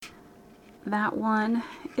that one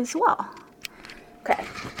as well. Okay,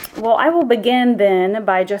 well, I will begin then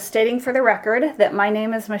by just stating for the record that my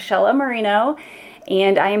name is Michelle Marino,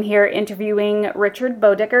 and I am here interviewing Richard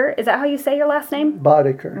Boedicker. Is that how you say your last name?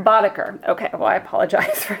 Boedicker. Boedicker. Okay, well, I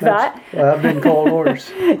apologize for that. Well, I've been called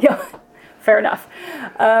worse. Yeah, fair enough.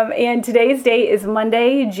 And today's date is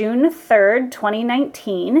Monday, June 3rd,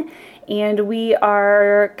 2019, and we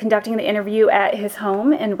are conducting the interview at his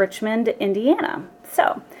home in Richmond, Indiana.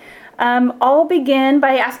 So, I'll begin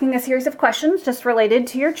by asking a series of questions just related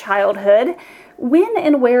to your childhood. When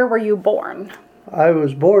and where were you born? I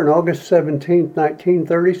was born August 17th,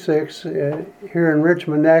 1936, here in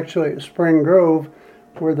Richmond, actually at Spring Grove,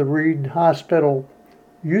 where the Reed Hospital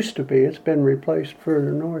used to be. It's been replaced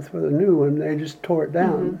further north with a new one. They just tore it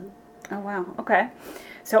down. Mm-hmm. Oh, wow. Okay.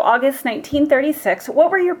 So August 1936. What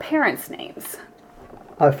were your parents' names?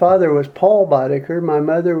 My father was Paul Boedicker. My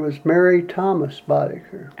mother was Mary Thomas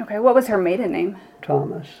Boedicker. Okay. What was her maiden name?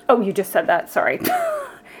 Thomas. Oh, you just said that. Sorry.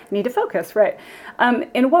 Need to focus. Right.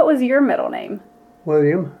 And what was your middle name?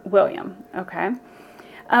 William. William. Okay.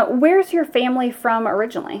 Where's your family from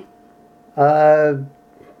originally? My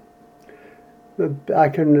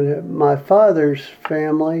father's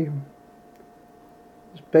family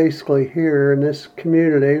is basically here in this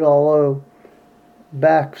community, although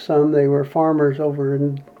back some they were farmers over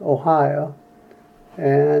in Ohio,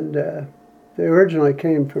 and they originally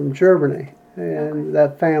came from Germany, and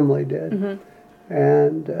that family did. Mm-hmm.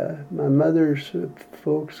 And my mother's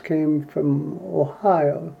folks came from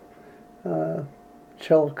Ohio,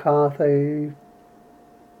 Chillicothe,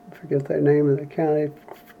 I forget the name of the county,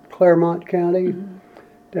 Claremont County,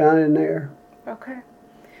 down in there. Okay.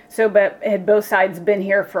 So, but had both sides been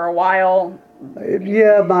here for a while?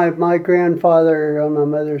 Yeah, my grandfather on my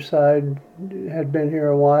mother's side had been here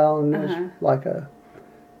a while and was like a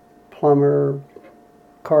plumber,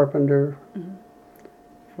 carpenter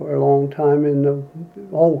for a long time in the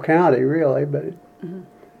whole county, really. But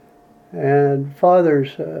and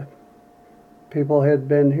father's people had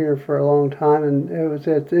been here for a long time, and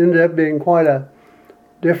it ended up being quite a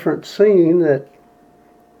different scene. That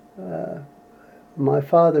my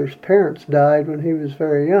father's parents died when he was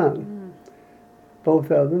very young,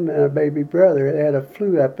 both of them, and a baby brother. They had a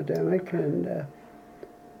flu epidemic, and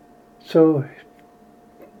so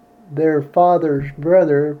their father's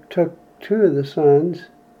brother took two of the sons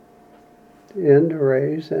in to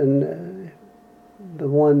raise, and the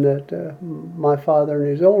one that my father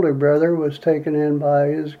and his older brother was taken in by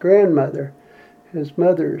his grandmother, his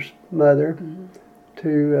mother's mother,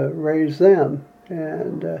 to raise them.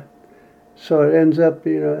 And so it ends up,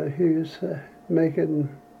 he was making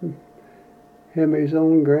him his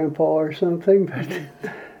own grandpa or something, but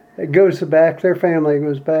it goes back, their family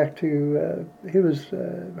goes back to,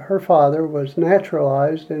 her father was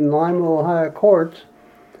naturalized in Lima, Ohio courts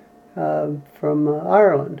from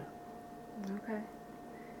Ireland. Okay.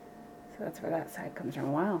 So that's where that side comes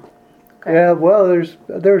from. Wow. Okay. Yeah, well,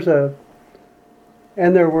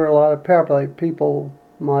 and there were a lot of probably people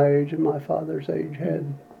my age and my father's age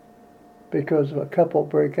had, because of a couple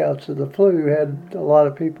breakouts of the flu, had a lot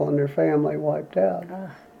of people in their family wiped out.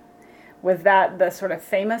 Was that the sort of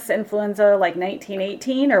famous influenza like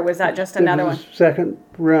 1918, or was that just another one? Second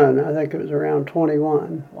run. I think it was around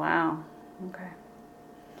 21. Wow. Okay.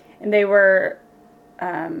 And they were,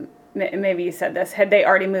 maybe you said this, had they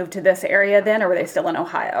already moved to this area then, or were they still in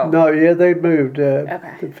Ohio? No, yeah, they moved.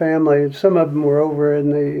 Okay. The family, some of them were over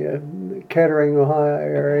in the Kettering, Ohio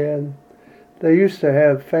area, and they used to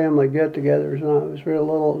have family get-togethers when I was real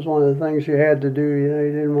little. It was one of the things you had to do, you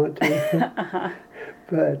didn't want to.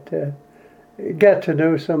 But got to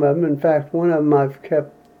know some of them. In fact, one of them I've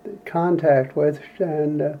kept contact with,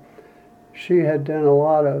 and she had done a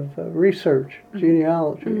lot of research,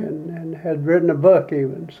 genealogy, and had written a book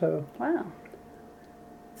even. So wow,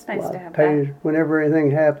 it's nice to have that. Whenever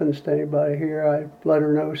anything happens to anybody here, I let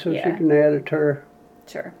her know so she can add it to her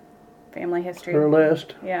family history, her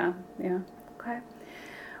list. Yeah. Okay.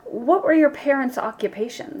 What were your parents'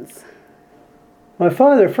 occupations? My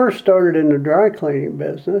father first started in the dry cleaning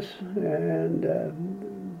business, and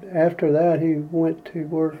after that he went to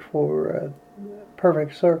work for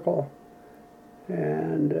Perfect Circle.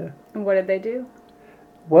 And what did they do?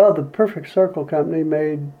 Well, the Perfect Circle company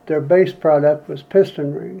made, their base product was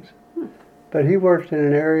piston rings. But he worked in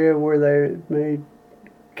an area where they made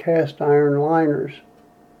cast iron liners.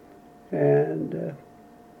 And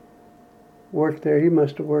worked there, he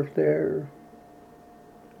must have worked there,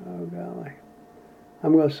 oh golly,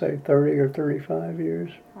 I'm going to say 30 or 35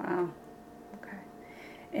 years. Wow. Okay.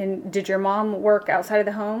 And did your mom work outside of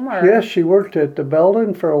the home? Or? Yes, she worked at the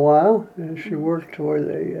Belden for a while, and she worked where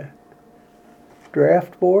they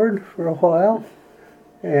draft board for a while,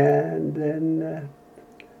 and then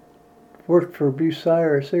worked for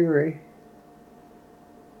Bucyrus Erie.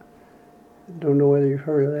 Don't know whether you've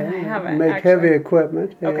heard of that. I haven't, Make actually. heavy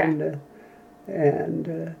equipment, Okay.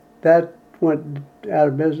 and that went out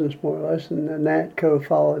of business more or less, and then Natco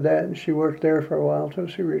followed that, and she worked there for a while till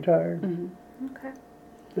she retired. Okay.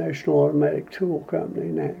 National Automatic Tool Company,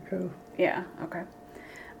 Natco. Yeah, okay.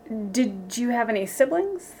 Did you have any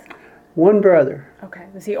siblings? One brother, Okay.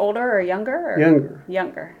 Was he older or younger? Or? younger,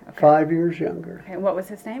 Younger. Okay. 5 years younger. Okay. What was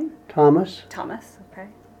his name? Thomas, Thomas. Okay.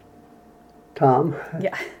 Tom.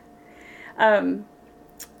 Yeah.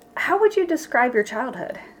 How would you describe your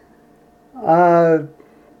childhood?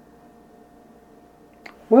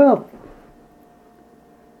 Well,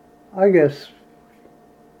 I guess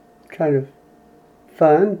kind of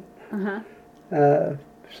fun.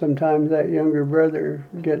 Sometimes that younger brother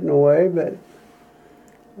getting away, but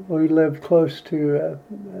we lived close to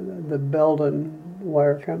the Belden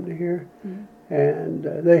Wire Company here, and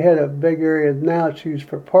they had a big area. Now it's used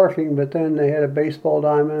for parking, but then they had a baseball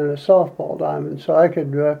diamond and a softball diamond, so I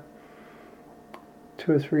could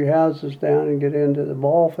 2 or 3 houses down and get into the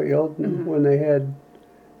ball field. And when they had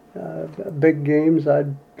big games,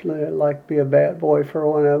 I'd like be a bat boy for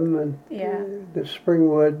one of them. And Yeah. the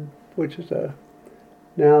Springwood, which is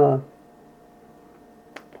now a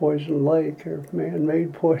poison lake or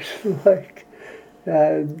man-made poison lake,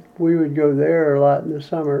 we would go there a lot in the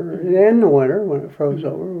summer. And in the winter, when it froze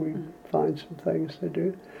over, we'd find some things to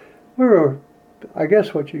do. We were, I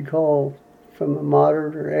guess, what you'd call from a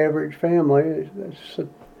moderate or average family.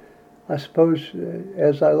 I suppose,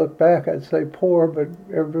 as I look back, I'd say poor, but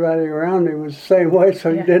everybody around me was the same way, so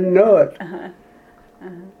you didn't know it.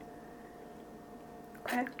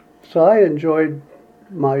 Okay. So I enjoyed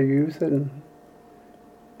my youth and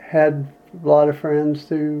had a lot of friends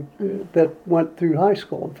that went through high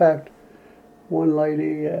school. In fact, one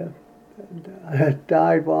lady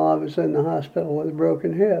died while I was in the hospital with a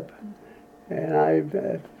broken hip, and I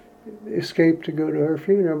escaped to go to her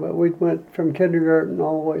funeral, but we went from kindergarten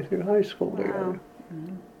all the way through high school together.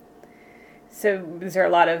 So, is there a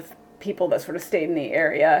lot of people that sort of stayed in the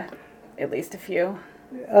area? At least a few?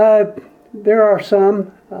 There are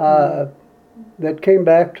some that came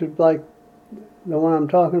back to, like the one I'm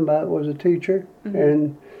talking about was a teacher,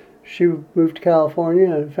 and she moved to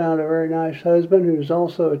California and found a very nice husband who was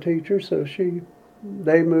also a teacher, so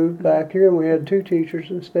they moved back here, and we had 2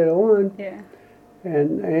 teachers instead of 1. Yeah.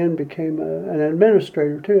 And Ann became an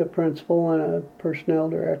administrator too, a principal and a personnel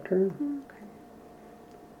director. Okay.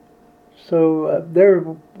 So there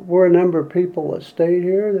were a number of people that stayed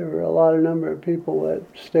here. There were a lot of number of people that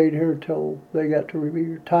stayed here till they got to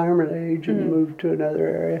retirement age and moved to another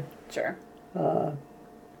area. Sure.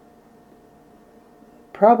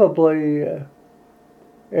 Probably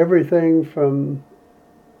everything from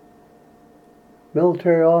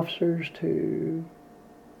military officers to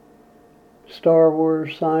Star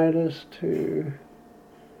Wars scientists to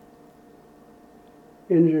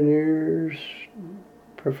engineers,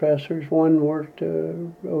 professors. One worked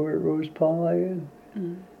over at Rose Poly and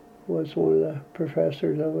was one of the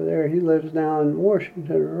professors over there. He lives now in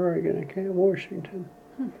Washington or Oregon, I can't, Washington.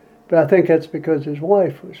 But I think that's because his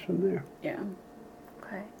wife was from there. Yeah.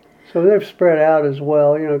 Okay. So they've spread out as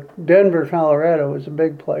well. You know, Denver, Colorado was a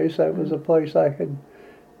big place. That was a place I could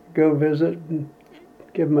go visit and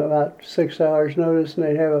give them about 6 hours notice and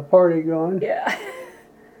they'd have a party going. Yeah.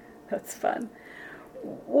 That's fun.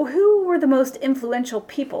 Well, who were the most influential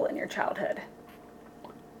people in your childhood?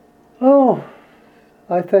 Oh,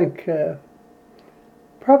 I think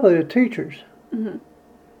probably the teachers.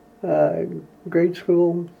 Grade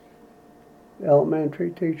school,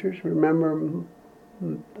 elementary teachers, remember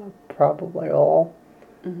them probably all.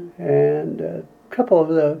 And a couple of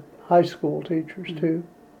the high school teachers too.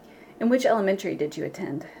 And which elementary did you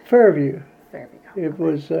attend? Fairview. Fairview. It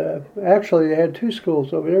was, actually they had 2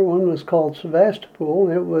 schools over there. One was called Sevastopol,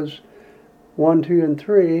 and it was 1, 2, and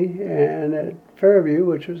 3. And at Fairview,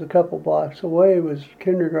 which was a couple blocks away, was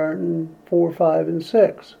kindergarten 4, 5, and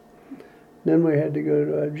 6. Then we had to go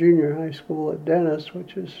to a junior high school at Dennis,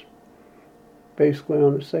 which is basically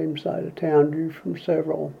on the same side of town, drew from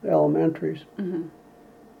several elementaries.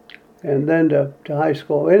 And then to high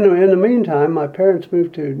school. In the meantime, my parents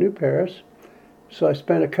moved to New Paris, so I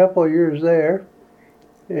spent a couple of years there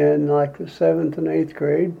in like the 7th and 8th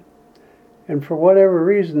grade. And for whatever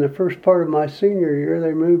reason, the first part of my senior year,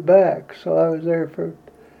 they moved back. So I was there for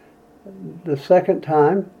the second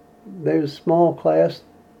time. They was a small class,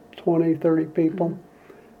 20, 30 people.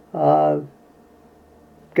 Got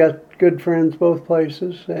good friends both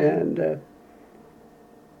places, and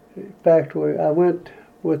In fact, I went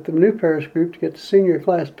with the New Paris group to get the senior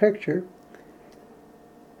class picture,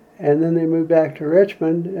 and then they moved back to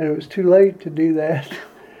Richmond, and it was too late to do that.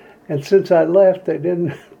 And since I left, they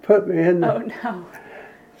didn't put me in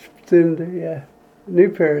the New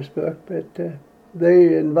Paris book, but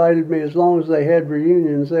they invited me as long as they had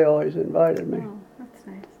reunions. They always invited me. Oh, that's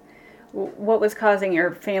nice. What was causing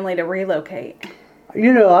your family to relocate?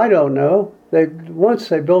 You know, I don't know. Once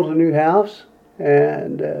they built a new house,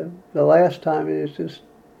 and the last time it was just,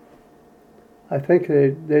 I think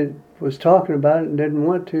they was talking about it and didn't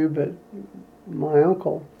want to, but my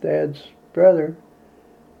uncle, Dad's brother,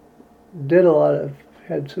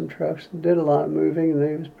 had some trucks and did a lot of moving, and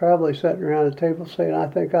he was probably sitting around a table saying, I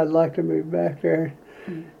think I'd like to move back there.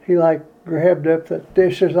 Mm-hmm. He grabbed up the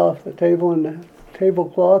dishes off the table and the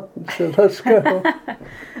tablecloth and said, let's go.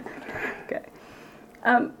 Okay.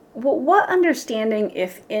 Well, what understanding,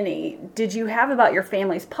 if any, did you have about your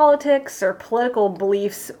family's politics or political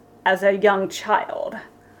beliefs as a young child?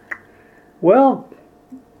 Well,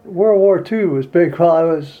 World War II was big while I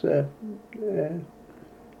was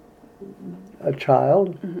a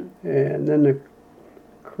child, mm-hmm. and then the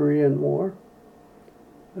Korean War,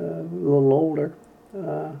 a little older.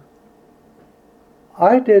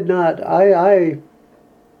 I did not, I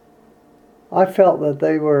felt that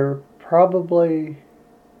they were probably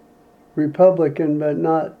Republican, but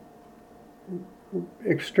not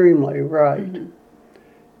extremely right.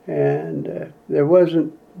 Mm-hmm. And there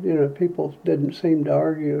wasn't, people didn't seem to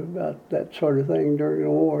argue about that sort of thing during the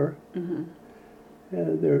war. Mm-hmm.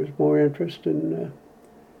 There was more interest in,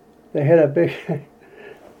 they had a big,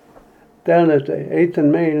 down at the 8th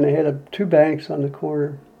and Main, they had two banks on the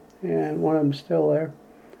corner, and one of them's still there.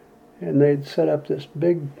 And they'd set up this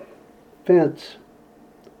big fence,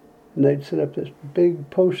 and they'd set up this big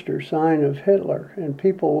poster sign of Hitler, and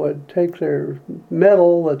people would take their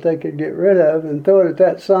metal that they could get rid of and throw it at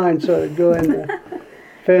that sign so it'd go in the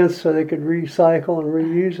fence so they could recycle and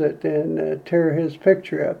reuse it and tear his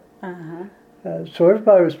picture up. Uh-huh. So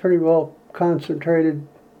everybody was pretty well concentrated.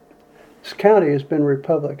 This county has been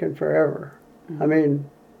Republican forever. Mm-hmm. I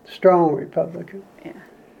mean, strong Republican. Yeah.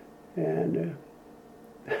 And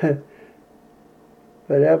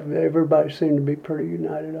but everybody seemed to be pretty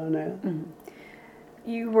united on that. Mm-hmm.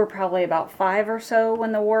 You were probably about 5 or so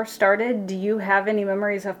when the war started. Do you have any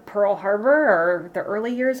memories of Pearl Harbor or the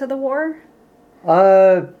early years of the war?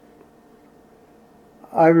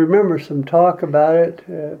 I remember some talk about it.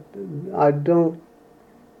 I don't,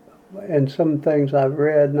 and some things I've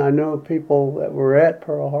read, and I know people that were at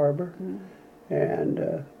Pearl Harbor, mm-hmm.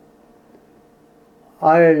 and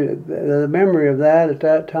the memory of that at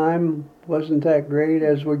that time wasn't that great.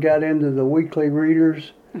 As we got into the weekly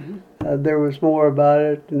readers, mm-hmm. There was more about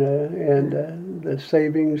it, and the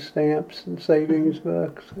savings stamps and savings mm-hmm.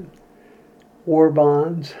 books, and war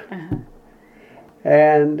bonds, uh-huh.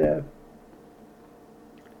 and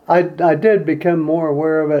I did become more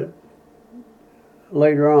aware of it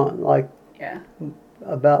later on,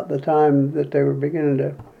 about the time that they were beginning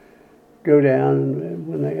to go down, and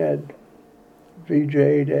when they had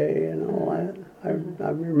VJ Day and all that. I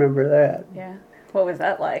remember that. Yeah. What was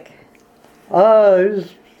that like? It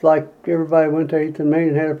was like everybody went to 8th and Main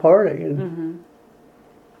and had a party. And mm-hmm.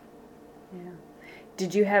 Yeah.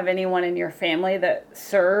 Did you have anyone in your family that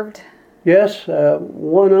served? Yes,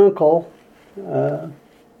 one uncle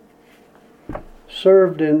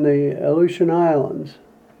served in the Aleutian Islands,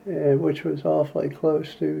 which was awfully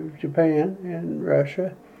close to Japan and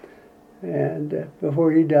Russia. And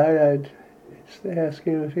before he died, I'd ask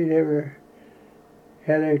him if he'd ever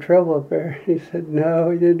had any trouble up there. He said no,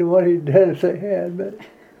 he didn't know what he'd done if they had, but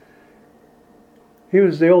he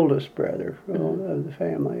was the oldest brother of the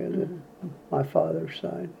family on my father's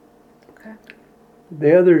side. Okay.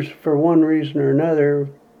 The others, for one reason or another,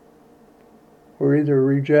 were either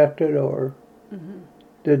rejected or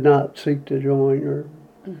did not seek to join or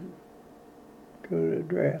go to the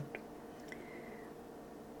draft.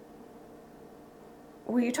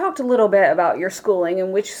 Well, you talked a little bit about your schooling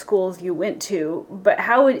and which schools you went to, but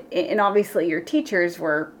and obviously your teachers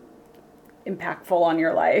were impactful on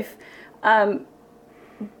your life,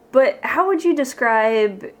 but how would you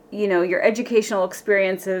describe, your educational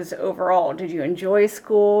experiences overall? Did you enjoy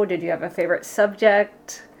school? Did you have a favorite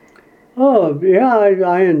subject? Oh, yeah,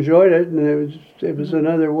 I enjoyed it, and it was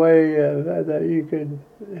another way that you could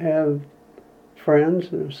have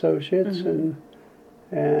friends and associates,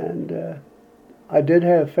 and I did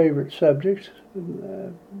have favorite subjects,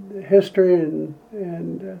 history and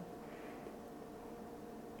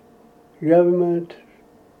government.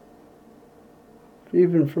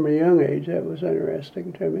 Even from a young age, that was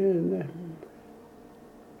interesting to me, and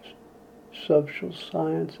social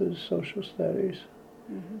sciences, social studies.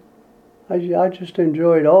 I just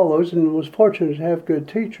enjoyed all those and was fortunate to have good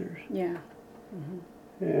teachers. Yeah.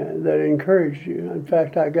 And that encouraged you. In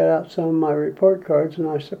fact, I got out some of my report cards and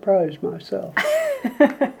I surprised myself.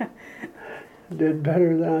 Did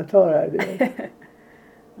better than I thought I did. Okay.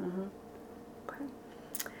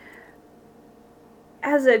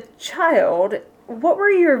 As a child, what were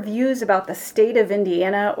your views about the state of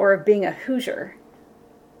Indiana or of being a Hoosier?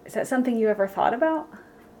 Is that something you ever thought about?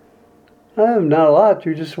 Not a lot,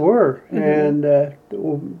 you just were. And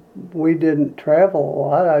we didn't travel a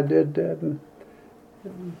lot. I did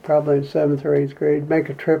probably in 7th or 8th grade make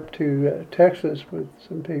a trip to Texas with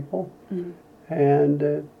some people.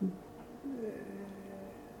 And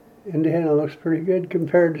Indiana looks pretty good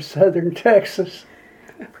compared to southern Texas.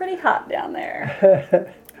 Pretty hot down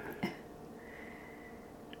there.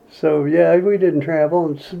 So yeah, we didn't travel,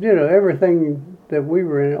 and everything that we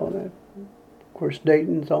were in. Of course,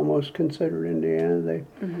 Dayton's almost considered Indiana.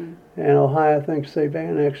 And Ohio thinks they've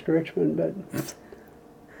annexed Richmond, but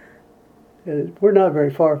we're not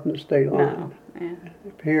very far from the state line. No. Yeah.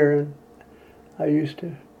 Here, and I used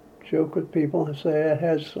to joke with people and say it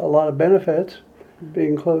has a lot of benefits,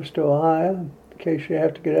 being close to Ohio, in case you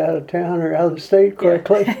have to get out of town or out of the state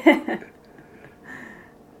quickly. Yeah.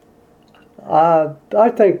 I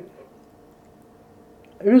think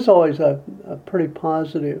it was always a pretty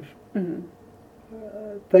positive.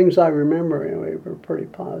 Things I remember anyway were pretty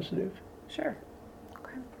positive. Sure.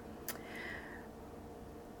 Okay.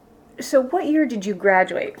 So what year did you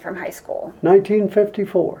graduate from high school?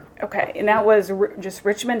 1954. Okay, and that was just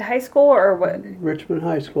Richmond High School, or what? Richmond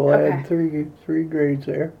High School. Okay. I had three grades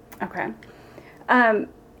there. Okay.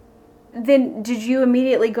 Then did you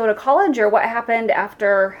immediately go to college, or what happened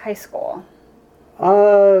after high school?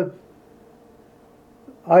 A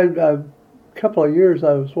couple of years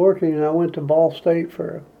I was working, and I went to Ball State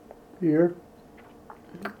for a year,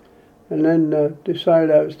 and then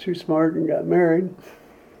decided I was too smart and got married,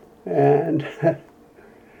 and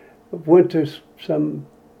went to some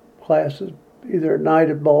classes either at night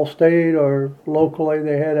at Ball State or locally.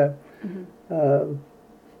 They had a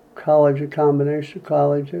college, a combination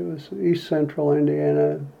college. It was East Central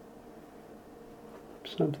Indiana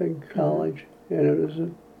something college, and it was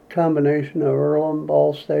a combination of Earlham,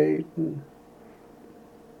 Ball State, and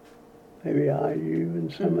maybe IU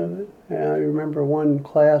and some of it. And I remember one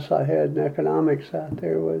class I had in economics out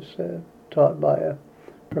there was taught by a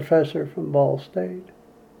professor from Ball State.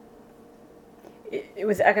 It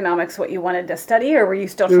was economics what you wanted to study, or were you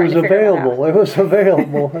still trying to figure it out? It was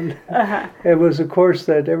available. And it was a course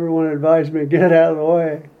that everyone advised me to get out of the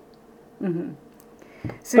way.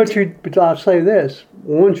 So But I'll say this,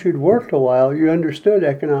 once you'd worked a while, you understood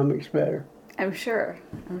economics better. I'm sure.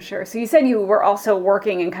 So you said you were also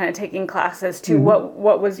working and kind of taking classes too.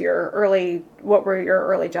 What were your early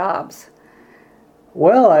jobs?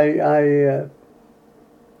 Well,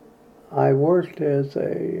 I worked as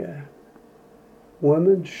a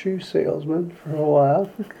women's shoe salesman for a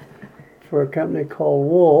while for a company called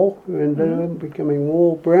Wool, who ended up becoming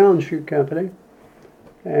Wool Brown Shoe Company,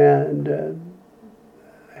 and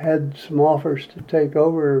had some offers to take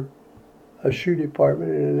over a shoe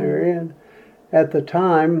department in an area. And at the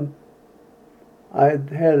time, I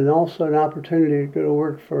had also an opportunity to go to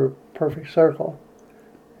work for Perfect Circle,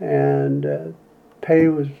 and pay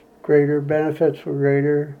was greater, benefits were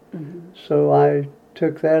greater, so I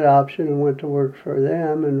took that option and went to work for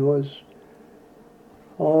them, and was,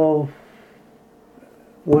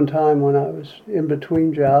 one time when I was in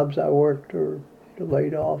between jobs, I worked or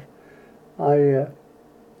laid off, I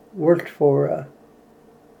worked for a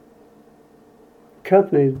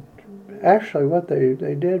company. Actually, what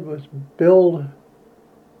they did was build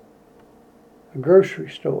a grocery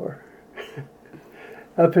store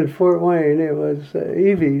up in Fort Wayne. It was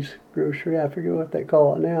Evie's Grocery. I forget what they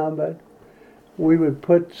call it now, but we would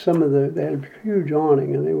put they had a huge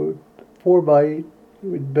awning, and they would 4x8.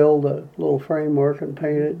 We'd build a little framework and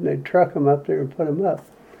paint it, and they'd truck them up there and put them up.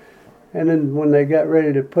 And then when they got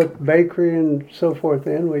ready to put bakery and so forth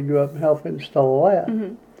in, we'd go up and help install that.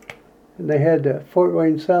 And they had the Fort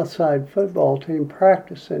Wayne Southside football team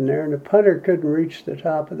practice in there, and the punter couldn't reach the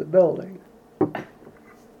top of the building.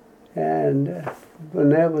 And when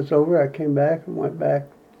that was over, I came back and went back.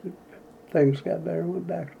 Things got better, went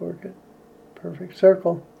back to work at Perfect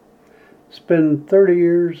Circle. It's been 30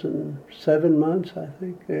 years and 7 months, I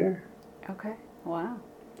think, there. Okay. Wow.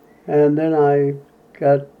 And then I'd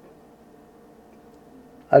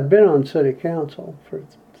been on city council for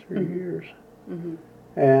 3 years,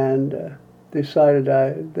 and decided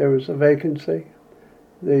there was a vacancy.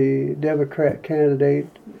 The Democrat candidate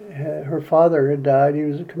her father had died. He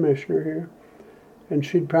was a commissioner here. And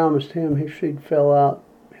she'd promised him she'd fill out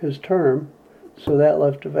his term. So that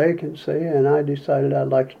left a vacancy, and I decided I'd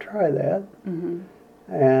like to try that. Mm-hmm.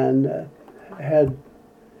 And had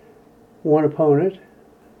one opponent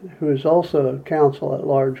who is also a council at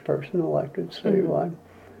large person elected citywide.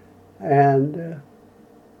 Mm-hmm. And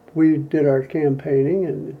we did our campaigning,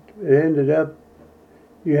 and it ended up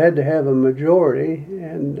you had to have a majority,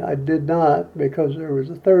 and I did not because there was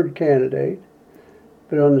a third candidate.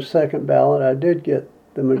 But on the second ballot, I did get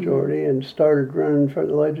the majority. Mm-hmm. And started running for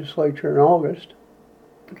the legislature in August.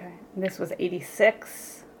 Okay. And this was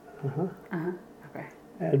 86? Uh-huh. Uh-huh. Okay.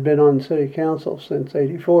 I had been on city council since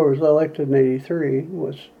 84, was elected in 83,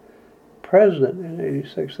 was president in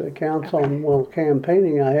 86 of the council. Okay. And while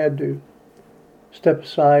campaigning, I had to step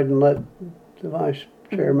aside and let the vice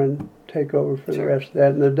chairman take over for the rest of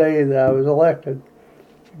that. And the day that I was elected,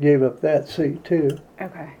 I gave up that seat too.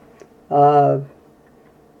 Okay.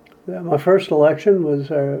 My first election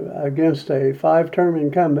was against a 5-term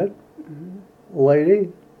incumbent, lady,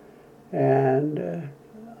 and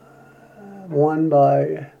won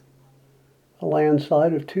by a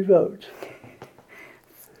landslide of 2 votes.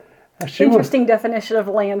 Interesting definition of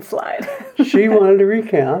landslide. She wanted to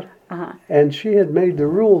recount, uh-huh. and she had made the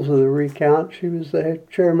rules of the recount. She was the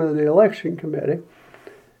chairman of the election committee.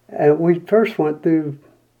 And we first went through,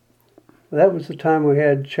 that was the time we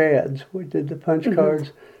had Chads. We did the punch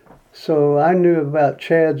cards. So I knew about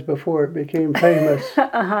Chads before it became famous,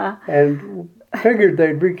 uh-huh. and figured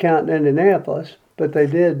they'd recount in Indianapolis, but they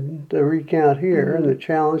did the recount here and the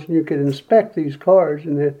challenge, and you could inspect these cards,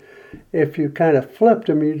 and if you kind of flipped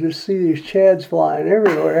them, you just see these Chads flying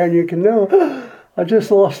everywhere, and you can know, I just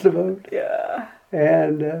lost a vote. Yeah.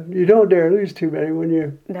 And you don't dare lose too many when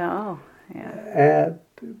you... No, yeah.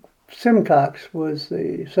 Simcox was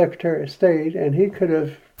the Secretary of State, and he could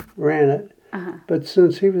have ran it. Uh-huh. But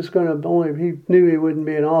since he was going to he knew he wouldn't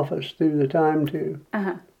be in office through the time to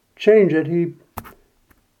change it, he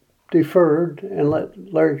deferred and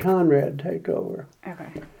let Larry Conrad take over.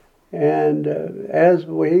 Okay. And as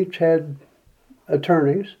we each had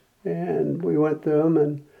attorneys, and we went through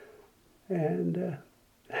them and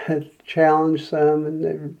had challenged some,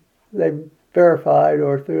 and they verified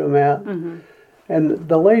or threw them out. Mm-hmm. And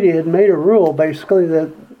the lady had made a rule basically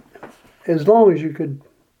that as long as you could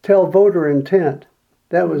tell voter intent,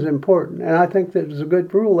 that was important. And I think that was a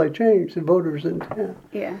good rule they changed, the voter's intent.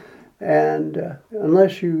 Yeah. And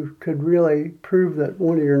unless you could really prove that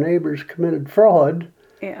one of your neighbors committed fraud,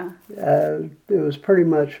 it was pretty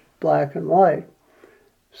much black and white.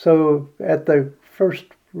 So at the first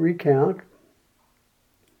recount,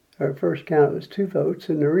 our first count was 2 votes.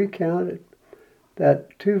 In the recount,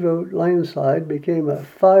 that 2-vote landslide became a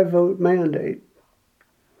 5-vote mandate.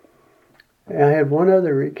 And I had one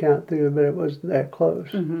other recount through, but it wasn't that close.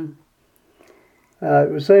 Mm-hmm.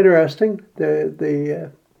 It was interesting.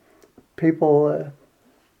 The people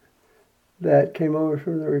that came over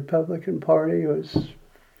from the Republican Party was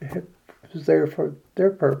there for their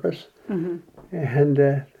purpose. Mm-hmm.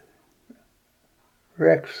 And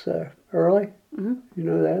Rex Early, you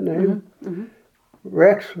know that name? Mm-hmm. Mm-hmm.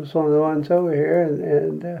 Rex was one of the ones over here,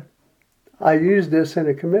 and I used this in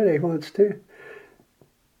a committee once too.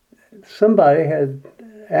 Somebody had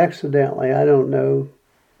accidentally, I don't know,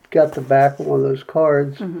 got the back of one of those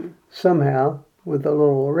cards somehow with a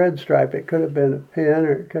little red stripe. It could have been a pen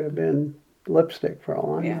or it could have been lipstick for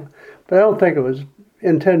all I know. But I don't think it was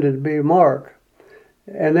intended to be a mark.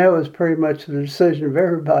 And that was pretty much the decision of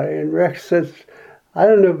everybody. And Rex says, I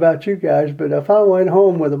don't know about you guys, but if I went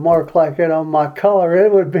home with a mark like that on my collar,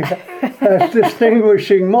 it would be a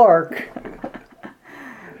distinguishing mark.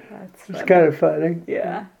 It's kind of funny.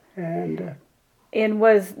 Yeah. And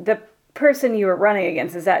was the person you were running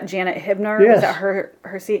against, is that Janet Hibner? Yes. Was that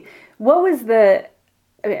her seat? What was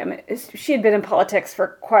she had been in politics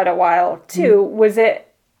for quite a while too. Was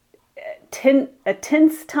it a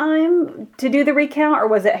tense time to do the recount, or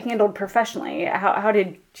was it handled professionally? How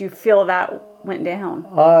did you feel that went down?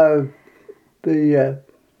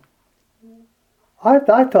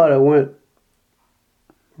 I thought it went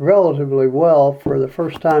relatively well for the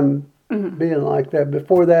first time being like that.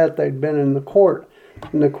 Before that, they'd been in the court,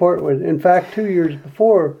 and the court was, in fact, 2 years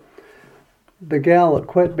before, the gal that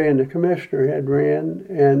quit being the commissioner had ran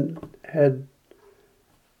and had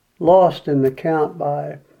lost in the count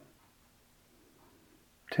by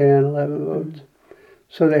 10, 11 votes.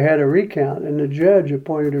 So they had a recount, and the judge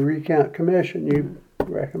appointed a recount commission. You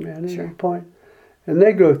recommend it, appoint, and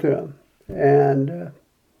they go through them. And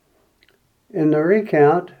in the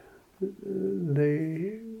recount,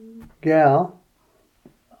 the gal,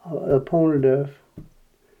 opponent of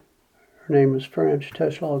Her name was French,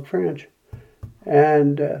 Teshlog French.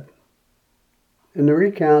 And in the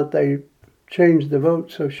recount, they changed the vote,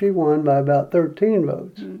 so she won by about 13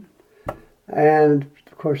 votes. And,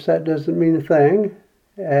 of course, that doesn't mean a thing,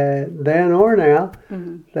 then or now,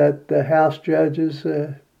 that the House judges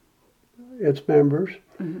its members.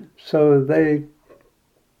 So they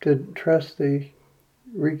didn't trust the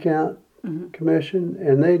recount commission,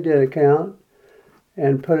 and they did a count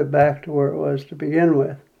and put it back to where it was to begin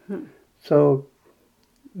with. So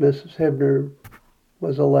Mrs. Hibner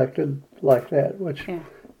was elected like that, which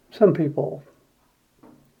some people,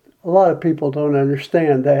 a lot of people don't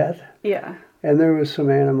understand that. Yeah. And there was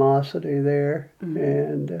some animosity there.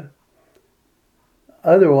 And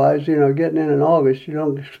otherwise, getting in August, you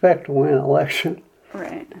don't expect to win an election.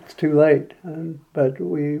 Right. It's too late. But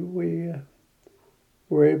we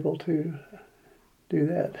were able to do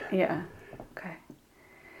that. Yeah. Okay.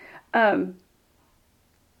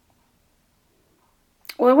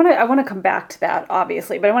 Well, I want to come back to that,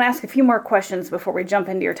 obviously, but I want to ask a few more questions before we jump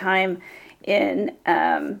into your time in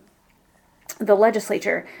the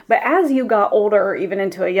legislature. But as you got older, even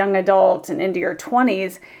into a young adult and into your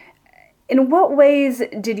 20s, in what ways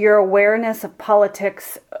did your awareness of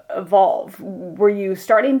politics evolve? Were you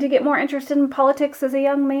starting to get more interested in politics as a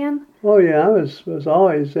young man? Oh yeah, I was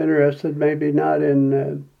always interested. Maybe not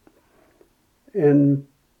in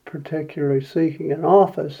particularly seeking an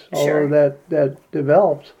office, Sure. although that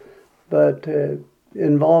develops, but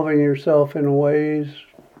involving yourself in ways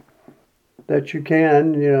that you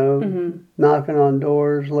can, knocking on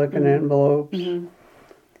doors, licking envelopes,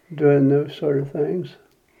 doing those sort of things.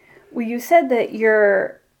 Well, you said that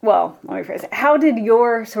let me phrase it. How did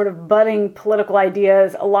your sort of budding political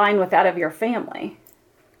ideas align with that of your family?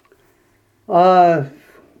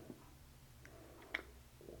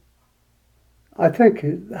 I think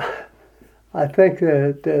that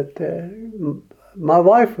my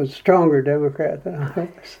wife was a stronger Democrat than I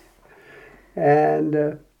was, and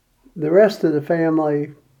the rest of the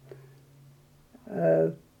family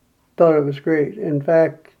thought it was great. In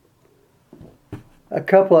fact, a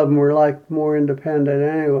couple of them were more independent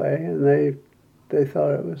anyway, and they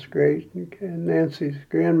thought it was great. And Nancy's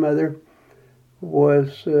grandmother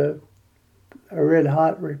was a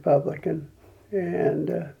red-hot Republican,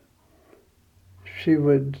 and she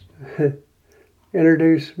would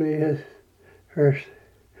introduce me as her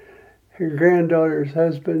granddaughter's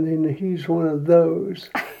husband, and he's one of those.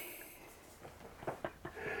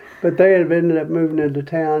 But they had ended up moving into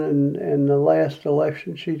town, and the last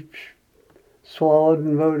election she swallowed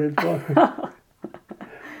and voted for her.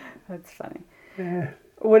 That's funny. Yeah.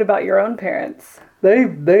 What about your own parents? They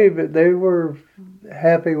were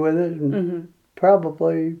happy with it, and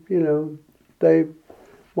probably,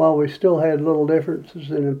 while we still had little differences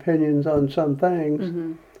in opinions on some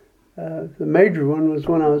things, the major one was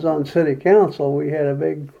when I was on city council. We had a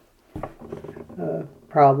big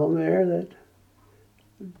problem there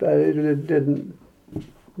but it didn't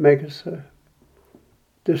make us a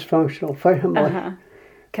dysfunctional family.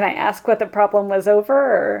 Can I ask what the problem was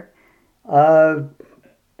over? Or?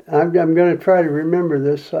 I'm going to try to remember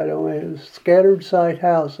this so I don't. It was scattered site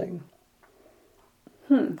housing.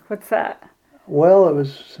 What's that? Well, it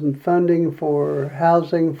was some funding for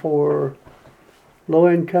housing for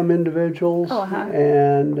low-income individuals,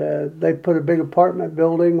 and they put a big apartment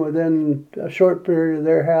building within a short period of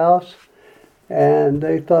their house, and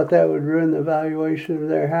they thought that would ruin the valuation of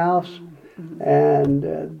their house.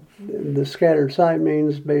 And the scattered site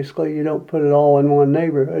means basically you don't put it all in one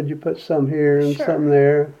neighborhood. You put some here and some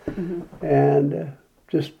there, and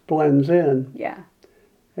just blends in. Yeah.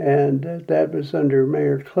 And that was under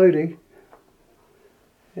Mayor Clutie,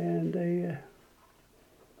 and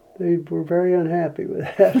they were very unhappy with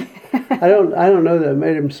that. I don't know that it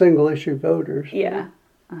made them single issue voters. Yeah.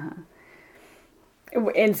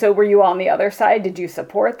 And so were you on the other side? Did you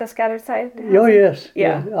support the scattered site? Oh, yes.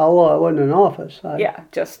 Yeah. Although I wasn't in office.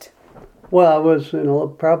 Well, I was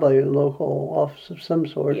in probably a local office of some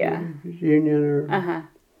sort. Yeah. Union or...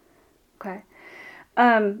 Okay.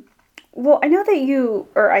 Well, I know that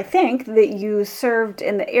I think that you served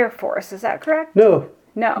in the Air Force. Is that correct? No.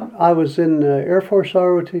 No. I was in the Air Force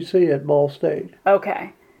ROTC at Ball State.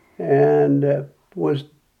 Okay. And was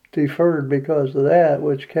deferred because of that,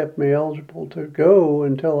 which kept me eligible to go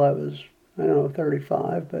until I was,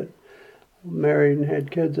 35, but married and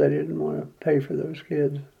had kids. I didn't want to pay for those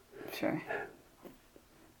kids. Sure.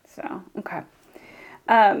 So, okay.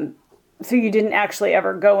 So you didn't actually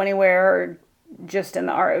ever go anywhere, or just in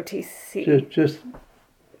the ROTC? Just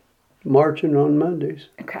marching on Mondays.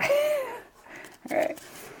 Okay. All right.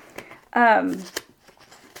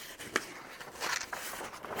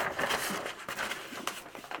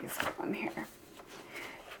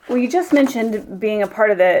 Well, you just mentioned being a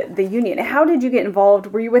part of the union. How did you get involved?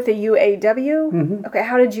 Were you with the UAW? Mm-hmm. Okay,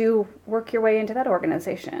 how did you work your way into that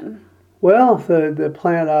organization? Well, the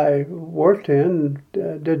plant I worked in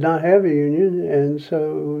did not have a union, and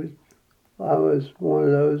so I was one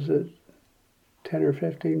of those 10 or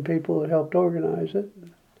 15 people that helped organize it.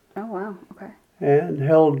 Oh, wow. Okay. And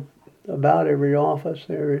held about every office,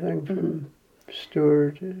 everything from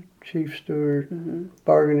steward to chief steward,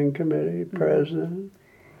 bargaining committee, president.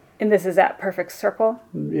 And this is at Perfect Circle?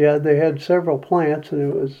 Yeah, they had several plants, and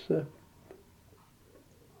it was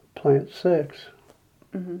Plant 6.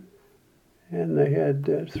 And they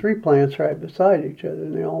had 3 plants right beside each other,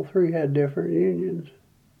 and they all 3 had different unions.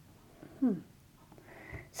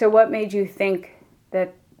 So what made you think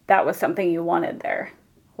that that was something you wanted there?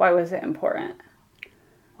 Why was it important?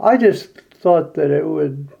 I just thought that it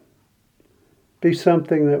would be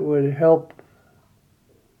something that would help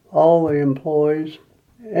all the employees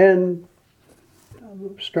and,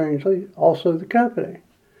 strangely, also the company.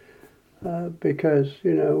 Because,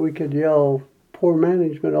 we could yell poor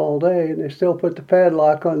management all day and they still put the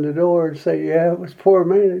padlock on the door and say, yeah, it was poor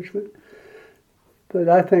management. But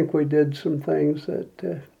I think we did some things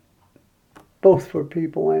that, both for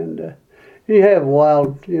people and, you have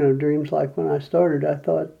wild, dreams. Like when I started, I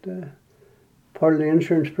thought part of the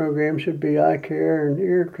insurance program should be eye care and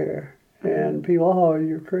ear care. And people, oh,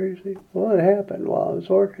 you're crazy. Well, it happened while I was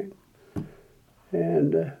working.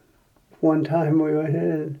 And one time we went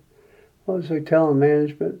in and I was telling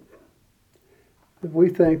management, that we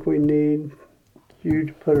think we need you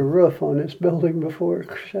to put a roof on this building before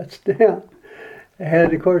it shuts down.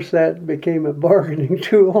 And of course that became a bargaining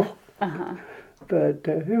tool. But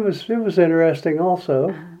it was interesting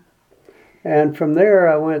also. And from there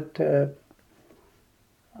I went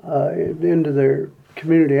into their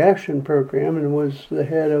community action program and was the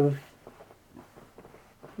head of,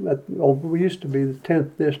 we used to be the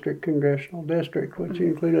 10th District Congressional District, which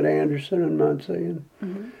included Anderson and Muncie and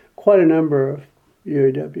quite a number of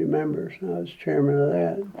UAW members. I was chairman of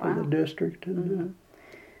that for the district, and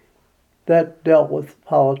that dealt with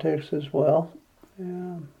politics as well.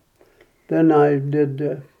 Then I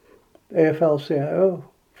did AFL-CIO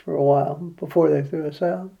for a while before they threw us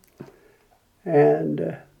out.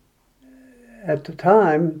 And at the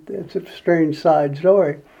time, it's a strange side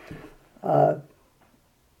story. I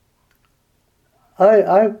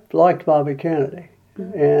liked Bobby Kennedy,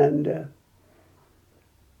 and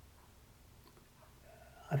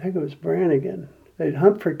I think it was Brannigan.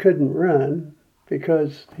 Humphrey couldn't run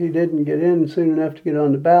because he didn't get in soon enough to get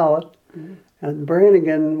on the ballot, and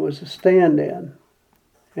Brannigan was a stand-in.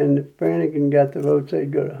 And if Brannigan got the votes,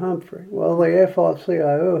 they'd go to Humphrey. Well, the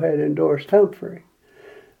AFL-CIO had endorsed Humphrey,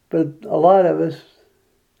 but a lot of us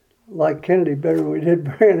liked Kennedy better than we did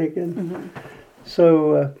Brannigan.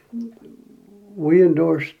 So we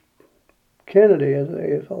endorsed Kennedy as the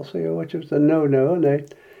AFL-CIO, which was a no-no, and they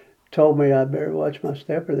told me I better watch my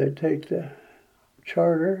step or they'd take the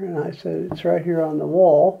charter, and I said, it's right here on the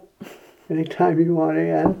wall, anytime you want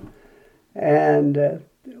in. And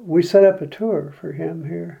we set up a tour for him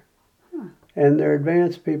here. And their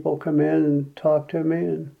advance people come in and talk to me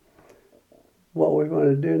and what we want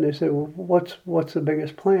to do. And they said, well, what's the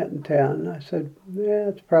biggest plant in town? And I said, yeah,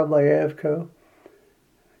 it's probably Avco.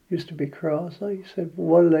 Used to be Crossley. He said,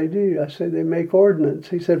 well, what do they do? I said, they make ordnance.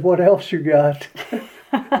 He said, what else you got?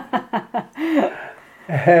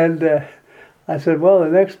 And I said, well, the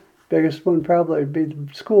next biggest one probably would be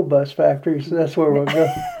the school bus factory, so that's where we'll go.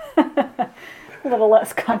 A little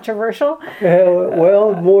less controversial.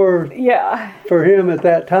 Well, more Yeah. for him at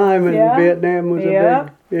that time, and Vietnam was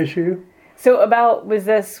a big issue. So was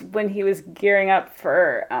this when he was gearing up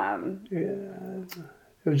for...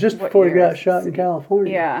 It was just before he got shot in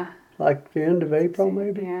California. Yeah. Like the end of April,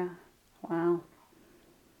 maybe. Yeah. Wow.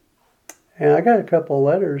 And I got a couple of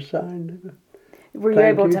letters signed. Were you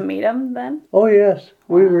able to meet him then? Oh, yes.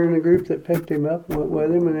 We were in a group that picked him up and went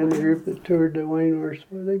with him, and in the group that toured the Wainworth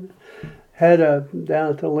with him.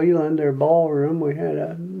 Down at the Leland, their ballroom, we had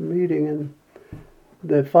a meeting, and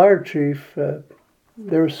the fire chief,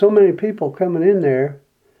 there were so many people coming in there,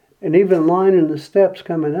 and even lining the steps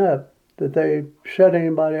coming up, that they shut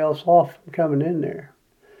anybody else off from coming in there.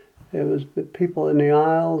 It was people in the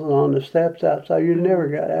aisles and on the steps outside. You never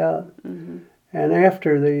got out. And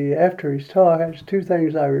after his talk, there's 2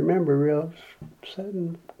 things I remember real,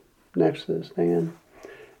 sitting next to the stand.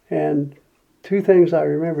 And 2 things I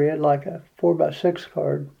remember, he had like a 4x6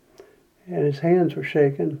 card, and his hands were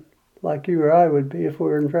shaking like you or I would be if we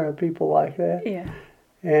were in front of people like that. Yeah.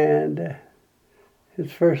 And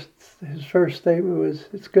his first statement was,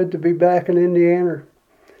 "It's good to be back in Indiana."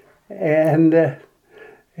 And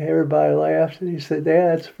Everybody laughed, and he said,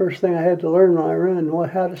 "Dad, that's the first thing I had to learn when I run,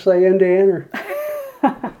 how to say Indiana."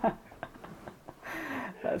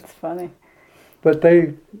 That's funny. But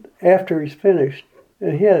after he's finished,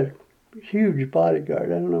 and he had a huge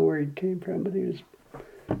bodyguard. I don't know where he came from, but he was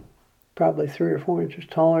probably 3 or 4 inches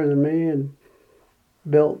taller than me and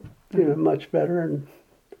built, much better, and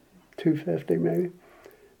 250 maybe.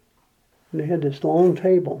 And they had this long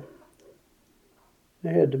table.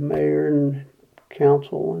 They had the mayor and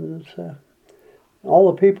council and stuff.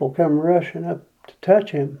 All the people come rushing up to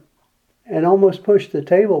touch him and almost pushed the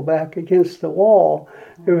table back against the wall.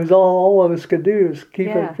 It was all of us could do was keep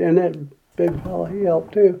it, and that big fella, he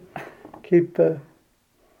helped too, keep him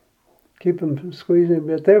from squeezing.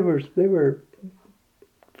 But they were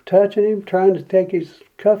touching him, trying to take his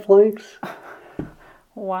cufflinks.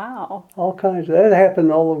 Wow. All kinds of that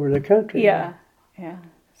happened all over the country. Yeah,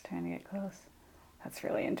 just trying to get close. That's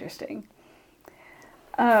really interesting.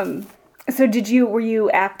 So were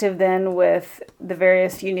you active then with the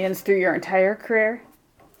various unions through your entire career?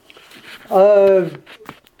 I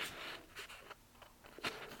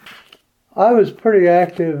was pretty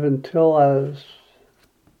active until I was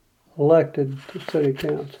elected to city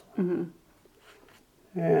council. Mm-hmm.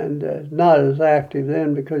 And not as active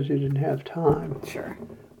then because you didn't have time. Sure.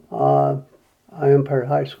 I umpired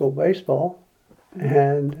high school baseball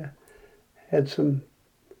and had some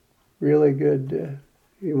really good,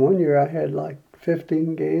 one year I had like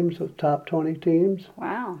 15 games with top 20 teams.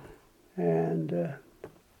 Wow. And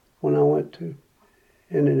when I went to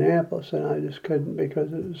Indianapolis, and I just couldn't because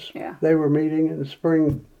they were meeting and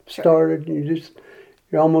spring started, and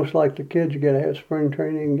you're almost like the kids. You got to have spring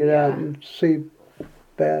training and get out and see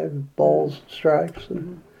bad balls, strikes,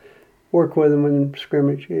 and work with them in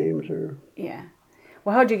scrimmage games. Yeah.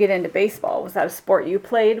 Well, how'd you get into baseball? Was that a sport you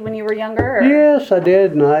played when you were younger? Or? Yes, I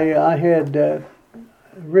did, and I had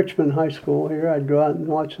Richmond High School here. I'd go out and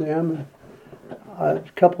watch them. And a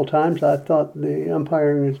couple times I thought the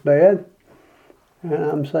umpiring was bad, and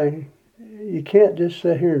I'm saying, you can't just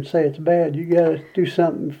sit here and say it's bad. You got to do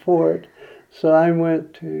something for it. So I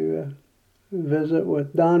went to visit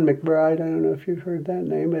with Don McBride. I don't know if you've heard that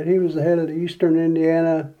name, but he was the head of the Eastern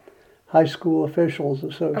Indiana High School Officials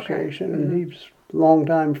Association, and he was a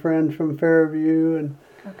longtime friend from Fairview,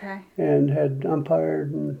 and had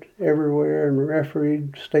umpired everywhere and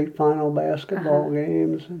refereed state final basketball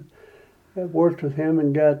games, and I worked with him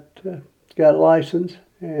and got licensed,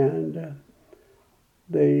 and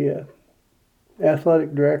the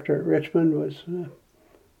athletic director at Richmond was,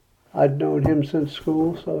 I'd known him since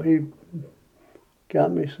school, so he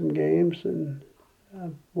got me some games, and I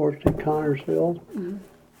worked at Connersville,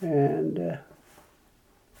 and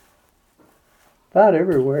about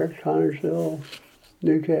everywhere, Connersville,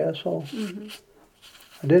 Newcastle.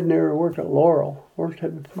 I didn't ever work at Laurel. Worked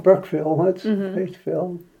at Brookville, that's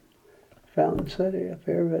Batesville, Fountain City up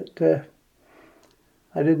there, but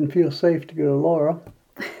I didn't feel safe to go to Laurel.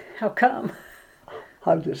 How come?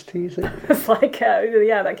 I'm just teasing. It's like,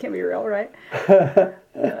 that can't be real, right?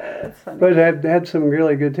 That's funny. But I had some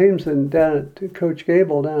really good teams, and down at Coach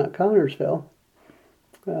Gable down at Connersville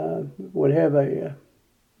would have a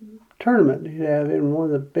tournament. He'd have in one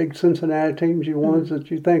of the big Cincinnati teams, ones that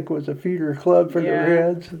you think was a feeder club for the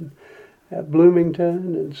Reds, and at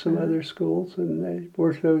Bloomington and some other schools, and they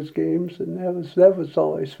worked those games, and that was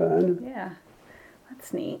always fun. Yeah,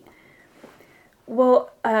 that's neat.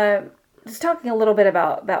 Well, just talking a little bit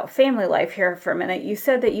about family life here for a minute. You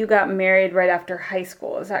said that you got married right after high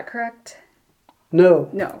school. Is that correct? No,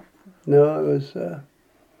 it was.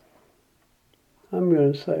 I'm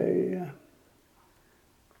going to say.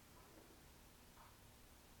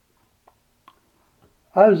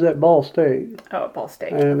 I was at Ball State. Oh, at Ball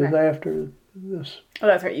State. And it was after this. Oh,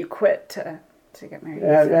 that's right. You quit to get married.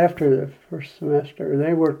 After the first semester.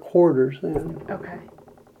 They were quarters then. Okay.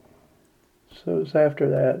 So it was after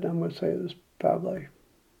that. I'm going to say it was probably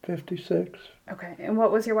 56. Okay. And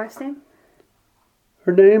what was your wife's name?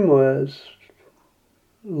 Her name was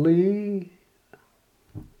Lee.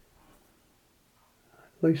 At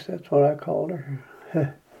least that's what I called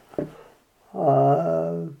her.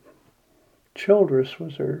 Childress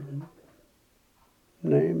was her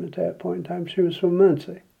name at that point in time. She was from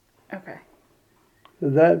Muncie. Okay.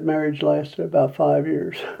 That marriage lasted about 5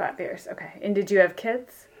 years. 5 years, okay. And did you have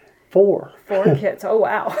kids? 4. 4 kids. Oh,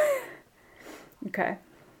 wow. Okay.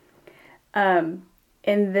 And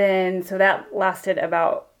then, so that lasted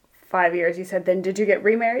about 5 years, you said. Then did you get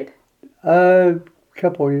remarried?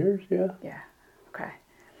 Couple of years, yeah. Yeah, okay.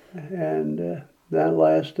 And that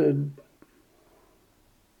lasted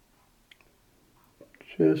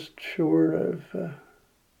just short of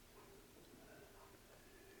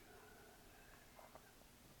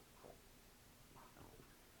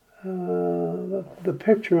the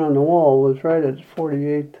picture on the wall was right at its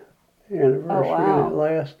 48th anniversary. Oh, wow. And it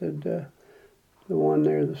lasted, the one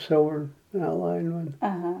there, the silver outline one.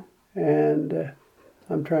 Uh-huh. And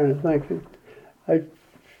I'm trying to think.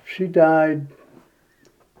 She died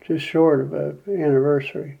just short of an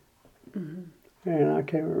anniversary. Mm-hmm. And I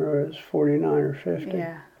can't remember, it was 49 or 50.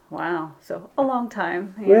 Yeah. Wow. So a long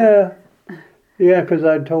time. Yeah. Yeah, because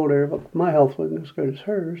I'd told her, look, my health wasn't as good as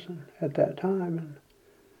hers at that time.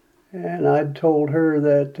 And I'd told her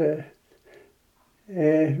that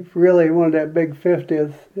if really wanted that big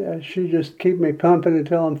 50th, she'd just keep me pumping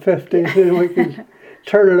until I'm 50, and then we could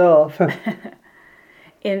turn it off.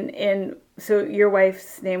 And so your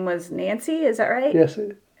wife's name was Nancy, is that right? Yes.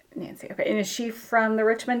 Nancy. Okay. And is she from the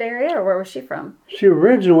Richmond area, or where was she from? She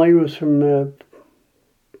originally was from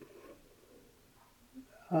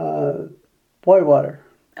Whitewater,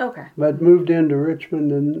 Okay. but moved into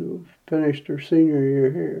Richmond and finished her senior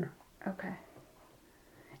year here. Okay.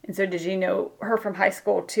 And so did you know her from high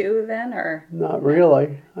school too then, or? Not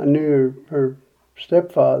really. I knew her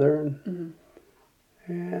stepfather,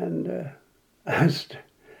 and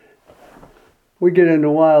we get into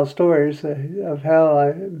wild stories of how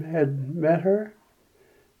I had met her.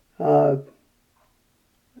 The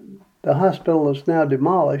hospital is now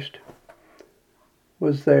demolished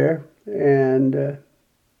was there, and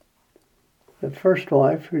the first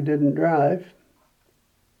wife, who didn't drive,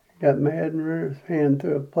 got mad and ran her hand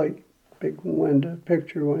through a big window,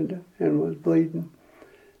 picture window, and was bleeding.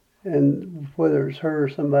 And whether it was her or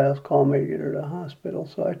somebody else called me to get her to the hospital.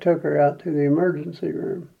 So I took her out to the emergency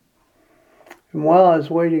room. And while I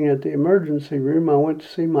was waiting at the emergency room, I went to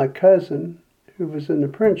see my cousin, who was in the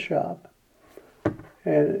print shop.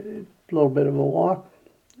 And a little bit of a walk.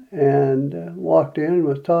 And walked in and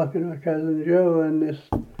was talking to my cousin Joe, and this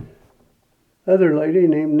other lady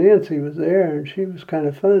named Nancy was there, and she was kind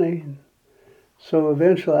of funny. So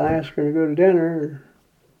eventually I asked her to go to dinner.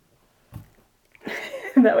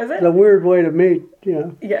 That was it? It's a weird way to meet, you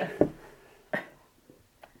know. Yeah.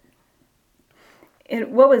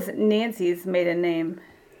 And what was Nancy's maiden name?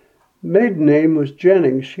 Maiden name was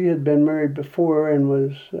Jennings. She had been married before and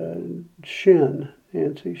was Shin,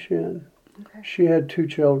 Nancy Shin. Okay. She had 2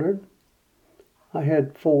 children. I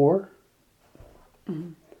had 4.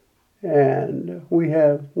 Mm-hmm. And we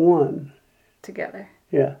have 1. Together?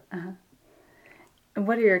 Yeah. Uh-huh. And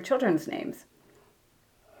what are your children's names?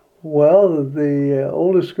 Well, the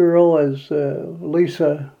oldest girl is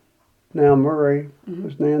Lisa, now Murray,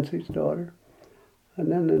 was Nancy's daughter.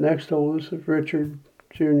 And then the next oldest is Richard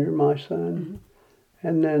Jr., my son.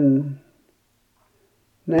 And then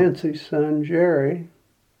Nancy's son, Jerry.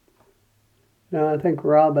 Now, I think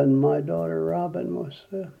Robin, my daughter Robin, was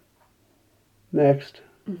next.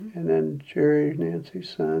 And then Jerry, Nancy's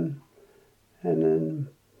son. And then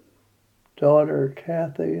daughter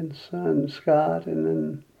Kathy and son Scott. And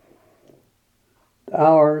then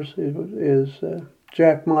ours is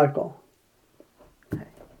Jack Michael. Okay.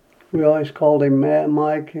 We always called him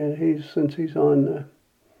Mike, and he's on the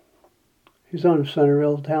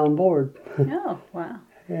Centerville Town Board. Oh, wow.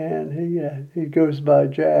 And he goes by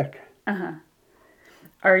Jack. Uh-huh.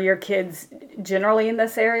 Are your kids generally in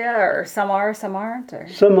this area, or some are, some aren't? Or?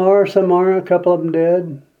 Some are, some aren't. A couple of them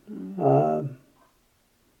dead.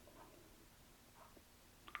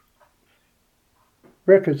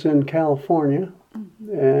 Rick is in California,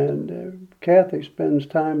 and Kathy spends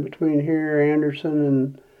time between here,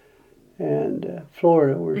 Anderson, and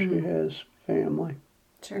Florida, where she has family.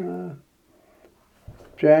 Sure.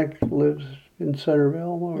 Jack lives in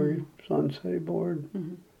Centerville, where he's on city board.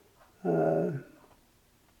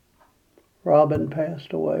 Robin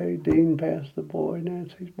passed away. Dean passed the boy.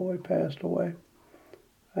 Nancy's boy passed away.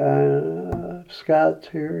 Scott's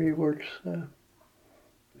here. He works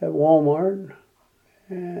at Walmart,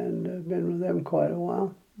 and I've been with them quite a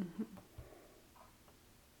while.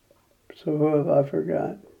 So who have I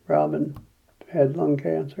forgot? Robin had lung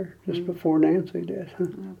cancer just before Nancy did.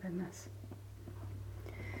 Oh, goodness.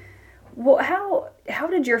 Well, how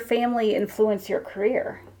did your family influence your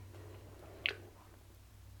career?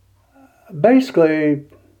 Basically,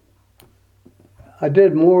 I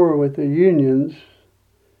did more with the unions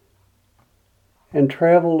and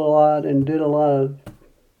traveled a lot and did a lot of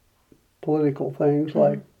political things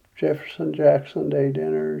like Jefferson Jackson Day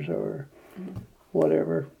dinners or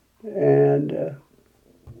whatever. And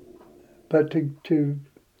but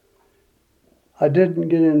I didn't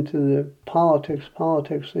get into the politics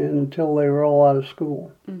then until they were all out of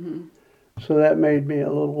school. So that made me a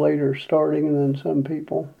little later starting than some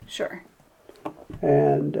people. Sure.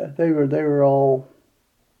 And they were all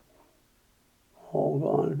all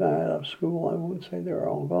gone. Out of school, I wouldn't say they were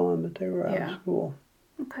all gone, but they were out of school.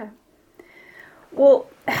 Okay. Well,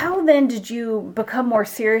 how then did you become more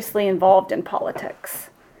seriously involved in politics?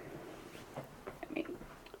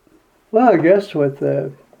 Well, I guess with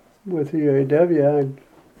UAW,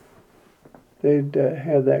 they'd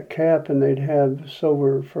have that cap, and they'd have us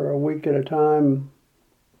over for a week at a time,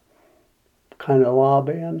 kind of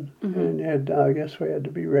lobbying, and I guess we had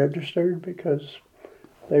to be registered because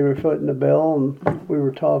they were footing the bill, and we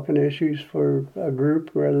were talking issues for a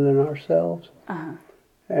group rather than ourselves.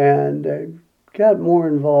 And got more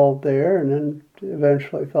involved there, and then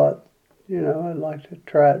eventually thought, I'd like to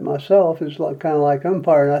try it myself. It's kind of like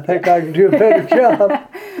umpiring. I think I can do a better job.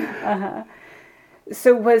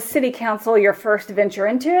 So was city council your first venture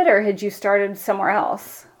into it, or had you started somewhere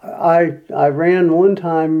else? I ran one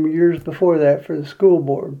time years before that for the school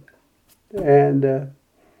board, and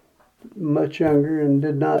much younger, and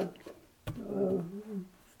did not.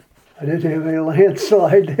 I didn't have any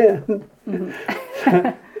landslide then.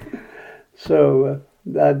 So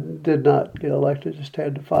I did not get elected, just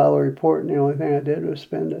had to file a report, and the only thing I did was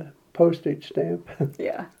spend a postage stamp.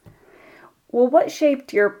 Yeah. Well, what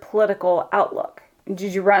shaped your political outlook?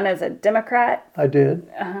 Did you run as a Democrat? I did.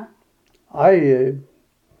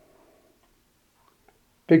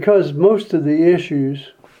 Because most of the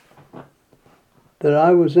issues that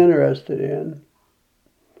I was interested in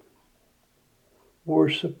were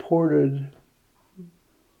supported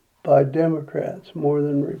by Democrats more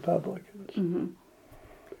than Republicans.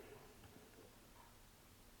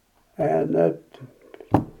 And that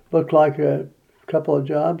looked like a couple of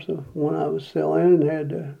jobs, one I was still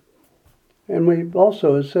in, and we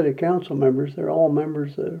also, as city council members, they're all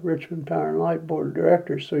members of the Richmond Power and Light Board of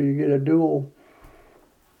Directors, so you get a dual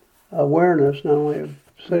awareness, not only of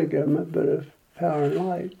city government, but of power and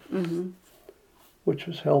light, which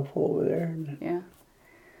was helpful over there. Yeah.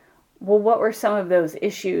 Well, what were some of those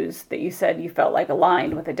issues that you said you felt like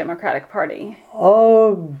aligned with the Democratic Party?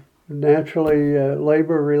 Oh, naturally,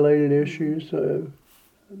 labor-related issues,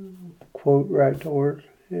 quote, right to work,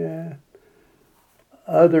 yeah.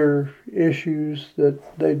 Other issues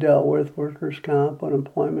that they dealt with, workers' comp,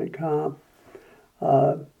 unemployment comp,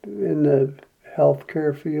 in the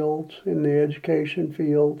healthcare fields, in the education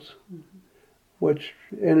fields, which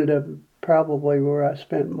ended up probably where I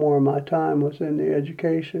spent more of my time was in the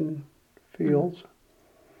education fields.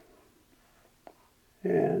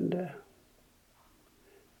 And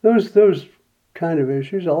those kind of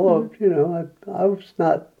issues, although, I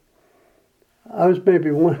was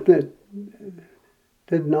maybe one that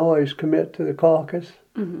didn't always commit to the caucus.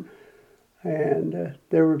 And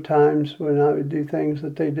there were times when I would do things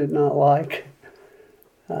that they did not like.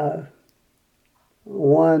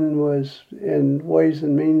 One was in Ways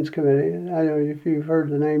and Means Committee. And I know if you've heard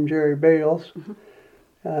the name Jerry Bales,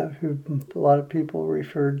 who a lot of people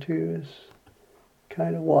referred to as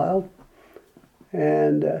kind of wild.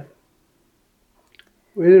 And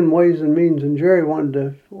we did in Ways and Means, and Jerry wanted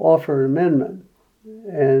to offer an amendment.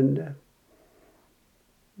 And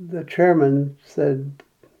the chairman said,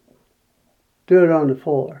 do it on the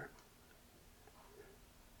floor.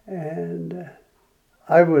 And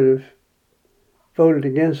I would have voted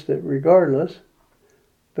against it regardless,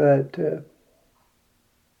 but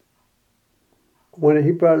when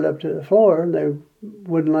he brought it up to the floor, they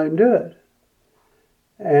wouldn't let him do it.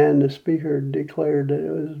 And the speaker declared that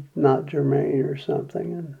it was not germane or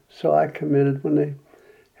something. And so I committed, when they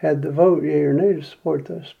had the vote, yea or nay, to support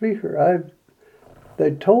the speaker.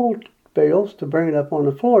 They told Bales to bring it up on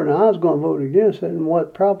the floor. Now, I was going to vote against it, and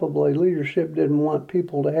what probably leadership didn't want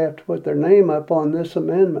people to have to put their name up on this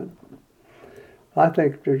amendment. I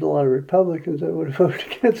think there's a lot of Republicans that would have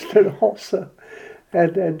voted against it also.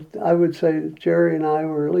 And I would say that Jerry and I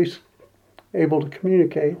were at least able to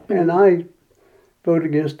communicate. And I voted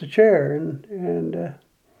against the chair, and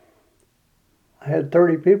I had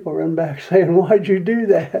 30 people run back saying, why'd you do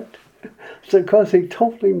that? I said, because he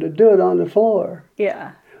told him to do it on the floor.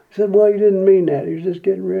 Yeah. He said, well, he didn't mean that. He was just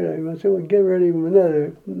getting rid of him. I said, well, get rid of him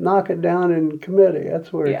another. Knock it down in committee.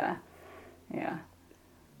 That's where. Yeah. Yeah.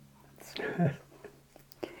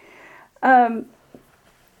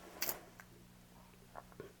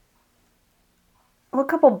 Well, a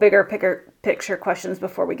couple bigger picture questions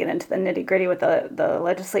before we get into the nitty gritty with the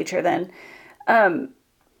legislature then. Who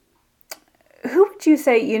would you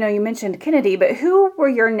say, you mentioned Kennedy, but who were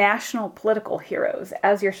your national political heroes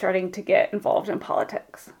as you're starting to get involved in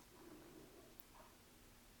politics?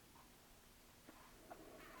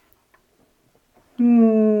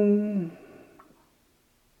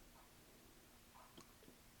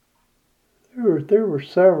 There were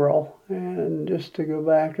several, and just to go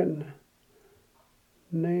back and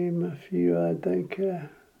name a few, I think.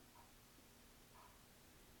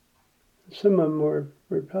 Some of them were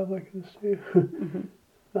Republicans too.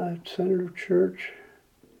 Senator Church.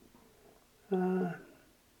 The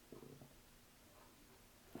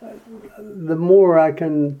more I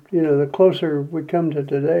can, the closer we come to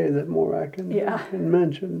today, the more I can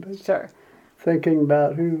mention. But Sure. thinking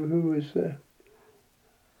about who was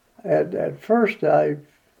at first, I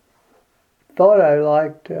thought I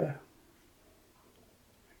liked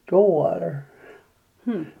Goldwater,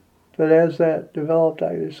 but as that developed,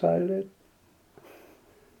 I decided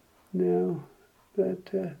that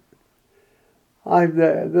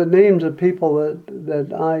the names of people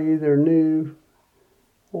that I either knew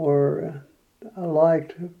or I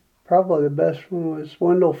liked. Probably the best one was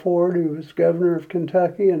Wendell Ford, who was governor of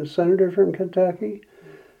Kentucky and a senator from Kentucky.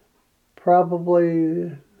 Probably,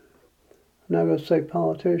 I'm not going to say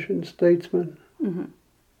politician, statesman.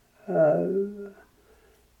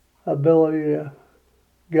 Ability to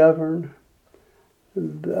govern,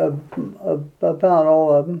 about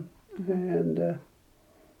all of them. And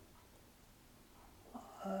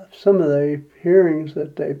some of the hearings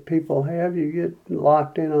that people have, you get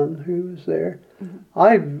locked in on who was there.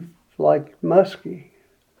 I liked Muskie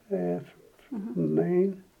from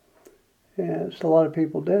Maine. And a lot of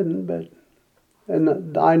people didn't,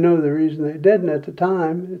 and I know the reason they didn't at the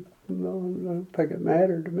time. I don't think it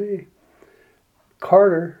mattered to me.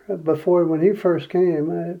 Carter, when he first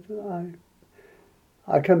came,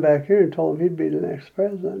 I come back here and told him he'd be the next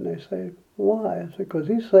president. And they say, why? I said, because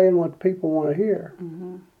he's saying what people want to hear.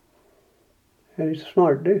 And he's a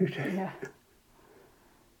smart dude. Yeah.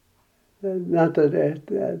 Not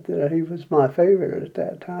that he was my favorite at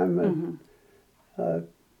that time, but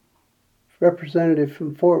representative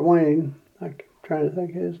from Fort Wayne, I'm trying to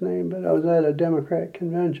think of his name, but I was at a Democrat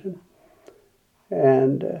convention,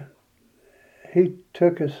 and he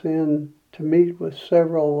took us in to meet with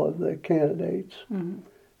several of the candidates, and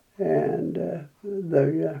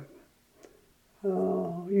the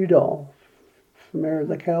Udall from Mayor of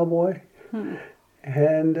the Cowboy,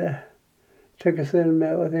 and took us in and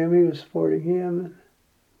met with him. He was supporting him.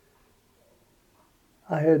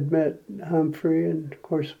 I had met Humphrey, and of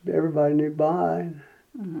course everybody knew By.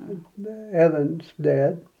 Evans'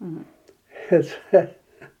 dad. It's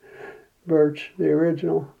Birch, the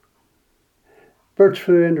original. Birch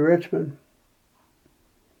flew into Richmond.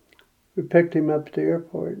 We picked him up at the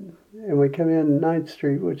airport, and we come in 9th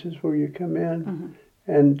Street, which is where you come in.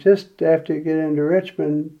 And just after you get into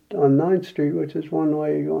Richmond on 9th Street, which is one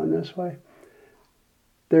way, you're going this way,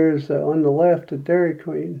 there's on the left a Dairy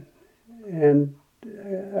Queen, and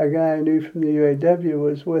a guy I knew from the UAW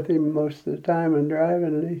was with him most of the time and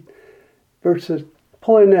driving, and Bert says,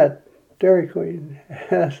 pull in that Dairy Queen.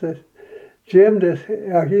 And I said, Jim,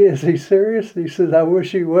 is he serious? And he says, I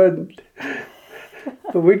wish he wouldn't.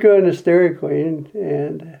 But we go in this Dairy Queen,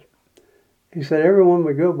 and he said, everyone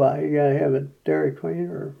we go by, you got to have a Dairy Queen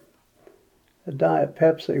or a Diet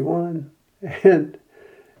Pepsi one. And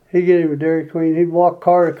he'd get him a Dairy Queen. He'd walk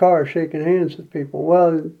car to car shaking hands with people.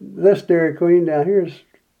 Well, this Dairy Queen down here is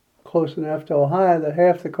close enough to Ohio that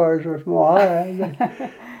half the cars were from Ohio.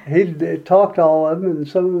 He'd talk to all of them, and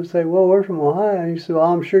some of them would say, well, we're from Ohio. And he said,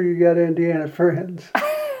 well, I'm sure you got Indiana friends.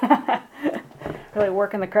 Really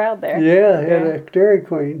working the crowd there. Yeah, he had a Dairy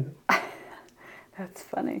Queen. That's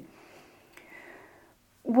funny.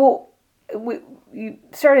 Well, you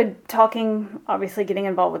started talking, obviously getting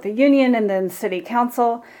involved with the union and then city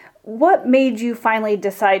council. What made you finally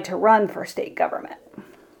decide to run for state government?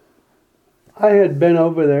 I had been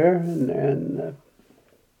over there and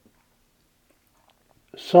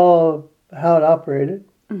saw how it operated,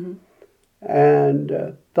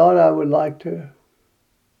 and thought I would like to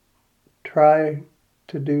try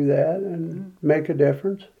to do that and make a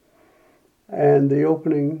difference. And the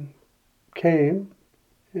opening came,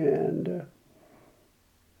 and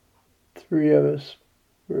three of us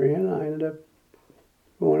were in. I ended up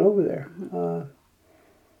going over there.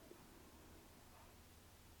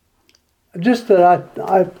 Just that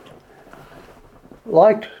I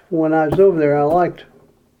liked, when I was over there, I liked,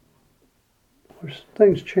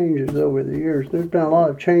 things changes over the years. There's been a lot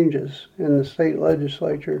of changes in the state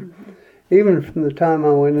legislature, even from the time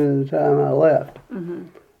I went in to the time I left.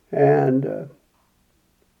 And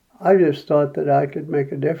I just thought that I could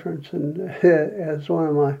make a difference. And as one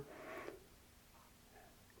of my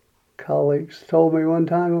colleagues told me one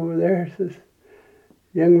time over there, he says,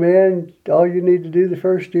 young man, all you need to do the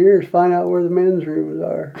first year is find out where the men's rooms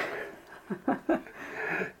are.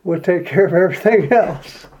 We'll take care of everything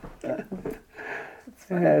else.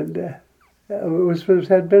 And it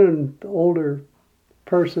had been an older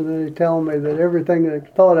person and they tell me that everything they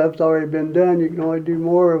thought of's already been done. You can only do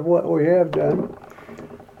more of what we have done.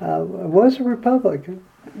 I was a Republican,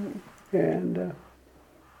 and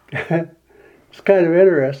it's kind of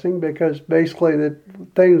interesting because basically the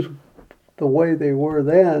things the way they were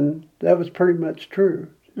then, that was pretty much true.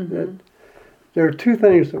 That there are two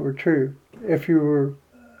things that were true. If you were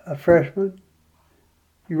a freshman,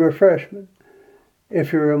 you were a freshman.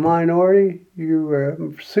 If you were a minority, you were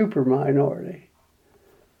a super minority.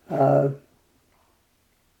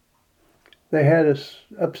 They had us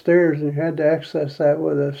upstairs and you had to access that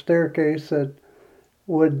with a staircase that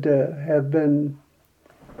would have been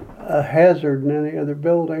a hazard in any other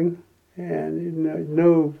building. And you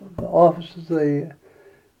know the office of the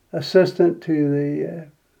assistant to the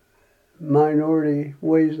minority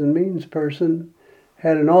ways and means person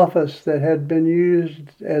had an office that had been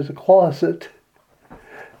used as a closet,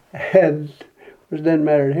 and it didn't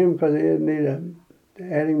matter to him because he didn't need an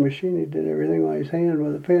adding machine. He did everything on his hand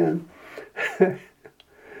with a pen.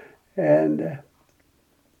 And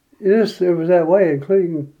it was that way,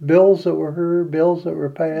 including bills that were heard, bills that were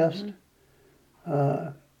passed,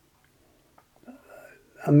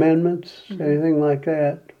 amendments, anything like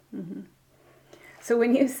that. So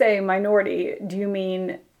when you say minority, do you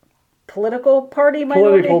mean political party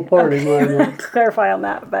minority? Political party minority. Clarify on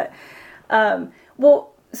that. But,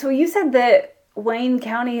 well, so you said that Wayne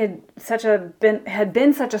County had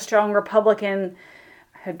been such a strong Republican,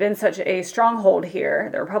 had been such a stronghold here,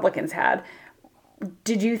 the Republicans had.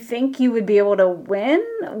 Did you think you would be able to win?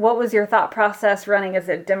 What was your thought process running as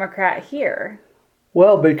a Democrat here?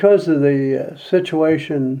 Well, because of the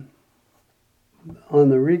situation on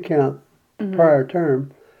the recount prior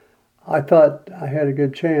term, I thought I had a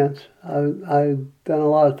good chance. I'd done a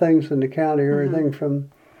lot of things in the county, everything from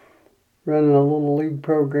running a little league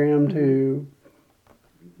program to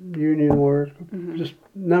union work, just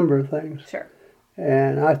a number of things. Sure.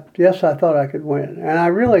 And I thought I could win. And I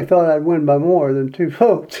really thought I'd win by more than 2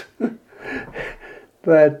 votes.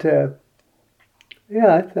 But, I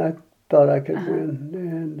thought I could win.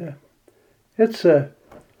 And it's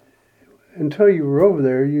until you were over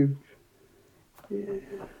there,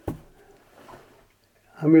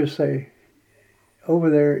 I'm going to say, over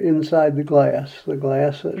there inside the glass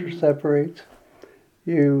that separates,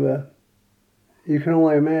 you can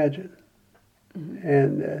only imagine.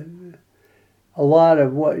 And a lot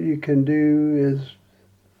of what you can do is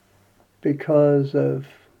because of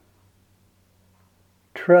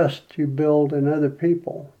trust you build in other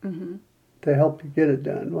people to help you get it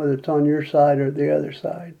done, whether it's on your side or the other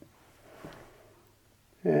side.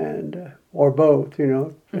 And or both,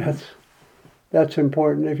 that's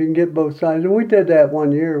important if you can get both sides. And we did that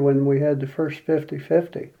one year when we had the first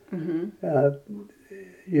 50-50.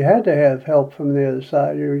 You had to have help from the other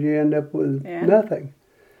side or you end up with nothing.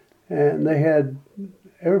 And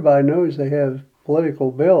everybody knows they have political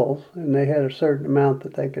bills, and they had a certain amount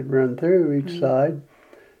that they could run through each side.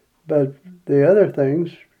 But the other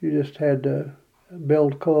things, you just had to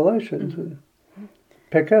build coalitions and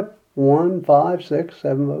pick up 1, 5, 6,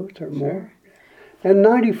 7 votes or more. And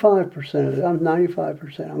 95% of it, I'm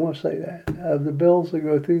 95%, I'm going to say that, of the bills that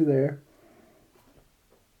go through there,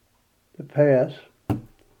 to pass,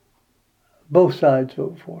 both sides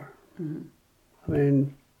vote for. I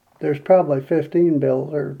mean, there's probably 15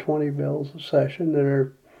 bills or 20 bills a session that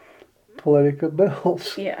are political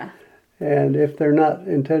bills. Yeah. And if they're not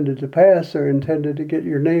intended to pass, they're intended to get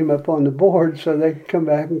your name up on the board so they can come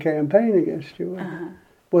back and campaign against you,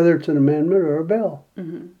 whether it's an amendment or a bill.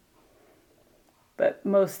 But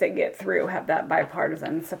most that get through have that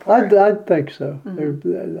bipartisan support. I think so.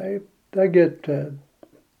 They get a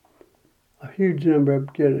huge number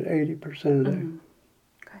of get 80% of them,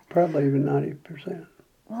 probably even 90%.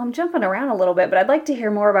 Well, I'm jumping around a little bit, but I'd like to hear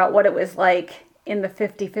more about what it was like in the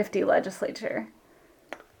 50-50 legislature.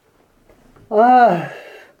 Well,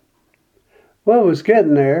 it was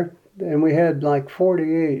getting there, and we had like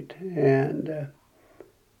 48, and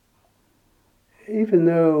even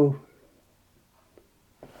though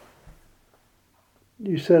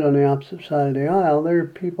you sit on the opposite side of the aisle, there are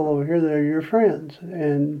people over here that are your friends,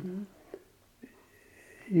 and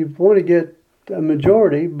you want to get a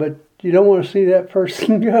majority, but you don't want to see that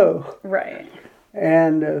person go. Right.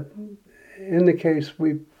 And in the case,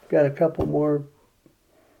 we've got a couple more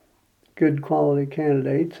good quality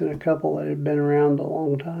candidates and a couple that had been around a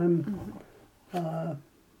long time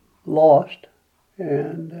lost.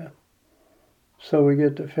 And so we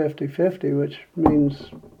get to 50-50, which means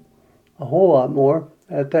a whole lot more.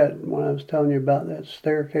 At that, when I was telling you about that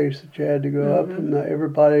staircase that you had to go up, and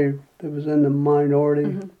everybody that was in the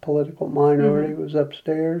minority, political minority, was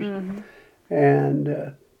upstairs.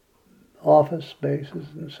 and office spaces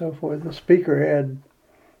and so forth. The speaker had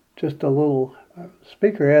just a little,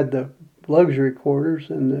 speaker had the luxury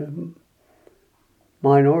quarters, and the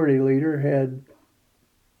minority leader had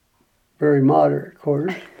very moderate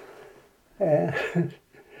quarters. And,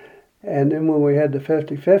 and then when we had the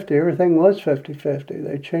 50-50, everything was 50-50.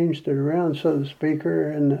 They changed it around so the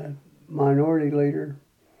speaker and the minority leader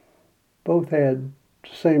both had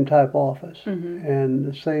the same type office and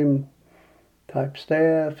the same type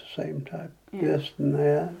staff, same type this and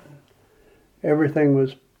that. Everything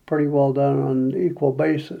was pretty well done on an equal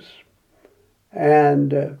basis.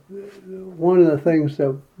 And one of the things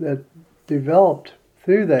that developed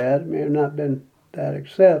through that, it may have not been that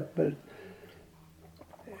accept, but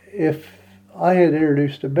if I had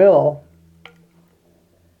introduced a bill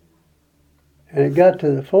and it got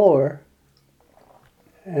to the floor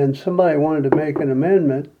and somebody wanted to make an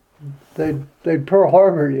amendment, they'd Pearl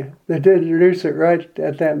Harbor you. They'd introduce it right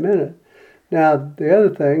at that minute. Now, the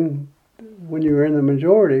other thing, when you were in the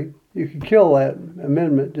majority, you could kill that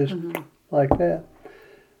amendment just like that.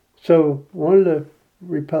 So one of the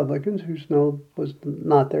Republicans, was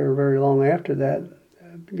not there very long after that,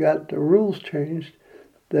 got the rules changed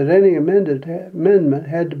that any amendment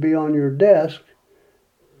had to be on your desk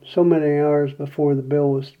so many hours before the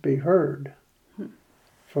bill was to be heard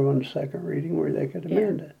for the second reading where they could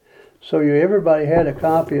amend it. So everybody had a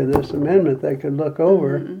copy of this amendment they could look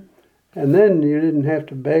over, and then you didn't have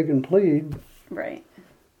to beg and plead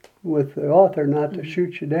with the author not to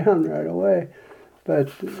shoot you down right away. But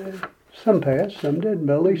some passed, some didn't,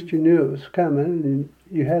 but at least you knew it was coming, and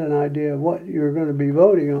you had an idea of what you were going to be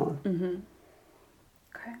voting on.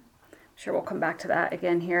 Okay. Sure, we'll come back to that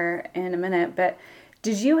again here in a minute, but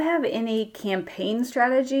did you have any campaign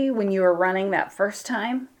strategy when you were running that first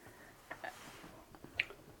time?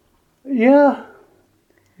 Yeah.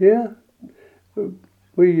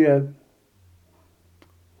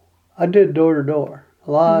 I did door to door,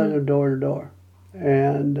 a lot of door to door,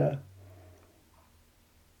 and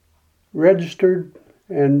registered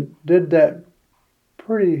and did that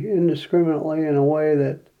pretty indiscriminately in a way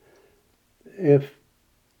that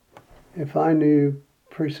if I knew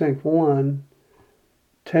Precinct 1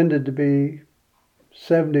 tended to be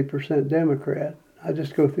 70% Democrat, I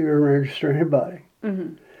just go through and register anybody.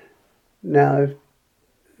 Now, if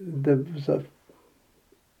there was a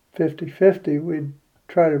 50-50, we'd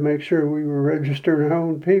try to make sure we were registering our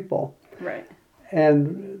own people. Right.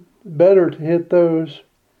 And better to hit those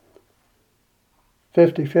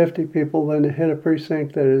 50-50 people than to hit a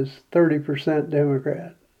precinct that is 30%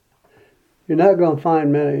 Democrat. You're not going to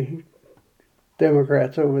find many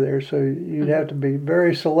Democrats over there, so you'd have to be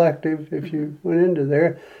very selective if you went into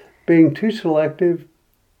there. Being too selective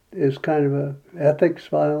is kind of an ethics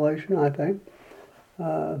violation, I think.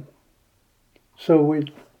 So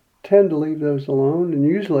we tend to leave those alone, and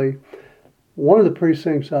usually one of the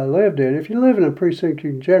precincts I lived in, if you live in a precinct,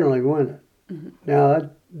 you can generally win it. Now, I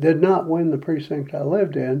did not win the precinct I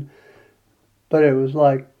lived in, but it was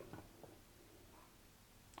like,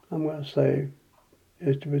 I'm going to say,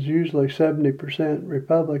 it was usually 70%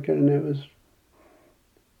 Republican, and it was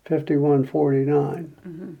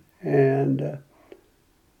 51-49. And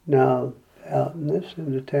now out in this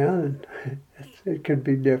end of town, and it could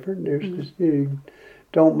be different. There's just, you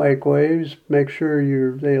don't make waves. Make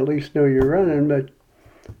sure they at least know you're running, but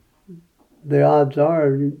the odds are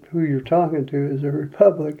who you're talking to is a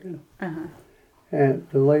Republican. And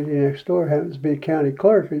the lady next door happens to be county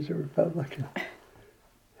clerk who's a Republican.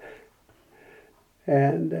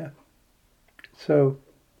 And so,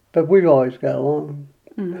 but we've always got along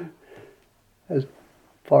as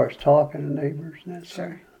far as talking to neighbors and that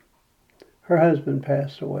sort of thing. Her husband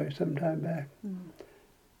passed away some time back.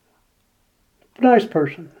 Nice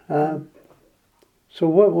person. So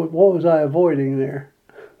what was I avoiding there?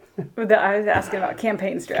 I was asking about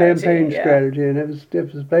campaign strategy. Strategy, and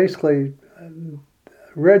it was basically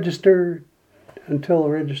register until the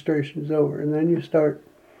registration is over, and then you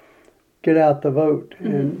get out the vote,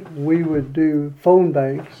 and we would do phone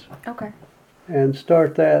banks. Okay. And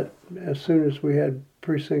start that as soon as we had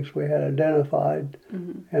precincts we had identified,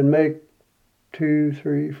 and make 2,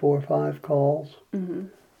 3, 4, 5 calls,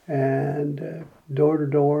 and door to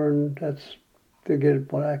door, and that's to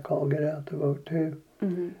get what I call get out the vote too.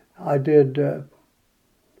 I did a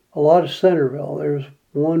lot of Centerville. There's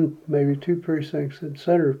one, maybe 2 precincts in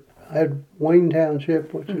Center. I had Wayne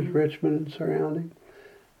Township, which is Richmond and surrounding,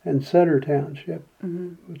 and Center Township,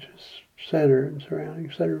 which is Center and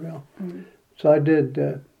surrounding Centerville. So I did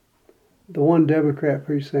the one Democrat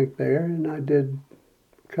precinct there, and I did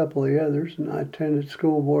a couple of the others, and I attended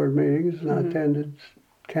school board meetings, and I attended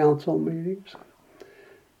council meetings,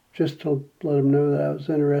 just to let them know that I was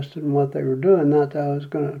interested in what they were doing. Not that I was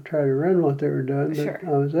going to try to run what they were doing, but Sure.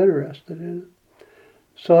 I was interested in it.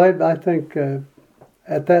 So I think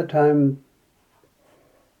at that time,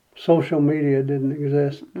 social media didn't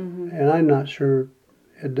exist, and I'm not sure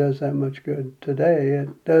it does that much good today. It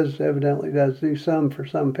evidently does do some for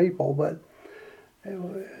some people, but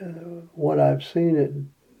what I've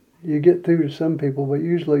seen, you get through to some people, but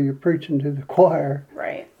usually you're preaching to the choir.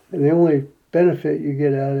 Right. And the only benefit you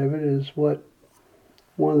get out of it is what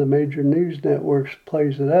one of the major news networks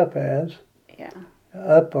plays it up as, Yeah.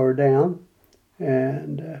 up or down.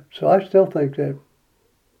 And so I still think that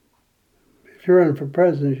if you're running for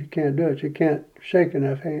president, you can't do it. You can't shake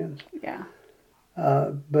enough hands. Yeah.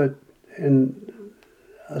 But in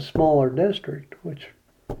a smaller district, which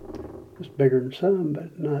is bigger than some,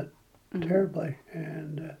 but not terribly,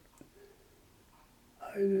 and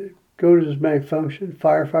I go to as many functions,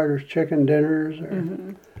 firefighters' chicken dinners,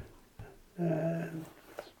 or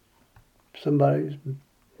somebody's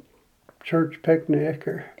church picnic,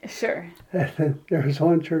 or Sure. there was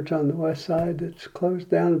one church on the west side that's closed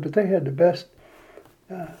down, but they had the best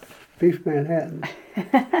beef Manhattan.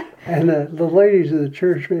 And the ladies of the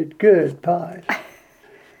church made good pies.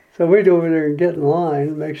 So we'd go over there and get in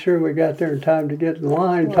line, make sure we got there in time to get in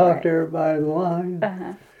line, talk to everybody in line.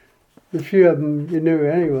 The few of them you knew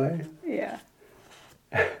anyway. Yeah.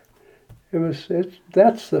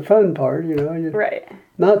 That's the fun part, you know. Right.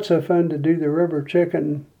 Not so fun to do the rubber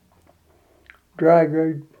chicken, dry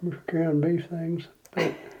ground beef things.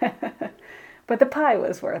 But But the pie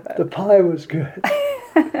was worth it. the pie was good.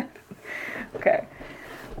 Okay.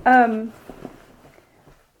 Well,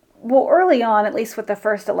 early on, at least with the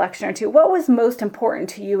first election or two, what was most important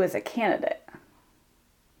to you as a candidate?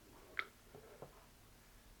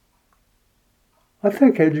 I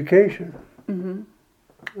think education.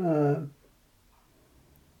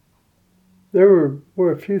 There were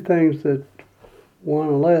a few things that won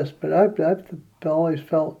a list, but I've always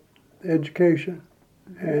felt education.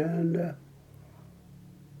 And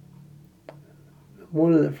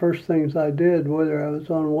one of the first things I did, whether I was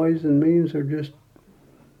on Ways and Means or just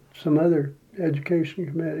some other education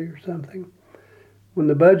committee or something, when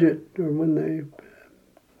the budget or when they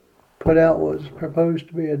put out what was proposed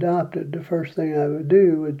to be adopted, the first thing I would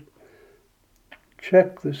do would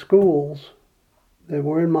check the schools that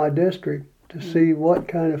were in my district to see what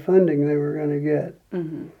kind of funding they were going to get.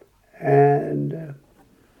 And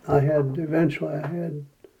I had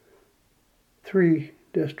 3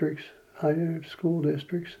 districts, high school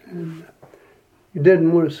districts, and you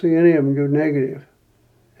didn't want to see any of them go negative.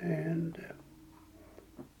 And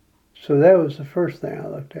so that was the first thing I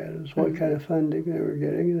looked at, is what kind of funding they were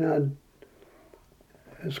getting. And I'd,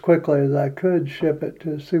 as quickly as I could, ship it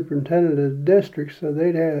to the superintendent of the district so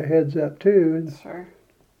they'd have a heads up too. And Sure.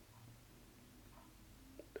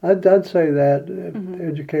 I'd say that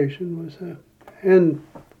education was and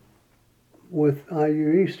with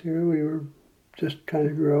IU East here, we were just kind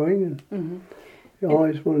of growing, and you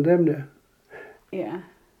always wanted them to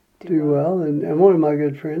do well. And one of my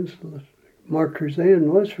good friends, Mark Cruzan,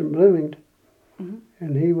 was from Bloomington,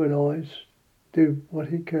 and he would always do what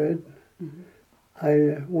he could.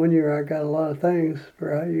 One year I got a lot of things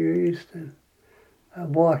for IU East, and I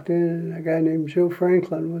walked in, and a guy named Joe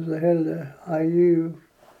Franklin was the head of the IU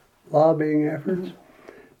lobbying efforts,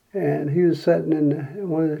 and he was sitting in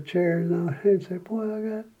one of the chairs, and he'd say,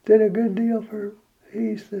 "Boy, I did a good deal for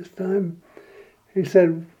East this time." He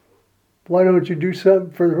said, "Why don't you do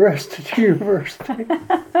something for the rest of the university?"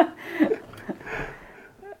 That's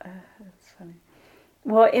funny.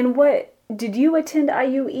 Well, did you attend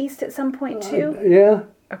IU East at some point too? Yeah.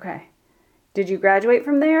 Okay. Did you graduate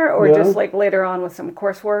from there, or No. just like later on with some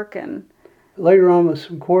coursework and? Later on with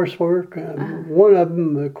some coursework. One of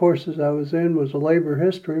them, the courses I was in, was a labor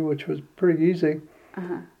history, which was pretty easy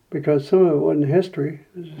because some of it wasn't history.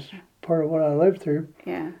 It was just part of what I lived through.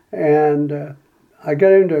 Yeah. And I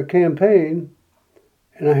got into a campaign,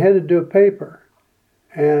 and I had to do a paper.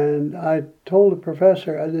 And I told the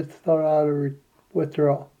professor I just thought I ought to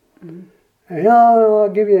withdraw. And, "Oh, I'll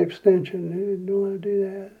give you an extension." He didn't want to do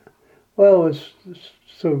that. Well, it was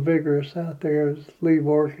so vigorous out there. It was leave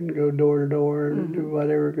work and go door to door and do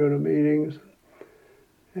whatever, go to meetings.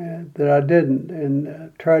 And that I didn't,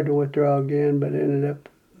 and tried to withdraw again, but ended up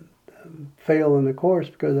failing the course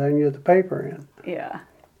because I didn't get the paper in. Yeah.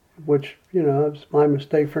 Which, it was my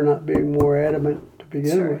mistake for not being more adamant to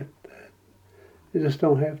begin with. You just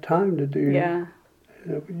don't have time to do. Yeah.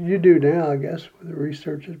 You do now, I guess, with the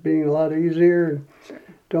research is being a lot easier, and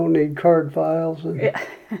don't need card files, and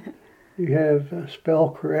you have spell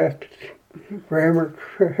correct grammar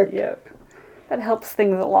correct. Yep. That helps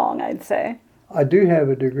things along, I'd say. I do have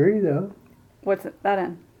a degree, though. What's that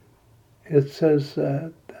in? It says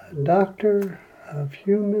Doctor of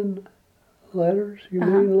Humane Letters.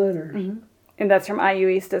 Mm-hmm. And that's from IU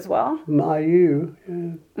East as well? From IU,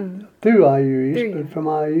 through IU East, Through but from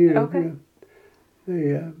IU. Okay.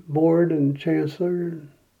 The board and chancellor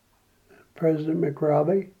and President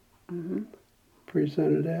McRobbie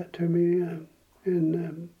presented that to me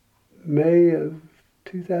in May of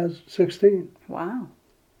 2016. Wow.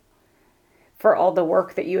 For all the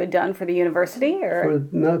work that you had done for the university, or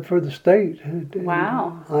Not for the state.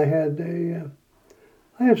 Wow. I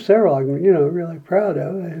have several I'm really proud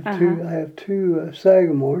of. I have two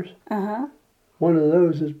Sagamores. One of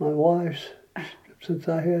those is my wife's. Since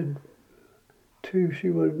I had two,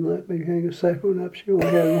 she wouldn't let me hang a second one up. She only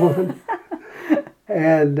had one.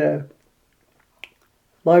 And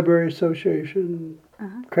Library Association,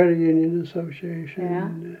 Credit Union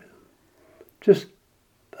Association, just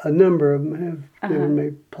a number of them have given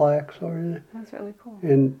me plaques already. That's really cool.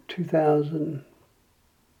 In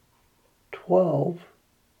 2012,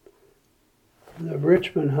 the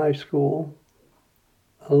Richmond High School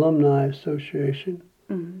Alumni Association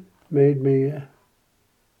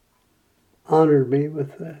honored me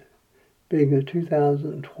with being the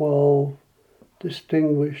 2012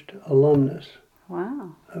 Distinguished Alumnus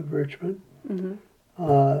of Richmond.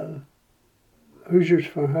 Hoosiers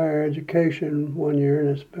for Higher Education one year, and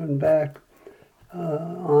it's been back,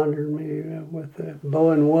 honored me with the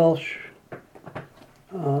Bowen Welsh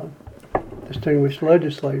Distinguished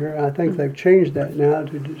Legislator. I think they've changed that now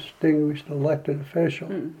to Distinguished Elected Official.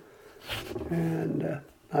 And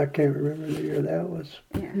I can't remember the year that was.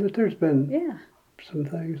 But there's been some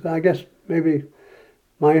things. I guess maybe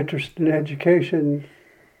my interest in education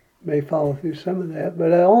may follow through some of that,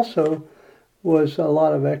 but I also was a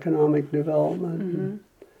lot of economic development,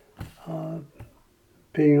 and,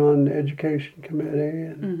 being on the education committee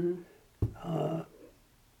and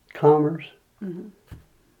commerce.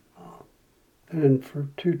 And for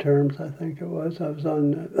 2 terms, I think it was, I was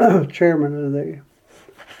on the chairman of the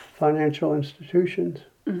financial institutions.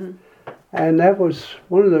 And that was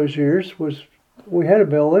one of those years we had a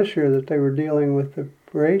bill this year that they were dealing with the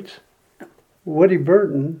rates. Woody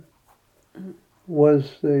Burton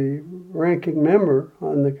was the ranking member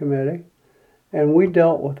on the committee, and we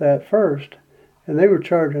dealt with that first. And they were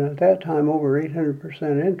charging at that time over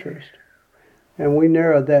 800% interest. And we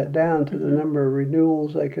narrowed that down to the number of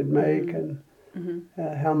renewals they could make and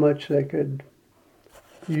how much they could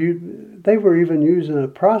use. They were even using a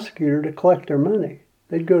prosecutor to collect their money.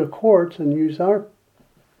 They'd go to courts and use our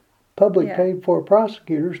public paid for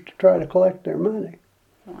prosecutors to try to collect their money.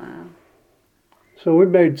 Wow. So we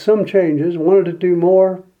made some changes, wanted to do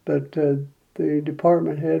more, but the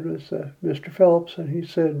department head was Mr. Phillips, and he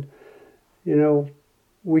said,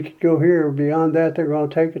 we could go here. Beyond that, they're going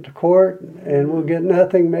to take it to court, and we'll get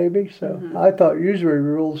nothing maybe. So I thought usury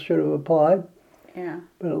rules should have applied. Yeah.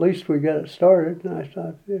 But at least we got it started. And I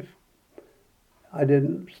thought if I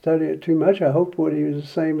didn't study it too much, I hoped Woody was the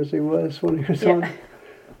same as he was when he was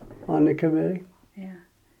on the committee. Yeah.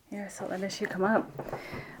 Yeah, I saw that issue come up.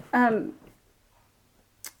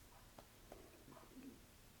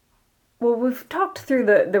 Well, we've talked through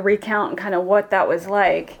the recount and kind of what that was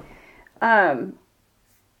like. But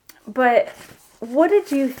what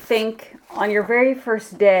did you think on your very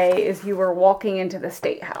first day as you were walking into the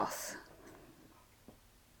State House?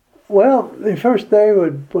 Well, the first day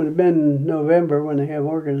would have been November when they have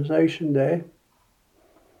Organization Day.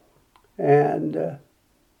 And it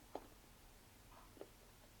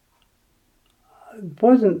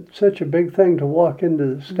wasn't such a big thing to walk into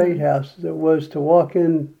the State House as it was to walk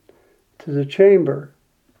in to the chamber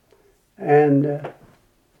and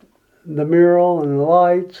the mural and the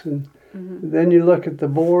lights, and then you look at the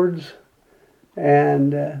boards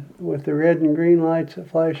and with the red and green lights that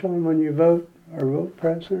flash on when you vote or vote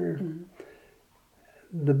president.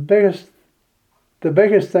 The biggest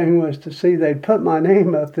thing was to see they'd put my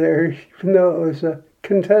name up there, even though it was a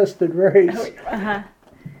contested race.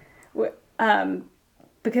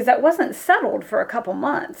 Because that wasn't settled for a couple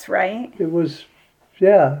months, right? It was,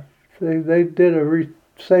 They did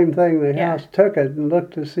same thing. The House took it and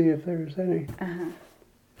looked to see if there was any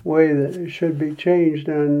way that it should be changed,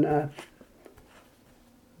 and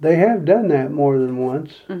they have done that more than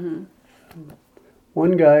once.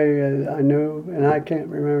 One guy I knew, and I can't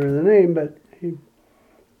remember the name, but he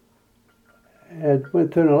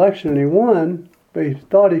went through an election and he won, but he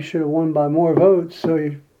thought he should have won by more votes, so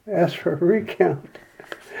he asked for a recount,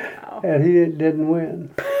 and he didn't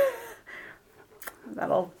win.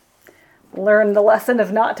 learn the lesson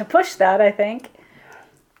of not to push that, I think.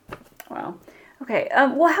 Wow. Okay.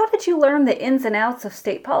 Well, how did you learn the ins and outs of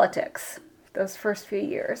state politics those first few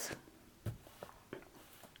years?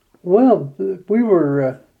 Well, we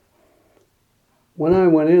were, when I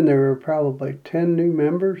went in, there were probably 10 new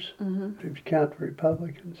members, if you count the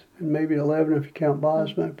Republicans, and maybe 11 if you count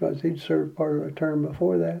Bosma, because he'd served part of a term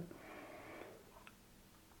before that.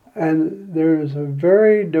 And there was a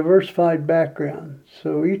very diversified background,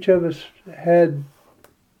 so each of us had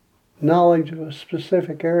knowledge of a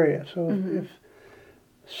specific area. So if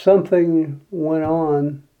something went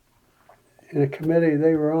on in a committee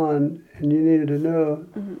they were on and you needed to know,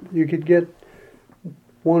 you could get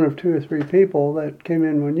one of 2 or 3 people that came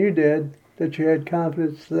in when you did that you had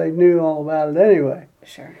confidence they knew all about it anyway.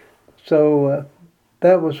 Sure. So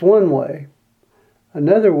that was one way.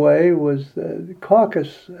 Another way was the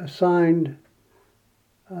caucus assigned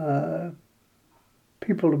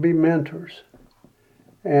people to be mentors.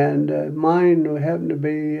 And mine happened to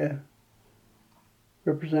be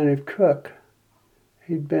Representative Cook.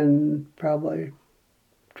 He'd been probably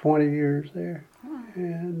 20 years there.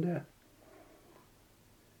 And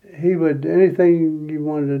he would, anything you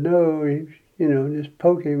wanted to know, just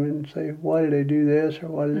poke him and say, why did they do this, or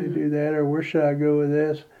why did they do that, or where should I go with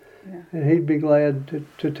this? Yeah. And he'd be glad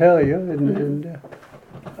to tell you. And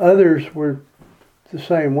others were the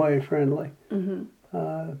same way, friendly.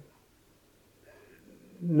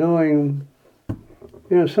 Knowing,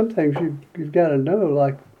 some things you've got to know,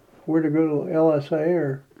 like where to go to LSA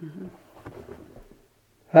or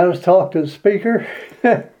how to talk to the speaker.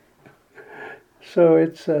 So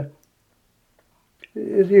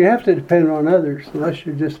you have to depend on others unless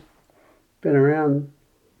you've just been around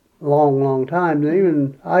a long, long time. And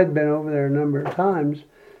even I'd been over there a number of times,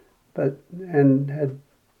 and had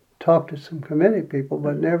talked to some committee people,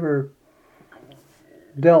 but never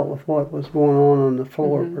dealt with what was going on the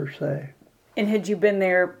floor per se. And had you been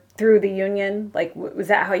there through the union? Like, was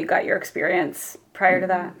that how you got your experience prior to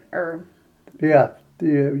that? Or yeah, the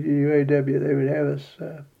UAW, they would have us.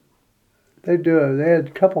 They had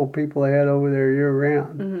a couple of people they had over there year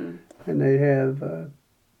round, and they'd have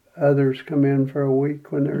others come in for a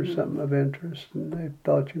week when there was something of interest, and they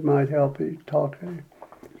thought you might help you talk to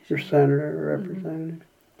your senator or representative.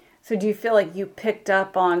 So do you feel like you picked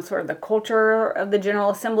up on sort of the culture of the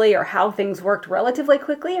General Assembly or how things worked relatively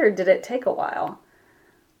quickly, or did it take a while?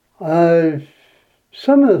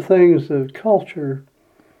 Some of the things, the culture,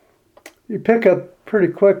 you pick up pretty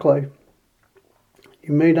quickly.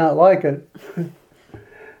 You may not like it,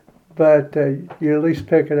 but you at least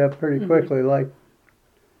pick it up pretty quickly. Like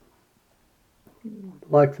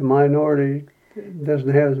the minority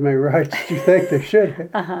doesn't have as many rights as you think they should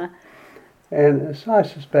have. And I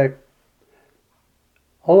suspect,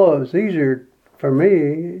 although it was easier for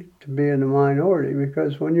me to be in the minority,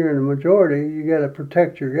 because when you're in the majority, you got to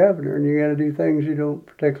protect your governor, and you got to do things you don't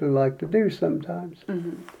particularly like to do sometimes.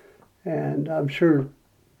 And I'm sure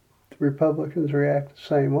the Republicans react the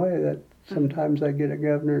same way, that sometimes they get a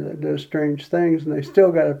governor that does strange things, and they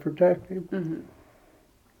still got to protect him.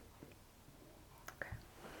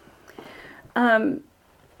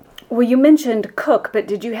 Well, you mentioned Cook, but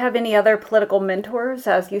did you have any other political mentors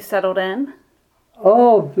as you settled in?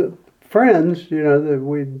 Oh, the friends, that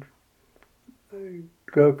we'd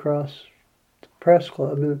go across the press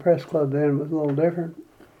club, and the press club then was a little different.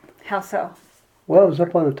 How so? Well, it was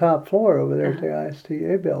up on the top floor over there at the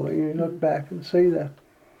ISTA building. You look back and see that.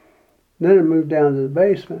 Then it moved down to the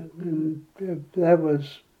basement, and that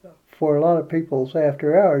was, for a lot of people's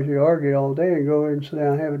after hours, you argue all day and go in and sit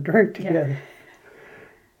down and have a drink together.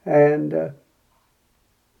 And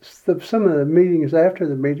some of the meetings after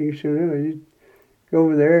the meetings, you'd go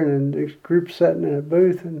over there and there's groups sitting in a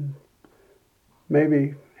booth, and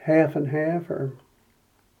maybe half and half or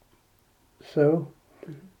so.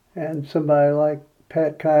 And somebody like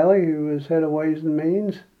Pat Kiley, who was head of Ways and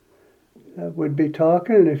Means, would be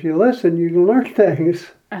talking, and if you listen, you can learn things.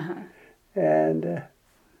 And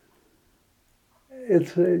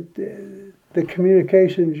it's the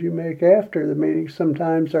communications you make after the meeting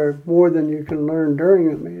sometimes are more than you can learn during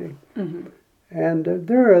the meeting. And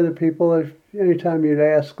there are other people, if anytime you'd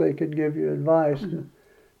ask, they could give you advice,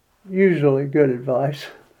 usually good advice.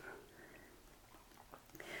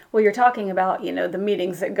 Well, you're talking about, the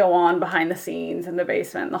meetings that go on behind the scenes in the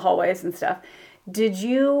basement and the hallways and stuff. Did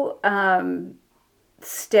you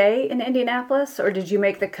stay in Indianapolis, or did you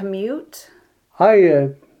make the commute? I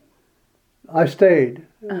stayed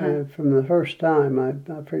from the first time. I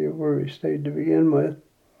forget where we stayed to begin with.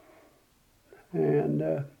 And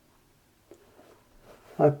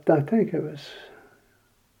I think it was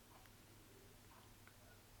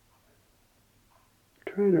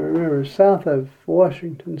trying to remember, south of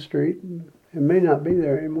Washington Street. It may not be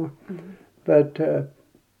there anymore, but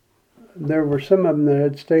there were some of them that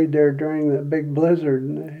had stayed there during the big blizzard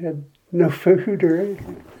and they had no food or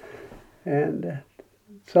anything. And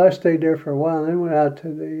so I stayed there for a while and then went out to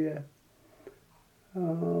the,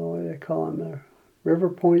 what do they call them, the River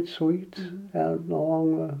Point Suites out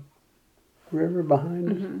along the river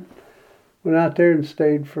behind us. Went out there and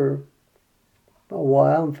stayed for a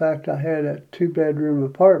while. In fact, I had a 2-bedroom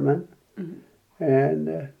apartment.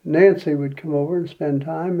 And Nancy would come over and spend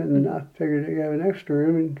time, and I figured I'd have an extra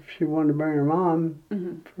room, and if she wanted to bring her mom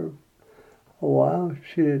for a while,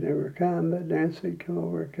 she didn't ever come, but Nancy would come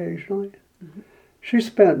over occasionally. She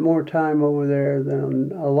spent more time over there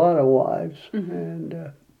than a lot of wives,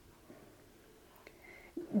 and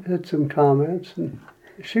had some comments, and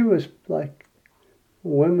she was like a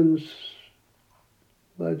women's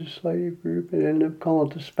legislative group. They ended up calling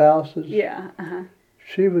it the Spouses. Yeah.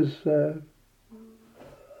 She was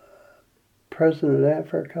president of that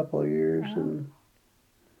for a couple of years and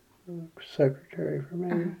secretary for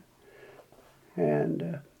me.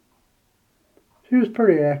 And she was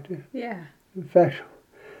pretty active. Yeah. In fact,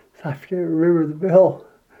 I can't remember the bill.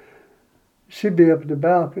 She'd be up at the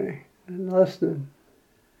balcony and listening.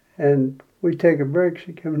 And we'd take a break,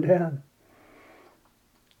 she'd come down.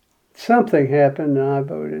 Something happened and I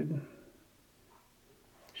voted.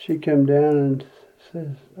 She come down and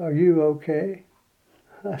says, "Are you okay?"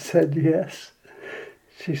 I said, "Yes."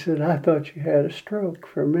 She said, "I thought you had a stroke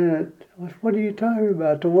for a minute." I said, "What are you talking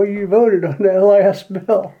about? The way you voted on that last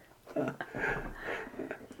bill."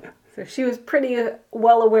 So she was pretty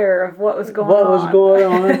well aware of what was going on. What was going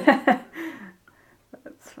on.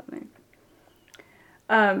 That's funny.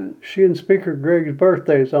 She and Speaker Gregg's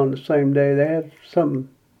birthdays on the same day. They had something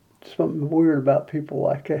weird about people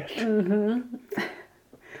like that.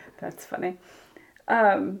 That's funny.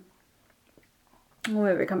 We'll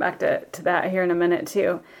maybe come back to that here in a minute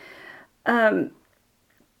too.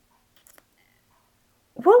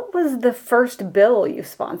 What was the first bill you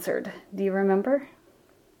sponsored? Do you remember?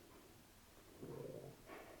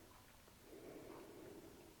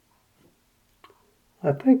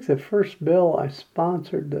 I think the first bill I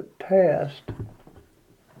sponsored that passed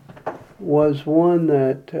was one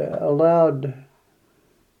that allowed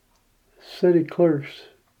city clerks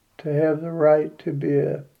to have the right to be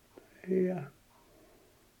a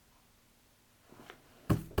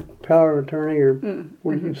power of attorney, or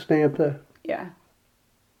where you can stamp the,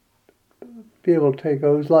 be able to take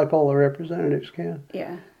oaths like all the representatives can.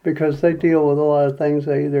 Yeah. Because they deal with a lot of things.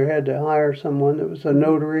 They either had to hire someone that was a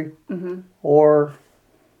notary or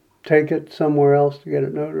take it somewhere else to get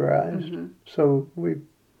it notarized. So we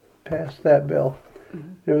passed that bill.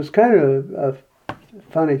 It was kind of a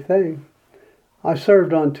funny thing. I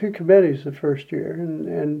served on 2 committees the first year,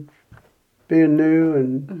 and being new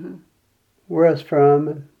and where I was from,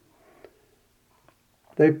 and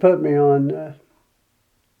they put me on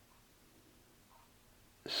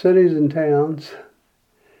cities and towns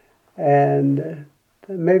and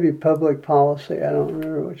maybe public policy. I don't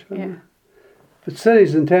remember which one. Yeah. But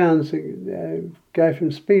cities and towns, a guy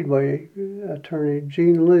from Speedway, attorney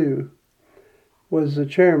Gene Liu, was the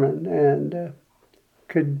chairman, and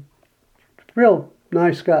real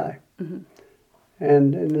nice guy.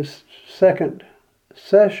 And in this second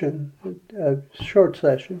session, a short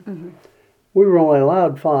session, we were only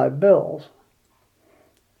allowed 5 bills.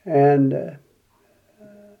 And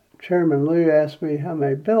Chairman Liu asked me how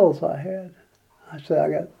many bills I had. I said, "I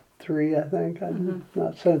got 3, I think. I'm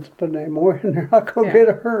not sense putting any more in there. I'll go get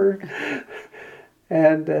a herd."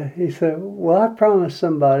 And he said, "Well, I promised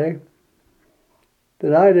somebody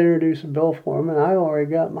that I'd introduce a bill for him, and I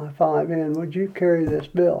already got my 5 in. Would you carry this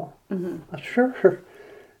bill?" I said, "Sure."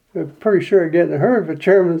 I'm pretty sure of getting a herd if the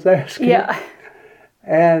chairman's asking. Yeah.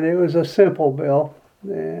 And it was a simple bill,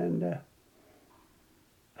 and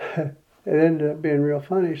it ended up being real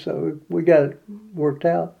funny, so we got it worked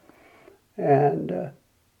out. And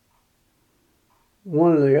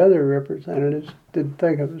one of the other representatives didn't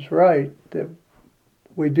think it was right that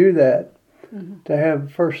we do that, to have a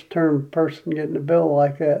first-term person getting a bill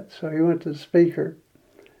like that. So he went to the speaker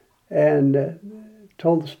and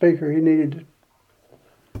told the speaker he needed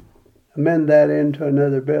to amend that into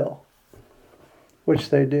another bill, which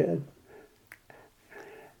they did,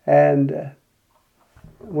 and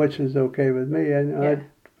which is okay with me. I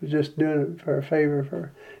was just doing it for a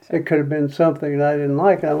favor. It could have been something that I didn't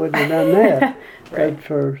like, I wouldn't have done that. Right.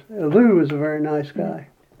 But Lou was a very nice guy.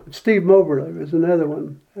 Steve Moberly was another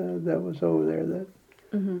one that was over there that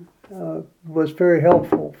was very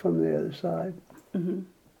helpful from the other side.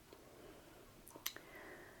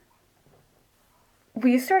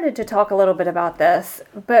 We started to talk a little bit about this,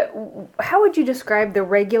 but how would you describe the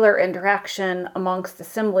regular interaction amongst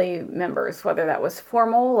assembly members, whether that was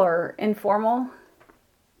formal or informal?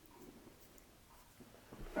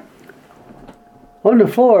 On the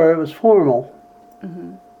floor, it was formal.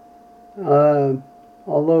 Mm-hmm.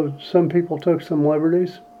 Although some people took some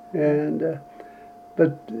liberties,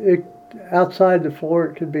 but outside the floor,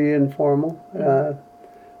 it could be informal.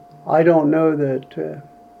 I don't know that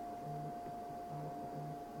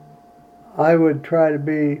I would try to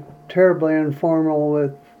be terribly informal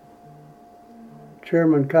with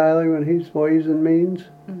Chairman Kiley when he's Ways and Means,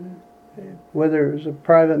 whether it was a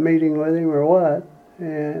private meeting with him or what,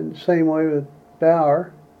 and same way with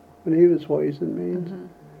Bauer when he was Ways and Means.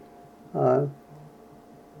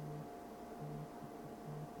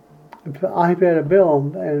 I had a bill,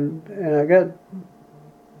 and I got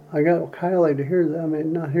Kiley to hear that. I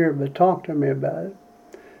mean, not hear it, but talk to me about it.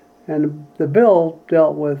 And the bill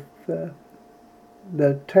dealt with the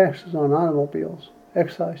taxes on automobiles,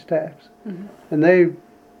 excise tax, and they,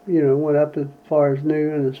 went up as far as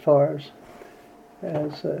new and as far as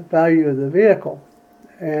value of the vehicle.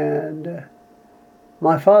 And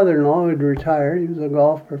my father-in-law had retired. He was a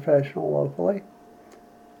golf professional locally.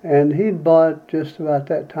 And he'd bought, just about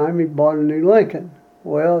that time, he bought a new Lincoln.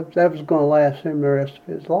 Well, that was going to last him the rest of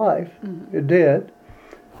his life. It did.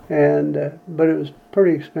 And but it was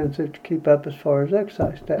pretty expensive to keep up as far as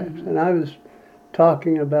excise tax. And I was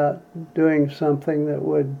talking about doing something that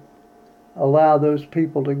would allow those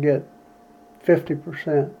people to get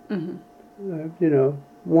 50%,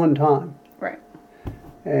 one time. Right.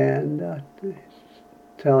 And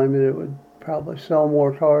telling me that it would probably sell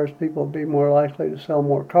more cars, people would be more likely to sell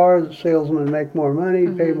more cars, the salesman would make more money,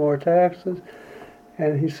 pay more taxes.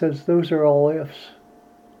 And he says, those are all ifs.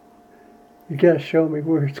 You got to show me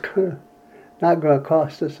where it's not going to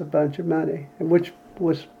cost us a bunch of money, which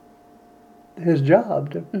was his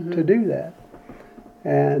job to do that.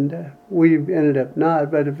 And we ended up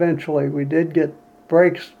not, but eventually we did get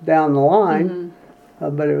breaks down the line.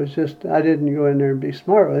 But it was just, I didn't go in there and be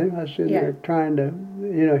smart with him. I was in there trying to,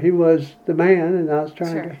 he was the man, and I was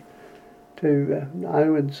trying to I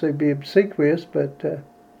wouldn't say be obsequious, but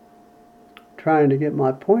trying to get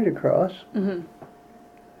my point across. And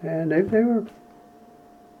they were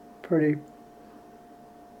pretty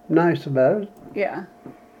nice about it. Yeah.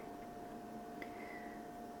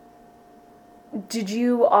 Did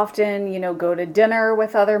you often, go to dinner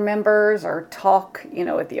with other members or talk,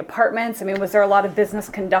 at the apartments? I mean, was there a lot of business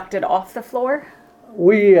conducted off the floor?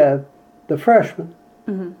 We, the freshmen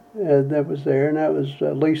that was there, and that was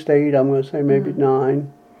at least 8, I'm going to say maybe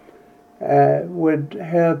 9,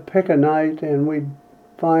 would pick a night, and we'd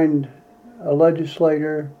find a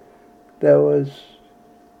legislator that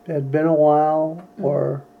had been a while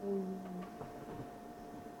or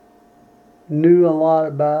knew a lot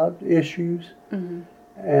about issues,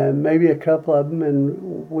 and maybe a couple of them,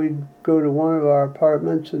 and we'd go to one of our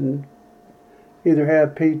apartments and either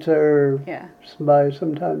have pizza or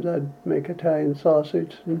sometimes I'd make Italian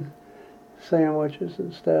sausage and sandwiches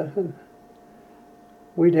and stuff, and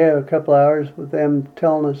we'd have a couple hours with them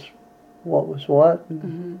telling us what was what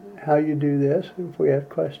and how you do this. If we had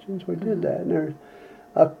questions, we did that. And there's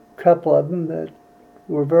a couple of them that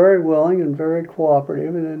were very willing and very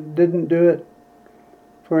cooperative, and didn't do it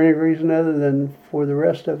for any reason other than for the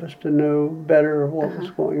rest of us to know better what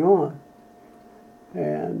was going on.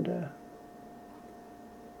 And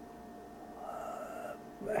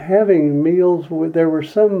having meals, there were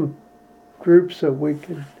some groups that we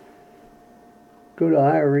could go to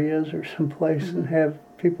IREAs or someplace and have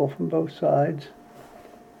people from both sides.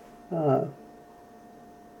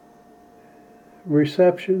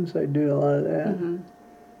 Receptions, they do a lot of that.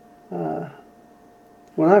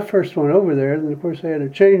 When I first went over there, and of course they had to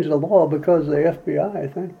change the law because of the FBI, I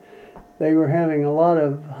think, they were having a lot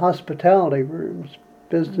of hospitality rooms.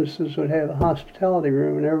 Businesses would have a hospitality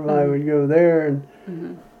room, and everybody would go there and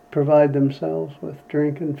provide themselves with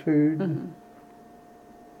drink and food.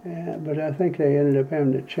 But I think they ended up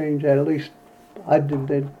having to change that. At least I did.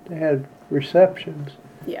 They had receptions.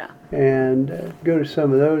 Yeah. And go to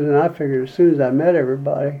some of those, and I figured as soon as I met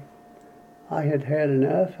everybody, I had had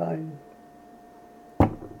enough. I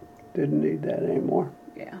didn't need that anymore.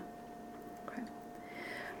 Yeah. Okay.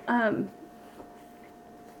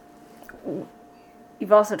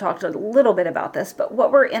 You've also talked a little bit about this, but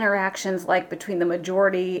what were interactions like between the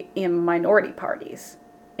majority and minority parties?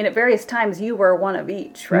 And at various times you were one of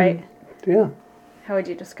each, right? Yeah. How would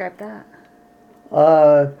you describe that?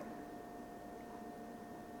 I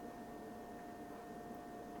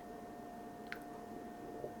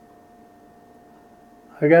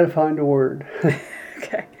got to find a word.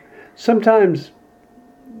 sometimes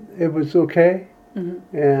it was okay,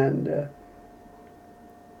 and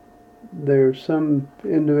there's some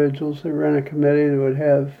individuals that run a committee that would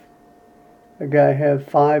have a guy have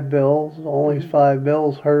 5 bills, all these 5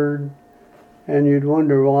 bills heard, and you'd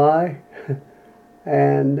wonder why.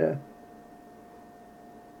 And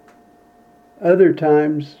other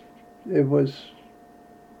times it was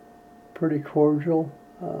pretty cordial.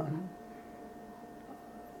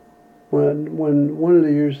 When one of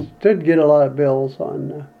the years did get a lot of bills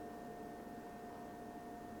on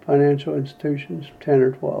financial institutions, 10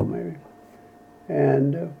 or 12 maybe,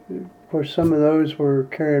 and of course some of those were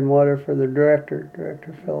carrying water for the Director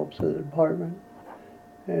Phillips of the department,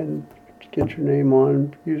 and get your name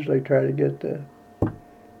on. Usually try to get the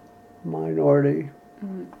minority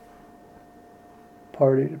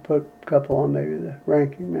party to put a couple on, maybe the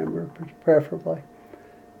ranking member preferably.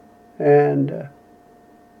 And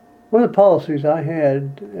one of the policies I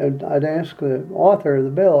had, and I'd ask the author of the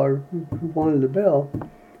bill, or who wanted the bill,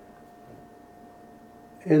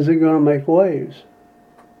 is it going to make waves?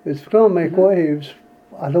 If it's going to make waves,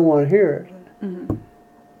 I don't want to hear it.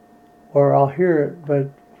 Or I'll hear it, but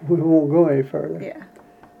we won't go any further. Yeah.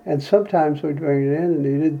 And sometimes we'd bring it in, and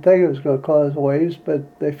you didn't think it was going to cause waves,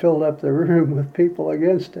 but they filled up the room with people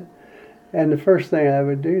against it. And the first thing I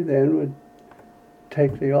would do then would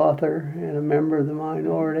take the author and a member of the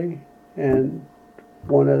minority and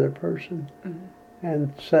one other person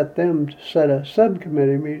and set a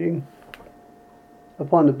subcommittee meeting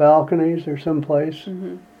up on the balconies or someplace.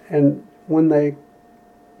 And when they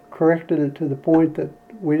corrected it to the point that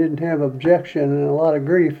we didn't have objection and a lot of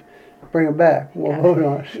grief, bring it back. We'll vote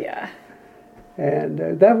on it. Yeah. And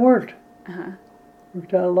that worked.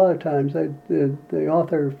 Worked out a lot of times. The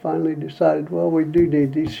author finally decided, well, we do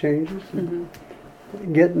need these changes. And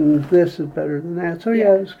getting this is better than that. So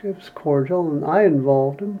yeah, it was cordial, and I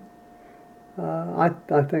involved him. I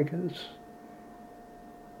think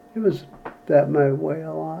it was that my way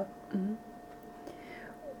a lot.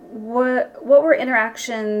 What were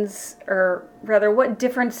interactions, or rather, what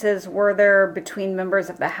differences were there between members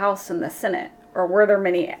of the House and the Senate? Or were there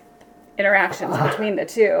many interactions between the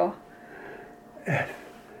two?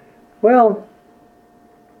 Well,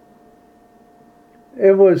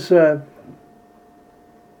 it was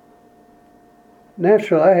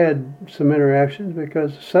natural. I had some interactions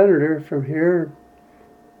because the senator from here,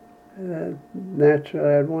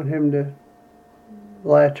 naturally, I'd want him to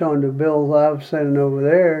latch on to bills I was sending over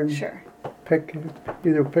there and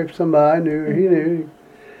either pick somebody I knew or he knew,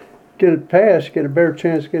 get it passed, get a better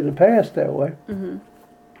chance of getting it passed that way.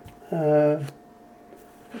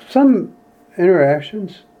 Some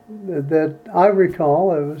interactions that I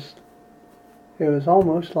recall, it was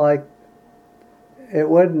almost like it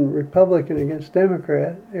wasn't Republican against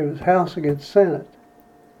Democrat, it was House against Senate.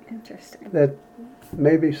 Interesting. That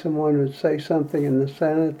maybe someone would say something in the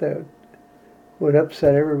Senate that would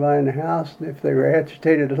upset everybody in the House, and if they were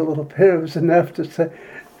agitated a little bit, it was enough to say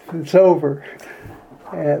it's over.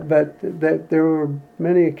 But there were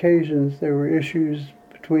many occasions, there were issues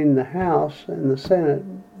between the House and the Senate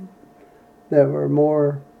that were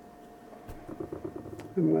more,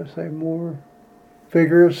 I'm going to say, more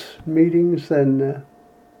vigorous meetings than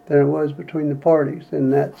it was between the parties in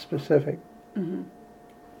that specific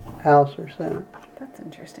House or Senate. That's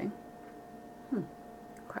interesting.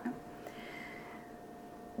 Okay.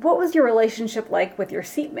 What was your relationship like with your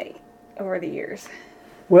seatmate over the years?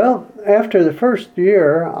 Well, after the first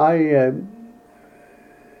year, I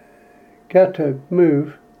got to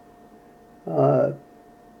move, and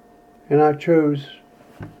I chose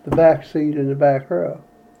the back seat in the back row.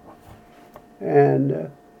 And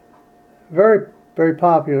very, very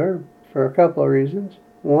popular for a couple of reasons.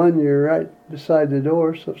 One, you're right beside the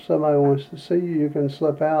door, so if somebody wants to see you, you can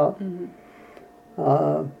slip out.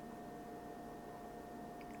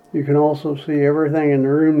 You can also see everything in the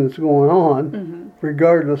room that's going on,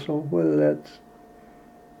 regardless of whether that's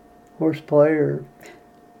horseplay or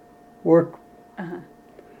work.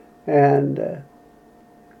 And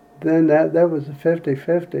then that was a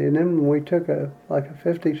 50-50. And then when we took a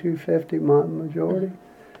 52-50 majority,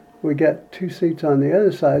 we got 2 seats on the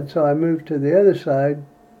other side, so I moved to the other side,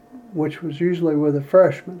 which was usually with a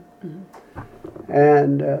freshman.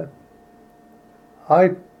 And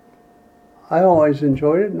I always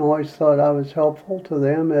enjoyed it and always thought I was helpful to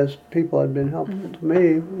them as people had been helpful to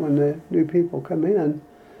me when the new people come in.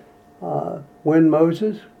 Win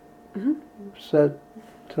Moses sat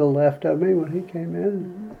to the left of me when he came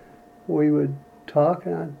in. We would talk,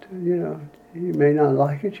 and you may not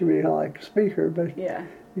like it, you may not like the speaker, but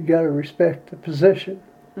you got to respect the position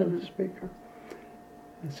of the speaker.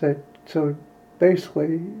 And so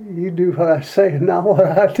basically, you do what I say and not what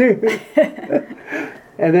I do.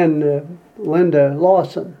 And then Linda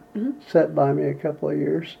Lawson sat by me a couple of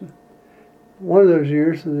years. One of those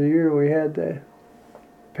years was the year we had the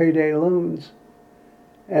payday loans.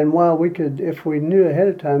 And while we could, if we knew ahead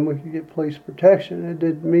of time, we could get police protection, it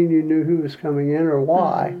didn't mean you knew who was coming in or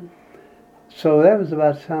why. So that was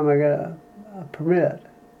about the time I got a permit.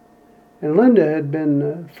 And Linda had been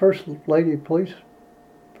the first lady police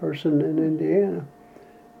person in Indiana,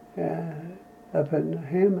 up in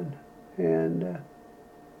Hammond. And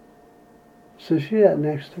so she sat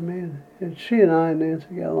next to me, and she and I and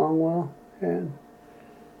Nancy got along well. And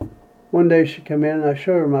one day she came in and I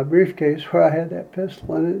showed her my briefcase where I had that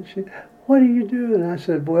pistol in it. And she, "What are you doing?" I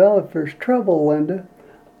said, "Well, if there's trouble, Linda,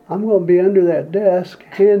 I'm going to be under that desk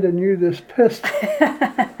handing you this pistol."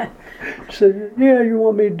 She said, "Yeah, you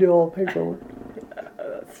want me to do all the paperwork?"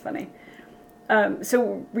 That's funny.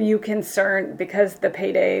 So were you concerned because the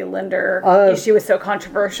payday lender issue was so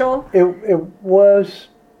controversial? It was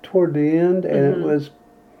toward the end, and it was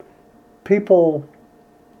people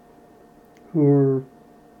who were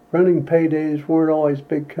running paydays weren't always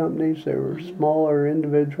big companies. They were smaller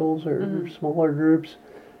individuals or smaller groups,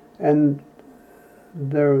 and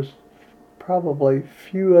there was probably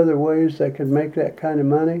few other ways they could make that kind of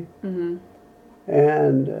money.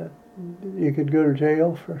 And you could go to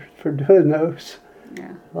jail for doing those,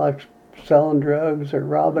 like selling drugs or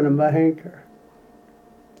robbing a bank. Or,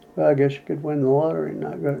 well, I guess you could win the lottery and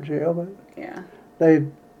not go to jail, but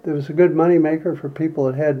there was a good money maker for people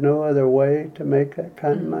that had no other way to make that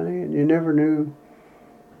kind of money, and you never knew.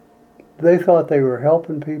 They thought they were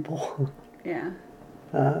helping people. You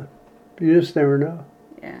just never know.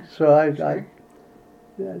 So I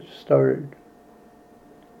started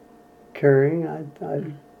carrying.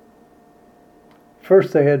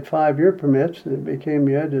 First they had 5-year permits, and it became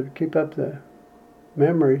you had to keep up the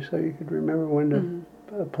memory so you could remember when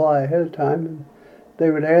to apply ahead of time. And they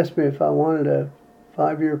would ask me if I wanted a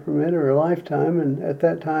 5-year permit or a lifetime, and at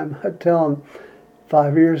that time I'd tell them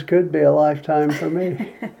 5 years could be a lifetime for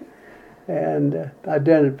me. And I'd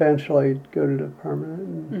then eventually go to the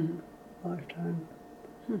permanent and lifetime.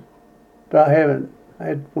 But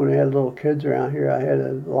when I had little kids around here, I had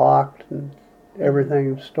it locked and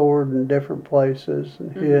everything stored in different places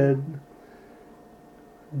and hid.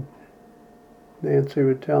 Nancy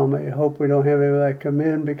would tell me, "I hope we don't have anybody come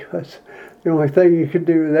in, because the only thing you could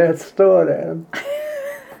do with that is throw it at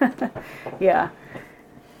them."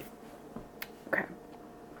 Okay.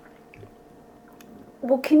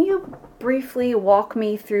 Well, can you briefly walk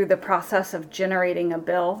me through the process of generating a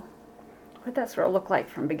bill? What did that sort of look like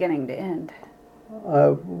from beginning to end?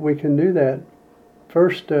 We can do that.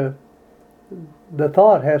 First, the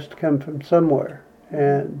thought has to come from somewhere.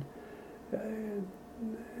 And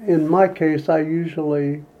in my case, I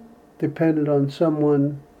usually depended on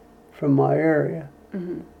someone from my area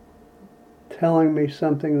telling me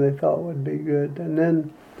something they thought would be good. And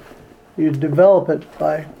then you develop it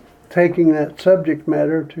by taking that subject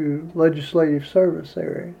matter to legislative service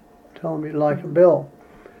area, telling me to like a bill.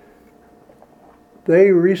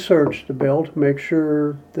 They researched the bill to make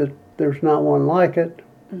sure that there's not one like it,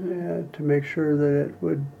 to make sure that it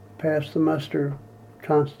would pass the muster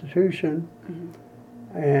Constitution.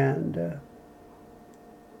 And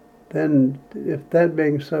then, if that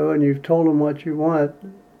being so, and you've told them what you want,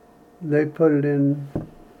 they put it in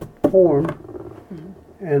form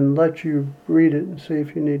and let you read it and see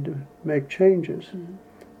if you need to make changes.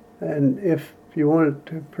 And if you want it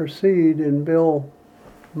to proceed in bill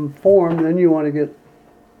form, then you want to get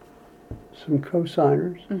some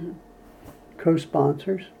co-signers,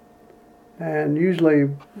 co-sponsors, and usually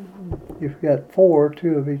you've got 4,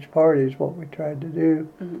 2 of each party is what we tried to do.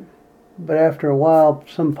 But after a while,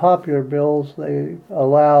 some popular bills, they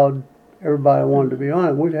allowed everybody wanted to be on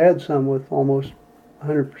it. We've had some with almost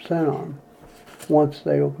 100% on them once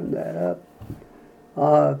they opened that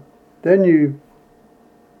up. Then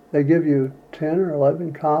they give you 10 or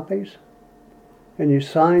 11 copies, and you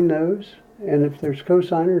sign those. And if there's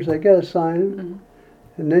co-signers, they got to sign them.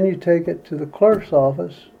 And then you take it to the clerk's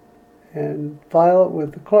office and file it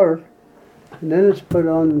with the clerk. And then it's put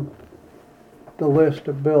on the list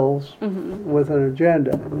of bills with an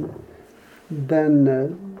agenda. And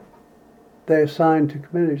then they assign to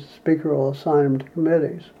committees. The speaker will assign them to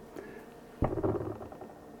committees.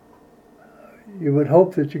 You would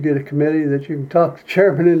hope that you get a committee that you can talk the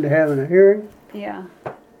chairman into having a hearing.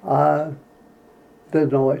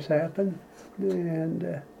 Doesn't always happen.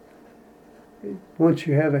 And once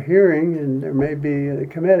you have a hearing, and there may be a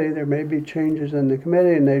committee, there may be changes in the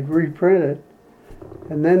committee, and they'd reprint it,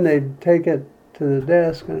 and then they'd take it to to the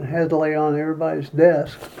desk and had to lay on everybody's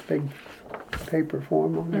desk, big paper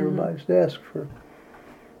form on everybody's desk for,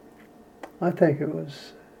 I think it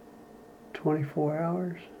was 24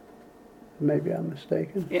 hours. Maybe I'm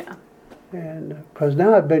mistaken. Yeah. And because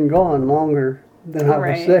now I've been gone longer than I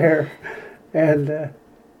was there. And then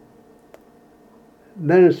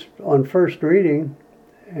it's on first reading,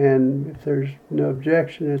 and if there's no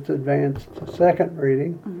objection, it's advanced to second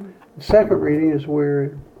reading. The second reading is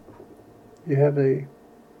where you have the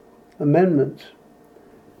amendments.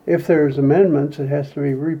 If there's amendments, it has to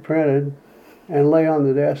be reprinted and lay on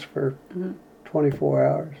the desk for 24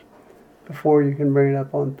 hours before you can bring it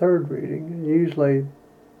up on third reading. And usually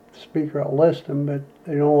the speaker will list them, but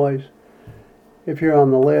they don't always, if you're on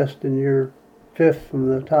the list and you're fifth from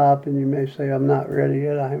the top and you may say, I'm not ready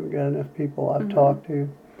yet, I haven't got enough people I've talked to,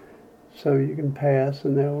 so you can pass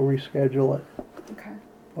and they'll reschedule it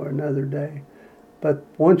for another day. But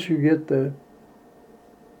once you get the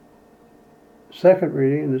second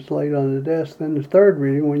reading and it's laid on the desk, then the third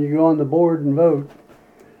reading, when you go on the board and vote,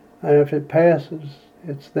 and if it passes,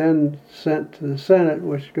 it's then sent to the Senate,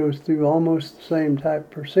 which goes through almost the same type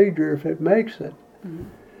of procedure if it makes it.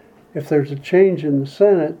 If there's a change in the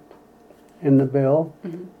Senate in the bill,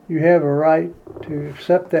 you have a right to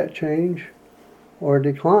accept that change or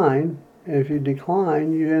decline. And if you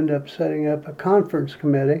decline, you end up setting up a conference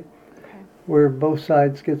committee where both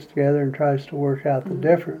sides gets together and tries to work out the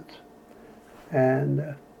difference. And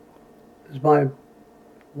it was my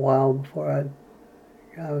while before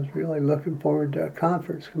I was really looking forward to a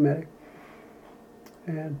conference committee.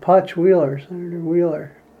 And Potch Wheeler, Senator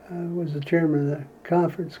Wheeler, was the chairman of the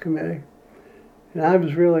conference committee. And I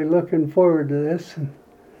was really looking forward to this. And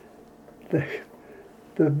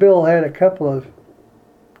the bill had a couple of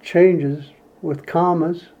changes with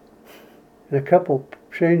commas and a couple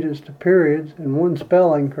changes to periods and one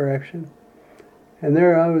spelling correction. And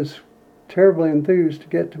there I was terribly enthused to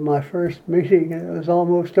get to my first meeting, and it was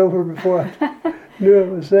almost over before I knew it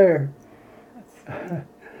was there.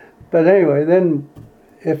 But anyway, then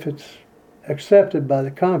if it's accepted by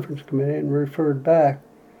the conference committee and referred back,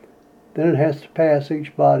 then it has to pass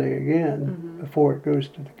each body again before it goes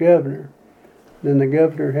to the governor. Then the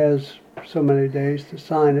governor has so many days to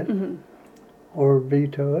sign it or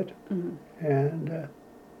veto it. And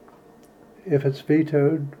if it's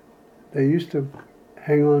vetoed, they used to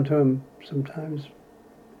hang on to them sometimes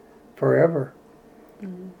forever.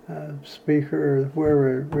 Speaker or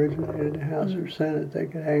whoever originated the House or Senate, they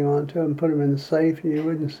could hang on to them, put them in the safe, and you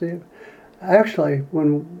wouldn't see it. Actually,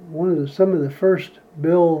 when some of the first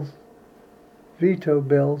bills, veto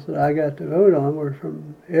bills that I got to vote on were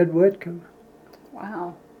from Ed Whitcomb.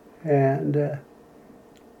 Wow. And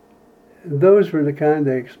those were the kind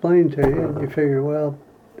they explained to you, and you figure, well,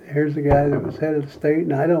 here's the guy that was head of the state,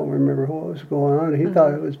 and I don't remember what was going on. He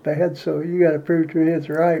thought it was bad, so you got to prove to me it's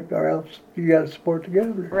right, or else you got to support the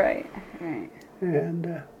governor. Right.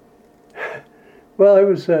 And well, it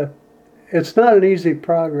was it's not an easy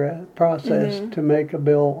process to make a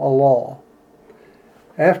bill a law.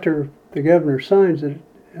 After the governor signs it,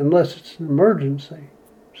 unless it's an emergency,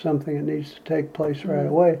 something that needs to take place right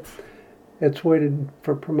away, it's waited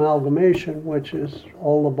for promulgation, which is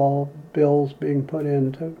all the bills being put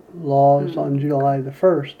into laws on July the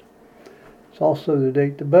 1st. It's also the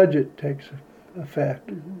date the budget takes effect.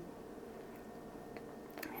 And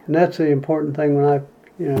that's the important thing when I,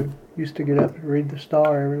 used to get up and read the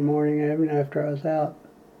Star every morning, even after I was out,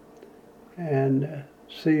 and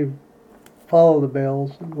follow the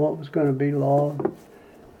bills and what was going to be law.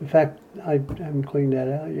 In fact, I haven't cleaned that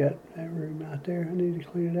out yet, that room out there. I need to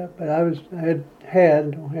clean it up. But I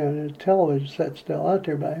don't have a television set still out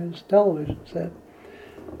there, but I had a television set.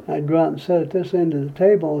 I'd go out and sit at this end of the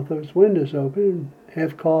table with those windows open and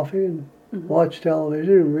have coffee and watch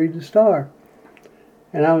television and read the Star.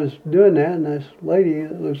 And I was doing that, and this lady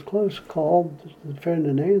that was close called, the friend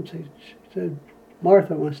of Nancy. She said,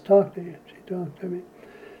 Martha wants to talk to you. She talked to me.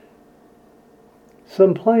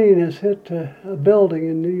 Some plane has hit a building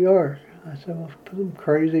in New York. I said, well, some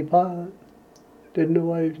crazy pilot. Didn't know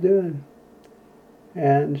what he was doing.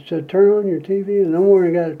 And she said, turn on your TV. And no more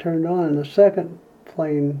he got it turned on, and the second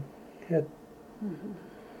plane hit.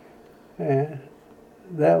 And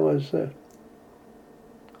that was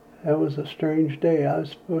a strange day. I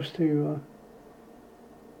was supposed to,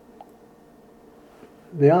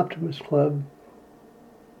 the Optimist Club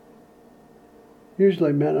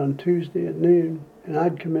usually met on Tuesday at noon, and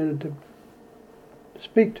I'd committed to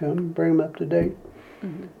speak to them, bring them up to date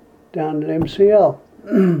down at MCL.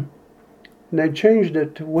 And they changed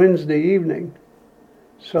it to Wednesday evening.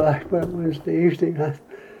 So I went Wednesday evening.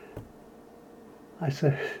 I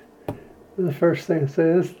said, The first thing I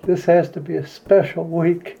said is, this has to be a special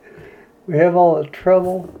week. We have all the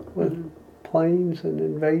trouble with planes and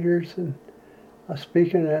invaders, and I was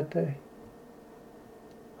speaking at the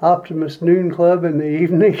Optimist Noon Club in the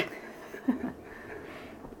evening.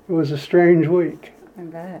 It was a strange week. I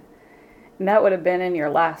bet. And that would have been in your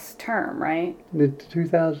last term, right?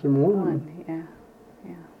 2001.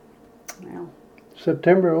 Yeah. Wow.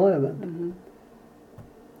 September 11th.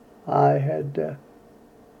 I had,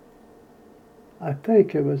 I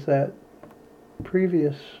think it was that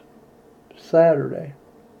previous Saturday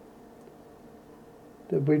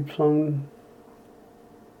that we'd flown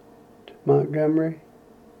to Montgomery,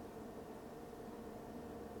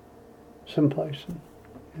 someplace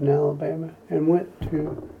in Alabama, and went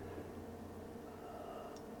to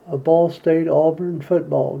a Ball State-Auburn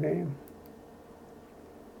football game.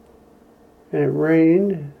 And it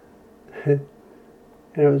rained, and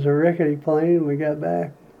it was a rickety plane, and we got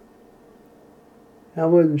back. I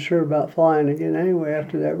wasn't sure about flying again anyway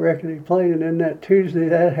after that rickety plane, and then that Tuesday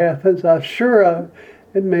that happens. I'm sure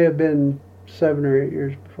it may have been 7 or 8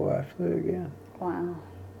 years before I flew again. Wow.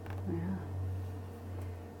 Yeah.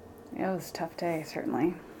 It was a tough day,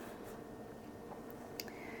 certainly.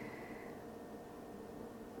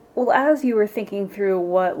 Well, as you were thinking through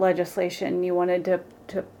what legislation you wanted to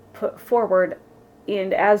put forward,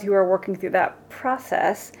 and as you were working through that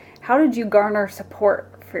process, how did you garner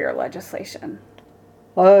support for your legislation?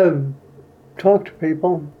 I talk to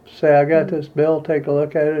people, say, I got this bill, take a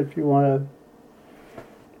look at it if you want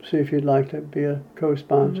to see if you'd like to be a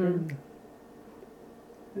co-sponsor.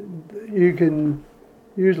 You can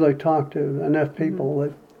usually talk to enough people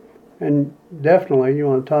that, and definitely you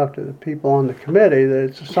want to talk to the people on the committee that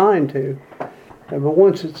it's assigned to. But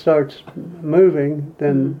once it starts moving,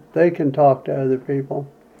 then they can talk to other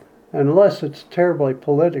people. Unless it's terribly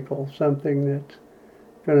political, something that's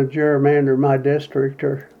going to gerrymander my district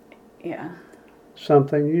or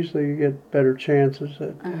something, usually you get better chances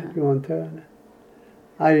at going through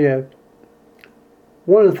it.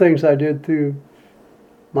 One of the things I did through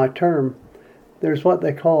my term, there's what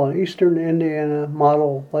they call an Eastern Indiana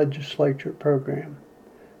Model Legislature Program.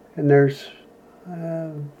 And there's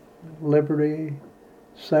Liberty,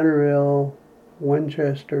 Centerville,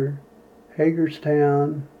 Winchester,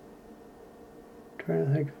 Hagerstown. Trying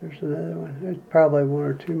to think if there's another one. There's probably one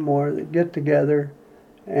or two more that get together,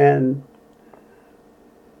 and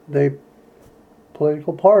they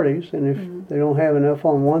political parties, and if they don't have enough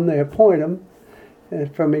on one, they appoint them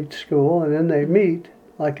from each school, and then they meet,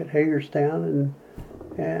 like at Hagerstown,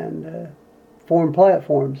 and form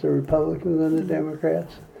platforms, the Republicans and the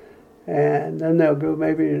Democrats. And then they'll go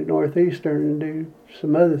maybe to Northeastern and do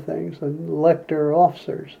some other things, and elect their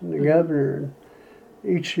officers and the governor. And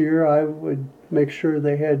each year I would make sure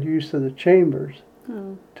they had use of the chambers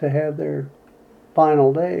to have their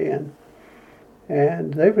final day in.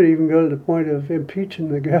 And they would even go to the point of impeaching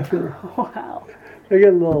the governor. Wow. They get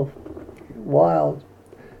a little wild.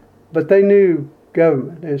 But they knew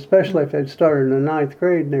government, especially if they'd started in the 9th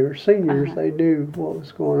grade and they were seniors, they knew what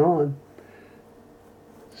was going on.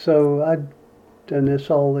 So I'd done this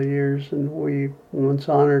all the years, and we once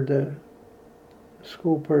honored the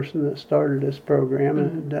school person that started this program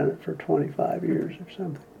and had done it for 25 years or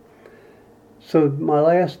something. So my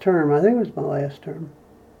last term, I think it was my last term,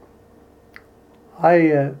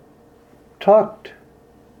 I talked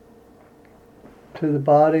to the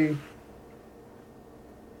body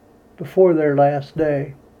before their last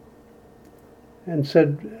day and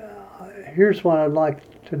said, here's what I'd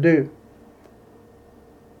like to do.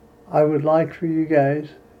 I would like for you guys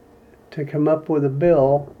to come up with a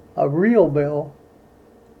bill, a real bill,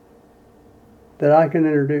 that I can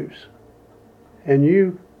introduce. And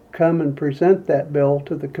you come and present that bill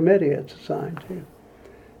to the committee it's assigned to.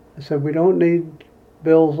 I said, we don't need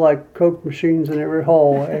bills like Coke machines in every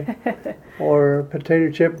hallway or potato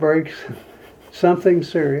chip breaks, something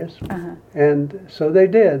serious. And so they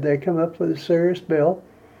did. They come up with a serious bill,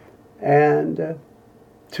 and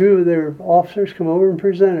two of their officers come over and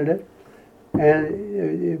presented it,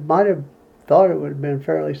 and you might have thought it would have been a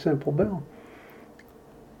fairly simple bill.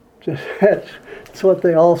 Just that's what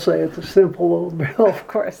they all say. It's a simple little bill. Of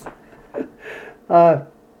course.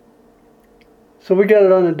 So we got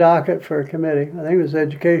it on the docket for a committee. I think it was the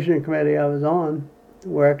Education Committee I was on,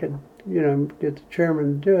 where I could, get the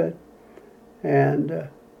chairman to do it. And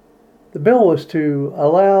the bill was to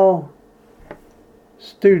allow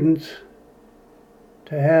students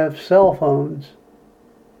to have cell phones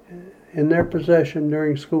in their possession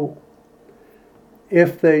during school.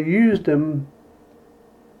 If they used them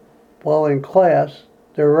while in class,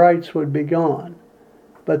 their rights would be gone,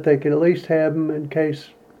 but they could at least have them in case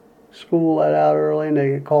school let out early and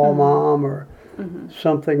they could call mom, or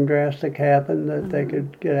something drastic happened that they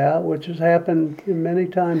could get out, which has happened many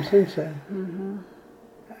times since then.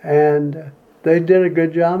 And they did a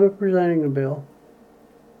good job of presenting the bill.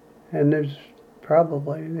 And there's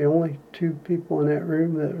probably the only two people in that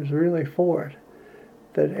room that was really for it.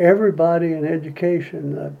 That everybody in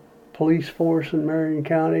education, the police force in Marion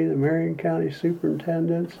County, the Marion County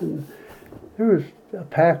superintendents, and there was a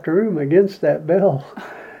packed room against that bill.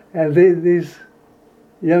 And these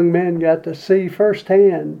young men got to see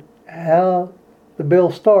firsthand how the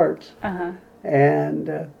bill starts.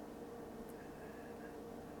 And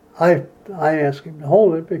I asked him to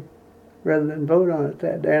hold it rather than vote on it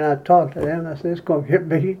that day. And I talked to them. I said, it's going to get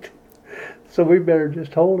beat. So we better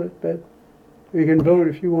just hold it. But you can vote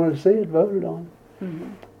if you want to see it voted on.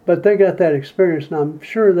 But they got that experience, and I'm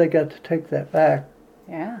sure they got to take that back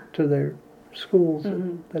to their schools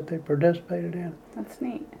that they participated in. That's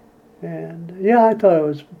neat. And yeah, I thought it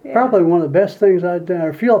was probably one of the best things I'd done,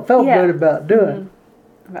 or felt good about doing.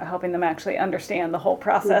 About helping them actually understand the whole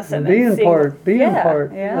process and being part,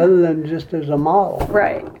 Yeah. other than just as a model.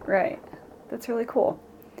 Right. That's really cool.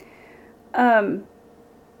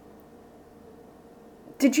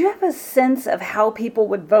 Did you have a sense of how people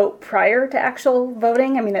would vote prior to actual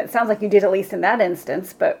voting? I mean, it sounds like you did, at least in that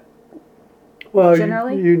instance, but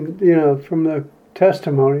generally? You know, from the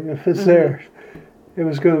testimony, if it's there, it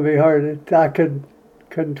was going to be hard. I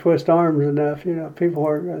couldn't twist arms enough. You know, people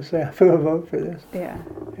weren't going to say, I'm going to vote for this. Yeah.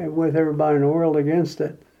 And with everybody in the world against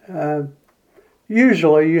it.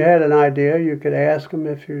 Usually you had an idea. You could ask them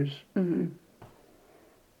if you're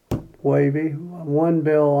wavy. One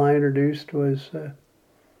bill I introduced was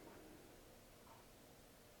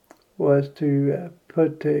to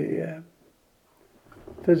put a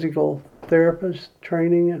physical therapist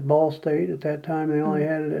training at Ball State. At that time, they only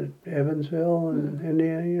had it at Evansville and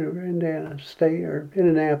Indiana State, or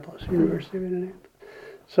Indianapolis, University of Indianapolis.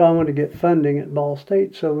 So I wanted to get funding at Ball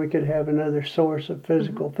State so we could have another source of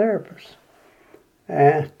physical therapists.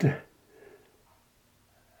 And it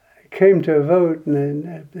came to a vote, and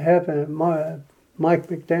then it happened. Mike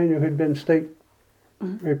McDaniel, who'd been state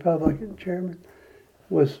Republican chairman,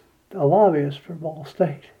 was a lobbyist for Ball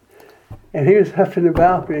State. And he was up in the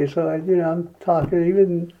balcony, so I'm talking.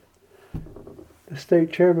 Even the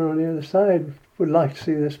state chairman on the other side would like to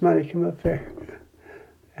see this money come up there.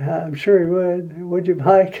 I'm sure he would. Would you,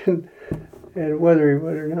 Mike? And whether he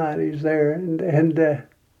would or not, he's there. And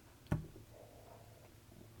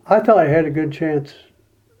I thought I had a good chance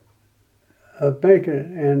of making it.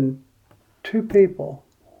 And two people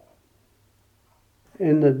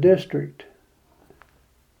in the district,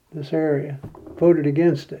 this area, voted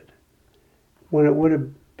against it, when it would have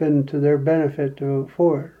been to their benefit to vote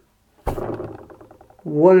for it.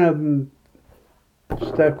 One of them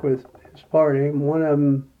stuck with his party, and one of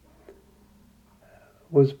them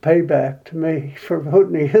was payback to me for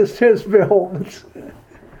voting against his bill.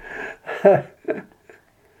 But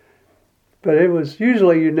it was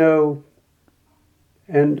usually,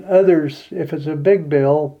 and others, if it's a big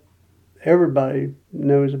bill, everybody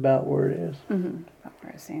knows about where it is. About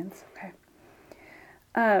where it stands. Okay.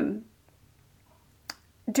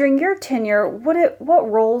 During your tenure, what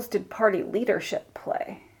roles did party leadership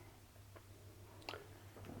play?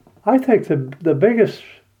 I think the biggest,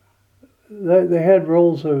 they had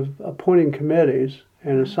roles of appointing committees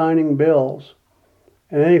and assigning bills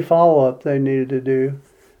and any follow-up they needed to do.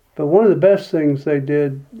 But one of the best things they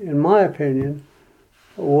did, in my opinion,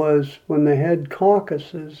 was when they had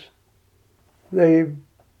caucuses, they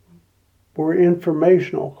were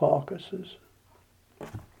informational caucuses.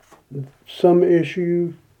 Some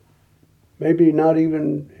issue, maybe not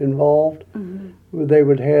even involved, they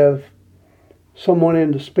would have someone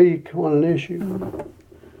in to speak on an issue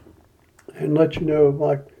and let you know,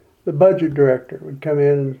 like the budget director would come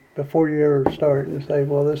in before you ever start and say,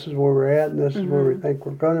 well, this is where we're at, and this is where we think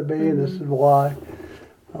we're going to be, and this is why.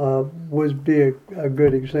 Would be a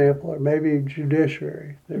good example. Or maybe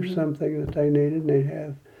judiciary. There's something that they needed, and they'd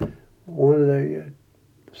have one of the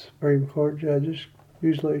Supreme Court judges,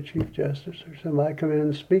 usually a Chief Justice or somebody, come in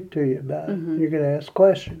and speak to you about it. You could ask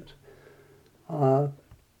questions.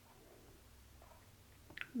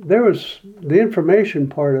 There was the information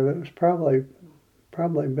part of it was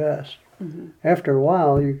probably best. After a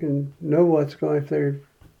while, you can know what's going. If they're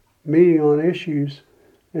meeting on issues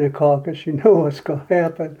in a caucus, you know what's going to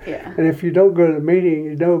happen. Yeah. And if you don't go to the meeting,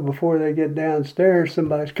 you know before they get downstairs,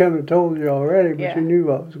 somebody's come and told you already, but you knew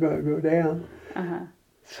what was going to go down.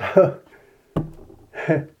 So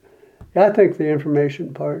I think the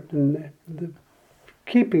information part and the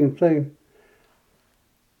keeping thing,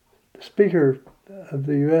 the speaker of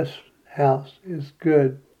the U.S. House is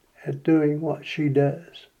good at doing what she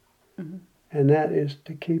does. Mm-hmm. And that is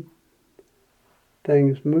to keep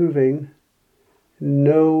things moving,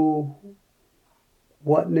 know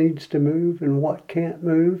what needs to move and what can't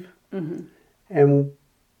move, Mm-hmm. and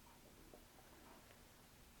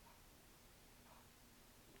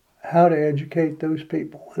how to educate those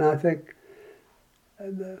people. And I think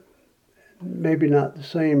maybe not the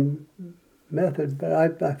same method, but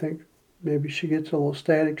I think maybe she gets a little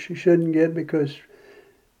static she shouldn't get because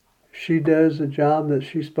she does the job that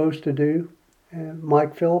she's supposed to do. And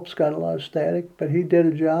Mike Phillips got a lot of static, but he did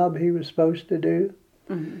a job he was supposed to do.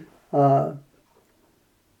 Mm-hmm.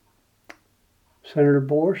 Senator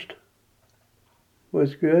Borst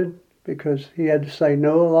was good because he had to say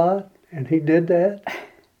no a lot, and he did that.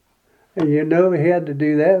 And he had to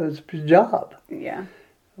do that. It was his job. Yeah.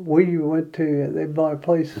 We went to, they bought a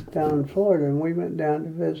place down in Florida, and we went down to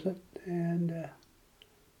visit and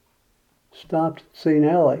stopped and seen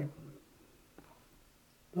Ellie.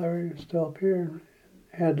 Larry was still up here and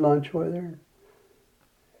had lunch with her.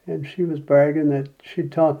 And she was bragging that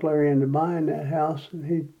she'd talked Larry into buying that house, and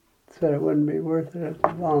he said it wouldn't be worth it. It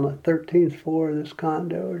was on the 13th floor of this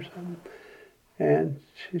condo or something. And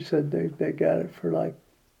she said they got it for like,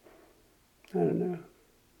 I don't know,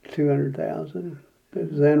 $200,000.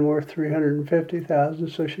 It was then worth $350,000.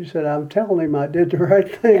 So she said, "I'm telling him I did the right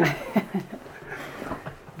thing."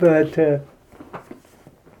 But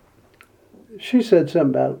she said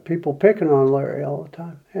something about people picking on Larry all the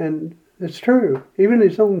time, and it's true. Even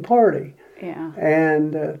his own party. Yeah.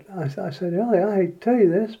 And I said, "Ellie, I hate to tell you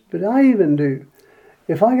this, but I even do.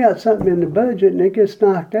 If I got something in the budget and it gets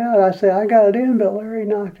knocked out, I say I got it in, but Larry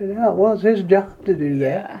knocked it out. Well, it's his job to do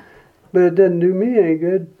that. Yeah. But it doesn't do me any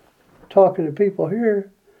good talking to people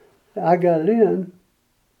here. I got it in.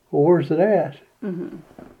 Well, where's it at?" Mm-hmm.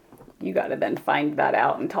 You got to then find that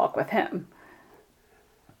out and talk with him.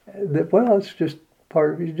 Well, it's just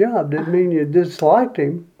part of his job. Didn't mean you disliked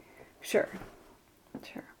him. Sure.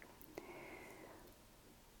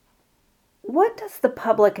 What does the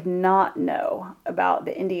public not know about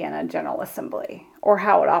the Indiana General Assembly or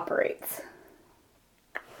how it operates?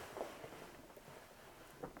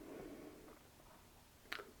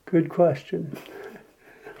 Good question.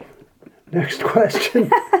 Next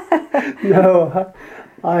question. No,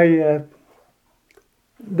 I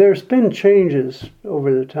there's been changes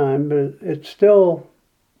over the time, but it's still,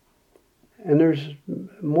 and there's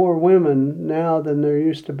more women now than there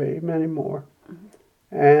used to be, many more.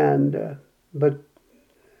 Mm-hmm. And but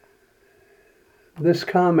this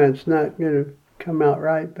comment's not going to come out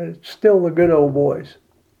right, but it's still the good old boys.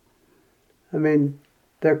 I mean,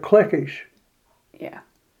 they're cliquish. Yeah.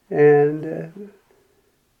 And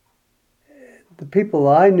the people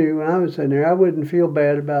I knew when I was in there, I wouldn't feel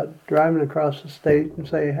bad about driving across the state and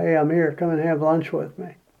say, "Hey, I'm here, come and have lunch with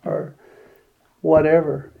me," or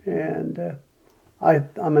whatever. And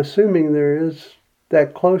I'm assuming there is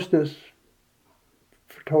that closeness,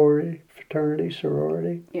 fraternity,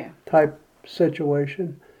 sorority type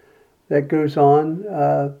situation that goes on.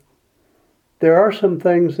 There are some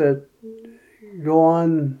things that go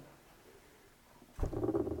on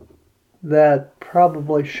that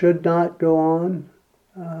probably should not go on,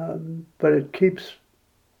 but it keeps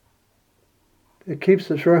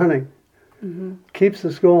us running, mm-hmm. keeps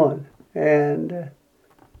us going. And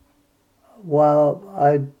while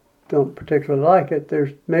I don't particularly like it,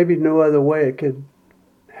 there's maybe no other way it could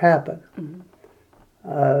happen.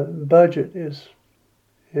 Mm-hmm. Budget is,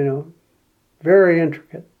 very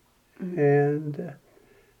intricate, mm-hmm. and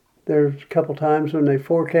there's a couple times when they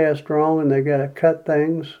forecast wrong and they got to cut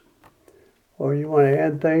things, or you want to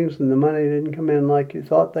add things and the money didn't come in like you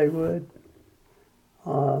thought they would.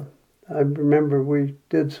 I remember we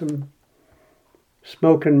did some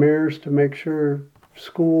smoke and mirrors to make sure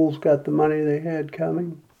schools got the money they had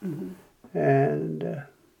coming. Mm-hmm. And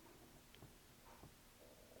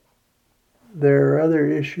there are other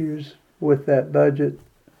issues with that budget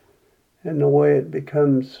and the way it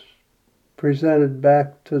becomes presented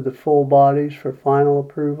back to the full bodies for final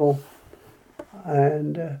approval.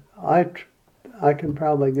 And I can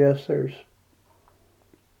probably guess there's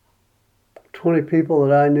 20 people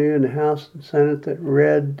that I knew in the House and Senate that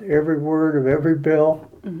read every word of every bill.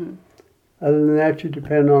 Mm-hmm. Other than that, you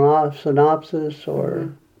depend on a synopsis or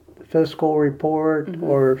mm-hmm. the fiscal report mm-hmm.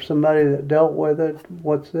 or somebody that dealt with it.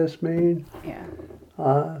 What's this mean? Yeah.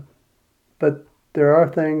 But there are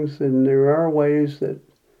things and there are ways that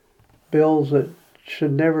bills that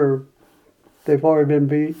should never, they've already been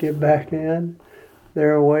beat, get back in.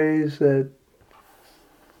 There are ways that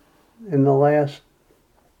in the last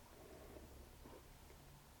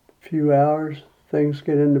few hours, things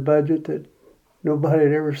get in the budget that nobody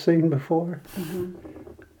had ever seen before.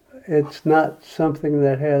 It's not something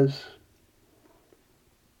that has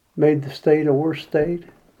made the state a worse state.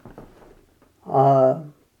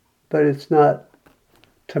 But it's not,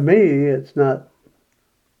 to me, it's not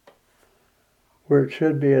where it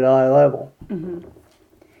should be at eye level.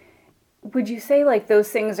 Would you say like those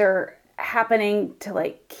things are happening to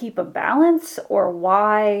like keep a balance, or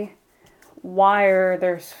why are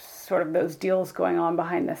there sort of those deals going on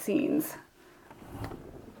behind the scenes?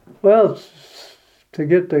 Well, it's to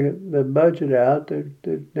get the budget out,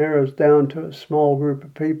 it narrows down to a small group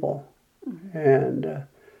of people. And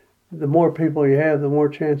the more people you have, the more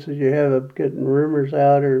chances you have of getting rumors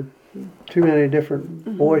out, or too many different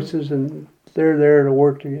voices, and they're there to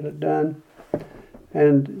work to get it done.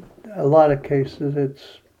 And a lot of cases,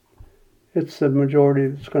 it's the majority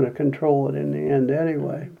that's going to control it in the end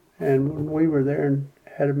anyway. And when we were there and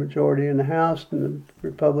had a majority in the House, and the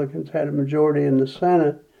Republicans had a majority in the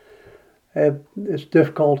Senate, it's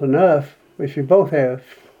difficult enough if you both have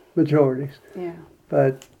majorities. Yeah.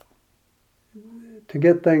 But to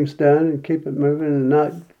get things done and keep it moving and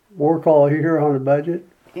not work all year on a budget,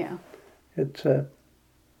 Yeah. it's a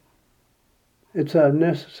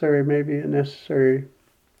necessary, maybe a necessary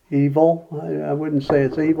evil. I wouldn't say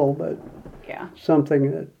it's evil, but Yeah.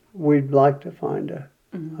 something that we'd like to find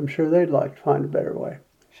I'm sure they'd like to find a better way.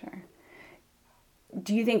 Sure.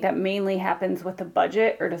 Do you think that mainly happens with the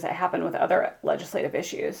budget, or does it happen with other legislative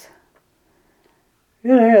issues?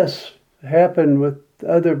 It has happened with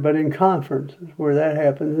but in conferences where that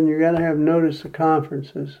happens, and you got to have notice of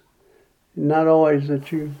conferences. Not always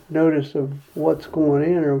that you notice of what's going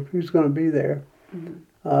in or who's going to be there.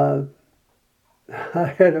 I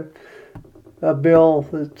had a bill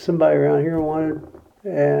that somebody around here wanted,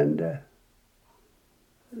 and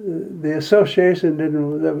the association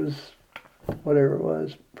didn't. That was whatever it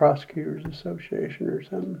was, Prosecutors Association or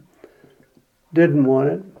something. Didn't want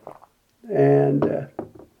it, and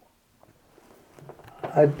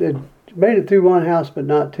I made it through one house, but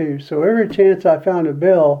not two. So every chance I found a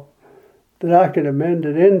bill that I could amend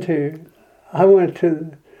it into, I went to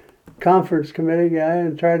the conference committee guy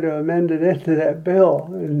and tried to amend it into that bill.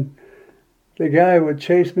 And the guy would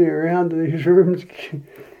chase me around to these rooms,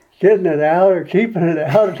 getting it out or keeping it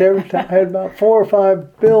out. Every time I had about 4 or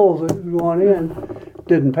 5 bills that was going in.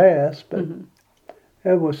 Didn't pass, but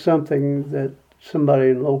it was something that somebody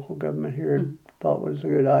in local government here thought was a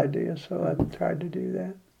good idea, so I tried to do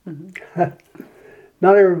that.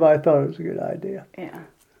 Not everybody thought it was a good idea. Yeah.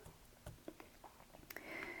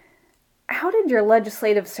 How did your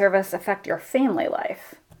legislative service affect your family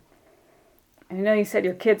life? I know you said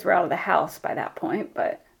your kids were out of the house by that point,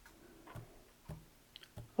 but...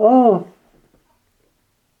 Oh,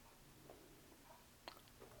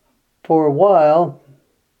 for a while,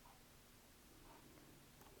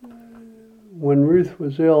 when Ruth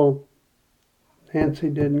was ill, Nancy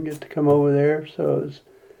didn't get to come over there, so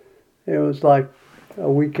it was like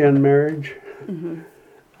a weekend marriage.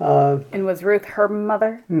 And was Ruth her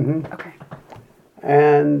mother? Okay.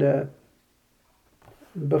 And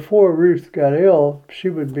before Ruth got ill, she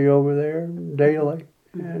would be over there daily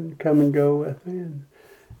and come and go with me.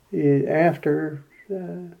 And after,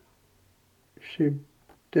 she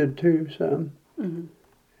did too some. And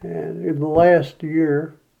in the last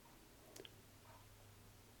year,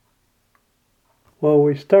 well,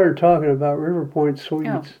 we started talking about River Point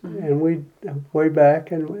Suites, and we way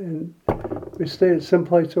back, and we stayed at some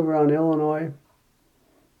place over on Illinois,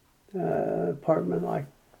 apartment-like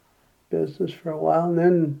business for a while, and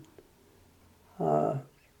then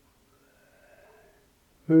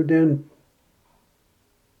moved in.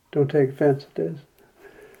 Don't take offense at this.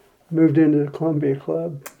 Moved into the Columbia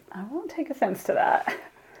Club. I won't take offense to that.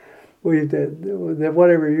 We did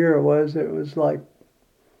whatever year it was like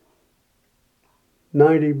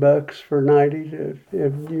 $90 for 90 to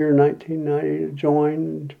year 1990 to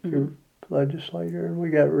join your legislature, and we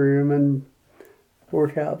got room and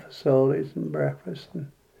workout facilities and breakfast,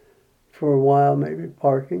 and for a while maybe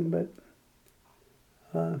parking, but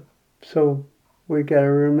so we got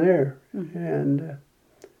a room there and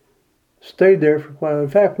stayed there for quite a while. In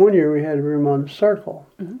fact, one year we had a room on the Circle,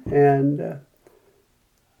 and a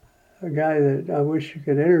guy that I wish you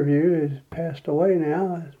could interview has passed away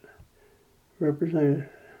now. Representative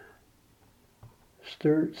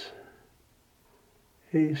Sturts.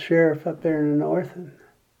 He's sheriff up there in the north, and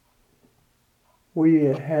we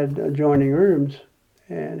had adjoining rooms,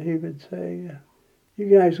 and he would say,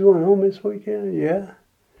 "You guys going home this weekend?" "Yeah."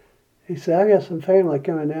 He said, "I got some family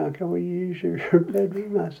coming down. Can we use your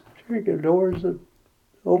bedroom?" I said, "Sure." The doors are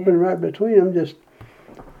open right between them. Just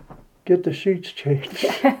get the sheets changed.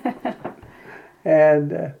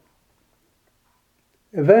 And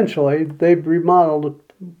eventually, they remodeled.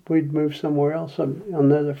 We'd moved somewhere else on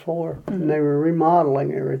another floor, and they were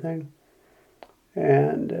remodeling everything.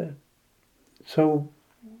 And so,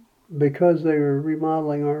 because they were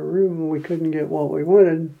remodeling our room, we couldn't get what we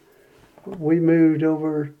wanted. We moved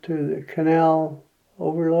over to the canal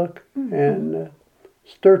overlook, and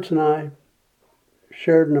Sturts and I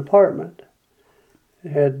shared an apartment.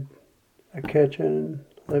 It had a kitchen,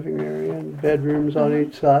 living area, and bedrooms on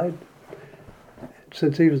each side.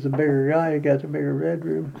 Since he was the bigger guy, he got the bigger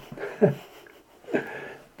bedroom.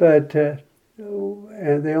 But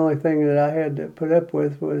and the only thing that I had to put up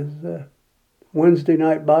with was Wednesday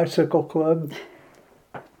night bicycle club,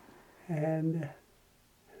 and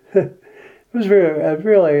it was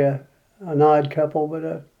really an odd couple.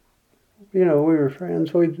 But we were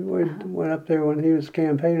friends. We went up there when he was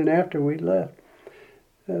campaigning after we'd left.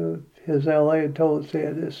 His LA had told us he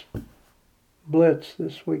had this blitz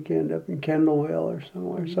this weekend up in Kendallville or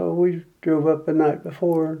somewhere. So we drove up the night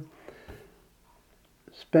before,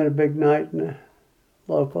 spent a big night in a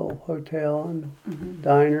local hotel and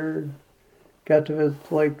diner, got to visit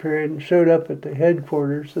the Lake Period, and showed up at the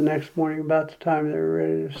headquarters the next morning about the time they were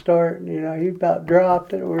ready to start. And, he about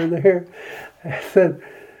dropped and we were there. I said,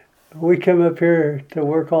 "We come up here to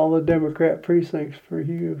work all the Democrat precincts for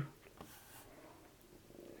you."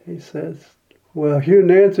 He says, "Well, you and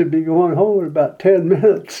Nancy be going home in about 10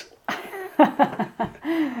 minutes.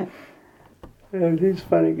 And he's a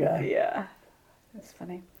funny guy. Yeah, that's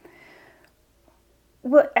funny.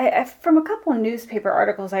 Well, from a couple of newspaper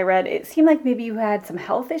articles I read, it seemed like maybe you had some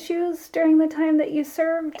health issues during the time that you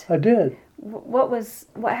served. I did.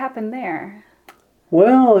 What happened there?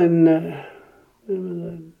 Well, in it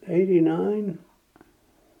was 89,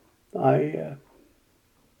 I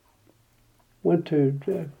went to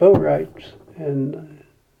Boatwright's, and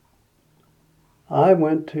I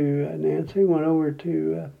went to Nancy went over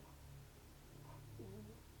to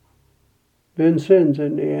Vincennes,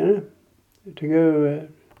 Indiana, to go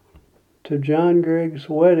to John Gregg's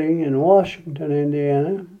wedding in Washington,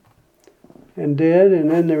 Indiana, and did.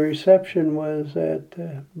 And then the reception was at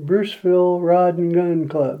Bruceville Rod and Gun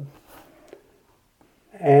Club.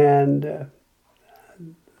 And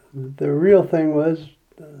the real thing was,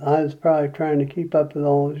 I was probably trying to keep up with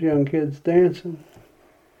all those young kids dancing.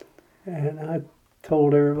 And I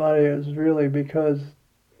told everybody it was really because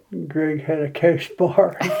Gregg had a cash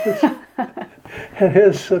bar at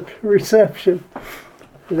his reception.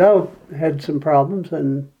 And I had some problems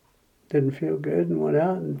and didn't feel good and went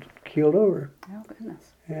out and keeled over. Oh,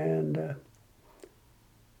 goodness. And a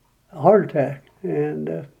heart attack.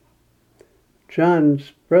 And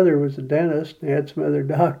John's brother was a dentist, and he had some other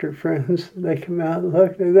doctor friends. They come out and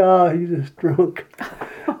looked, and they said, "Oh, he's just drunk."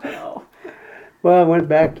 Oh, no. Well, I went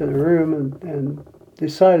back to the room and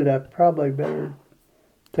decided I probably better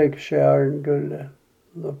take a shower and go to the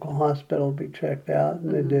local hospital to be checked out, and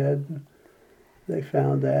they did. And they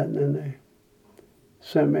found that, and then they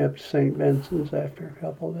sent me up to St. Vincent's after a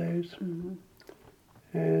couple of days,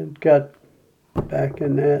 and got back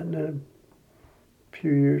in that, and then a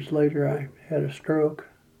few years later I had a stroke.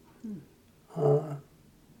 But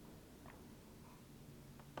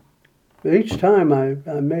each time I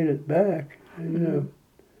made it back,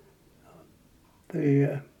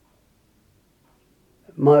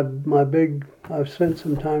 I've spent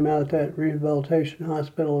some time out at that rehabilitation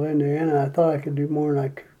hospital of Indiana. I thought I could do more than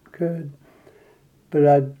I could. But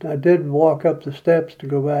I did walk up the steps to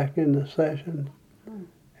go back in the session.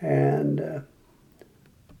 And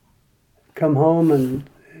come home, and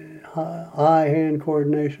eye-hand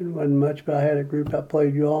coordination wasn't much, but I had a group I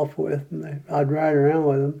played golf with, and I'd ride around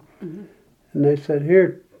with them. And they said,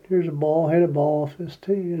 here's a ball, hit a ball off this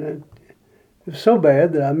tee. And it was so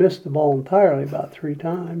bad that I missed the ball entirely about 3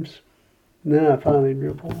 times. And then I finally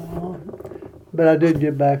drew the ball off. But I did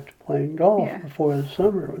get back to playing golf before the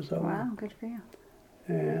summer was over. Wow, good for you.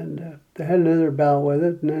 And they had another bout with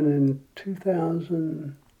it. And then in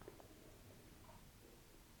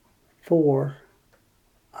 2004,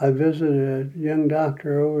 I visited a young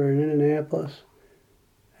doctor over in Indianapolis.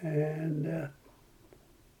 And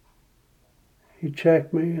he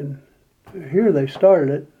checked me, and here they started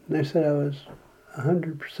it. And they said I was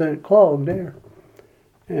 100% clogged there.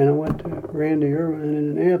 And I went to Randy Irwin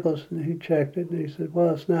in Indianapolis, and he checked it, and he said,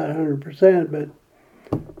 "Well, it's not 100%, but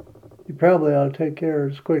you probably ought to take care of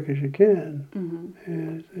it as quick as you can.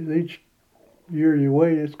 And each year you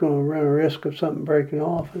wait, it's going to run a risk of something breaking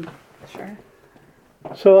off." And Sure.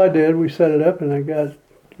 so I did. We set it up, and I got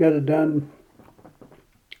it done.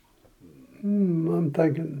 I'm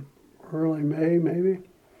thinking early May, maybe.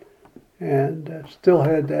 and still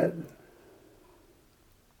had that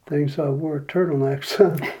thing, so I wore a turtleneck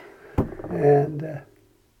some. And I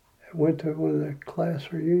went to one of the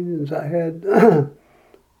class reunions I had.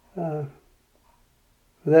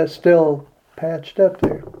 That's still patched up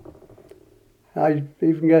there. I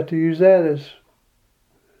even got to use that as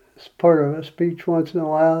part of a speech once in a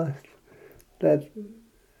while, that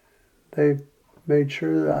they made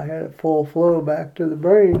sure that I had a full flow back to the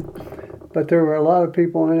brain. But there were a lot of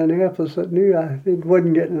people in Indianapolis that knew it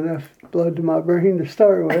wasn't getting enough blood to my brain to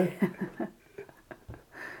start with.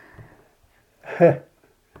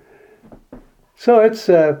 So it's,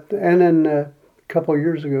 and then a couple of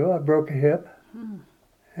years ago I broke a hip,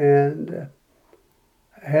 and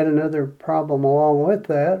I had another problem along with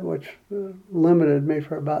that, which limited me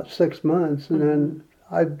for about 6 months, and then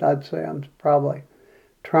I'd say I'm probably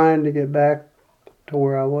trying to get back to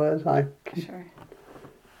where I was. I keep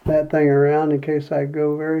that thing around in case I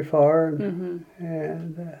go very far, and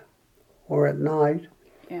or at night,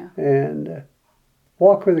 and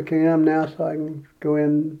walk with a cane now, so I can go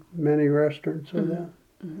in many restaurants with that,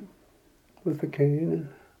 with the cane.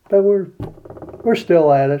 But we're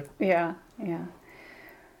still at it. Yeah.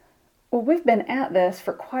 Well, we've been at this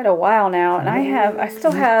for quite a while now, and I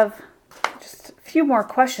still have just a few more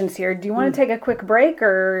questions here. Do you want to take a quick break,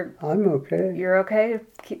 or I'm okay. You're okay to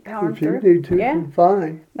keep powering through? If you need to, I'm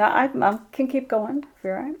fine. No, I can keep going if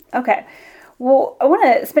you're all right. Okay. Well, I want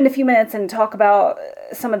to spend a few minutes and talk about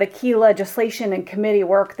some of the key legislation and committee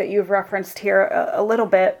work that you've referenced here a little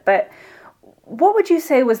bit, but what would you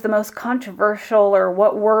say was the most controversial, or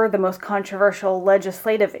what were the most controversial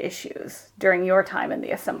legislative issues during your time in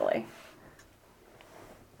the Assembly?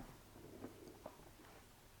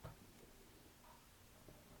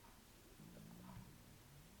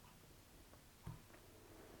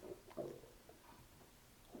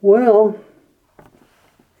 Well,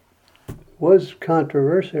 it was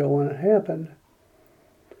controversial when it happened,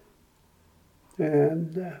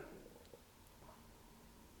 and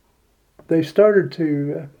they started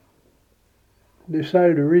to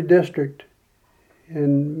decided to redistrict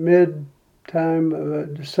in mid-time of a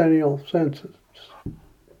decennial census,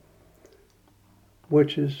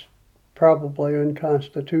 which is probably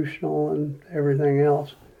unconstitutional and everything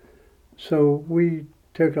else. So we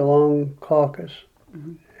took a long caucus,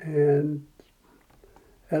 and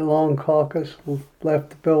at long caucus left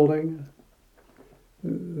the building.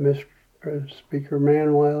 Mr. Speaker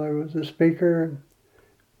Manweiler was the speaker, and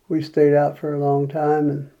we stayed out for a long time,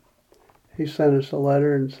 and he sent us a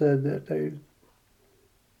letter and said that they're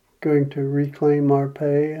going to reclaim our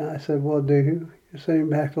pay. And I said, well, do you send him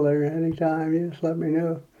back a letter anytime? You just let me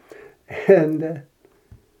know. And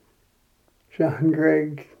John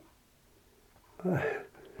Gregg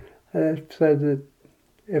said that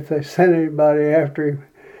if they sent anybody after him,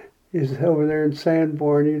 he's over there in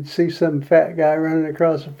Sanborn, you'd see some fat guy running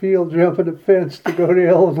across the field, jumping the fence to go to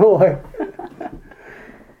Illinois.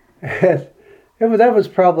 And that was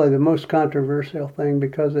probably the most controversial thing,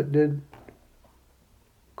 because it did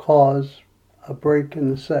cause a break in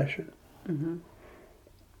the session. And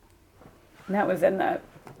that was in the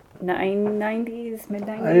 90s,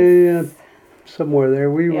 mid-90s? Somewhere there.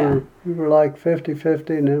 We were like 50-50,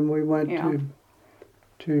 and then we went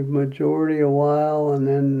to majority a while, and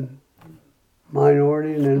then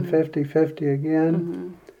minority, and then 50-50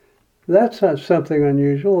 again. That's not something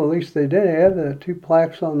unusual. At least they did have the two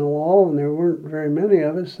plaques on the wall, and there weren't very many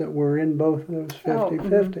of us that were in both of those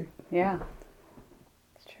 50-50. Yeah,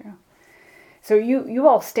 that's true. So you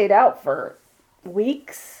all stayed out for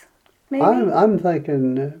weeks, maybe? I'm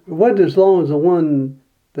thinking it wasn't as long as the one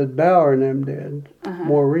that Bauer and them did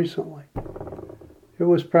more recently. It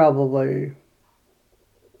was probably,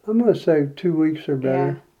 I'm going to say 2 weeks or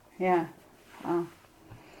better. Yeah. Wow.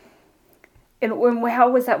 And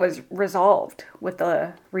how was that resolved with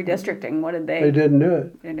the redistricting? What did they? They didn't do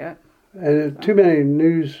it. They didn't do it. And too many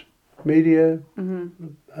news media,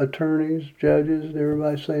 attorneys, judges,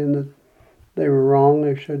 everybody saying that they were wrong.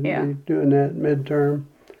 They shouldn't be doing that midterm.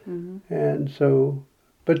 And so,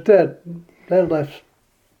 but that left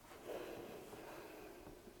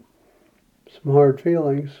some hard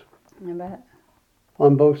feelings. I bet.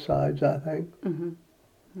 On both sides, I think.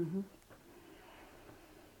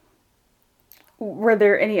 Were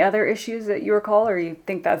there any other issues that you recall, or you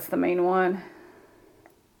think that's the main one?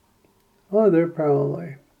 Oh, there are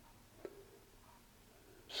probably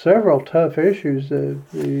several tough issues.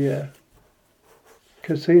 The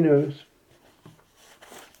casinos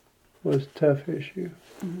was a tough issue.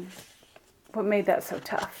 What made that so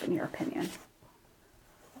tough, in your opinion?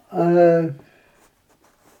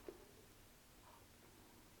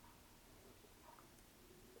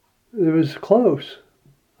 it was close.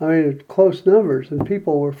 I mean, close numbers, and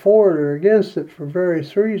people were for it or against it for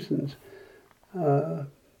various reasons.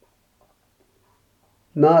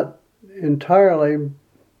 Not entirely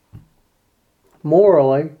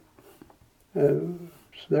morally. So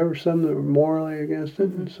there were some that were morally against it,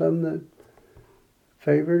 and some that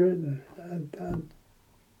favored it. And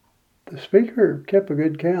the speaker kept a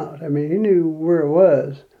good count. I mean, he knew where it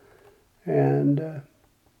was, and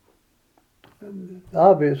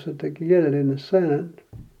obvious that they could get it in the Senate.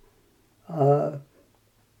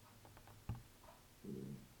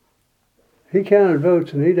 He counted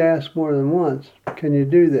votes, and he'd ask more than once, "Can you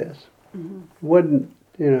do this?" Wouldn't,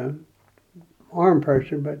 arm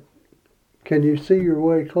pressure, but can you see your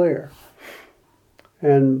way clear?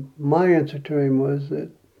 And my answer to him was that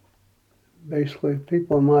basically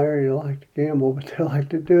people in my area like to gamble, but they like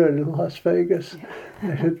to do it in Las Vegas.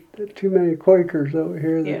 They had too many Quakers over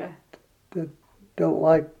here that don't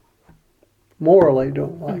like, morally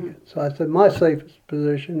don't like it. So I said my safest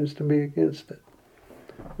position is to be against it,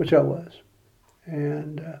 which I was.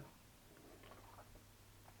 And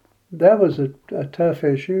that was a tough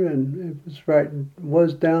issue, and it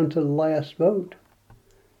was down to the last vote.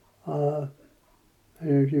 I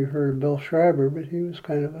don't know if you heard of Bill Schreiber, but he was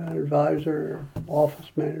kind of an advisor or office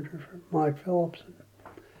manager for Mike Phillips.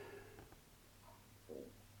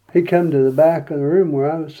 He come to the back of the room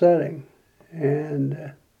where I was sitting,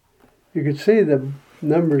 and you could see the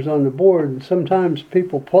numbers on the board, and sometimes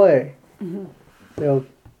people play. They'll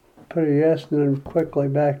put a yes and then quickly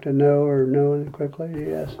back to no, or no and then quickly to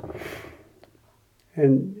yes.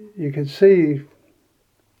 And you could see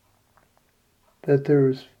that there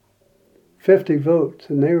was 50 votes,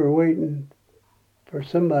 and they were waiting for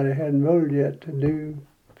somebody who hadn't voted yet to do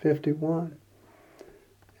 51.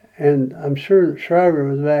 And I'm sure that Schreiber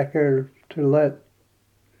was back there to let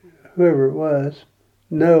whoever it was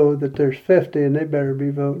know that there's 50 and they better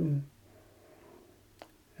be voting.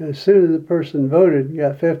 And as soon as the person voted and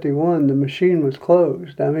got 51, the machine was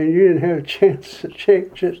closed. I mean, you didn't have a chance to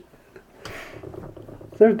change it.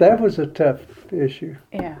 That was a tough issue.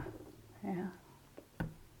 Yeah.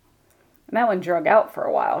 And that one drug out for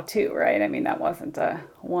a while too, right? I mean, that wasn't a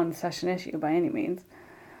one session issue by any means.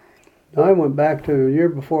 I went back to a year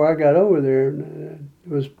before I got over there, and it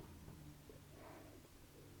was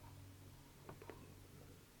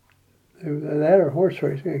that or horse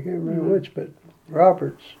racing, I can't remember which, but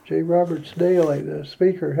J. Roberts Daly, the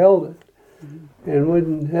speaker, held it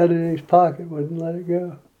and had it in his pocket, wouldn't let it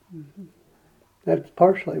go. That's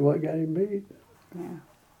partially what got him beat. Yeah.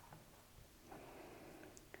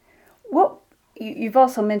 Well, you've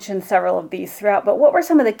also mentioned several of these throughout, but what were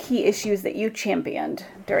some of the key issues that you championed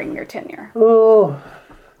during your tenure? Oh,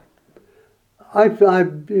 I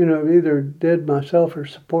either did myself or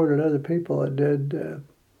supported other people that did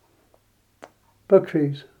book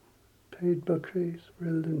fees, paid book fees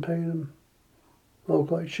rather than paying them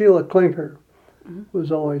locally. Sheila Klinker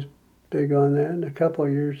was always big on that. In a couple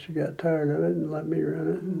of years, she got tired of it and let me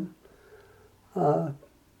run it.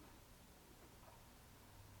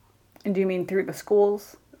 And do you mean through the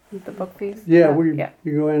schools, the book fees? Yeah,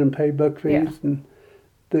 you go in and pay book fees, and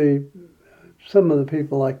some of the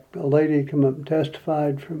people, like a lady come up and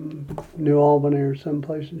testified from New Albany or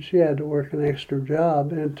someplace, and she had to work an extra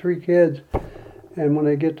job and had 3 kids, and when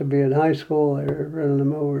they get to be in high school, they're running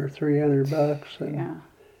them over $300, and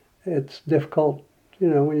it's difficult,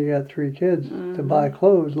 when you got 3 kids to buy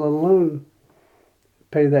clothes, let alone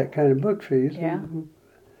pay that kind of book fees. Yeah.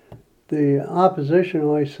 The opposition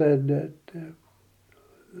always said that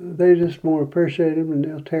they just more appreciate them and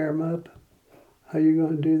they'll tear them up. How you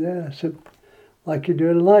going to do that? I said, like you do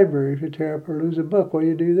at a library. If you tear up or lose a book, what do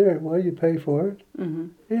you do there? Well, you pay for it.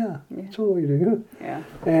 Yeah, that's what we do. Yeah.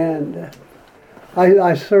 And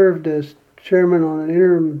I served as chairman on an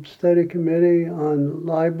interim study committee on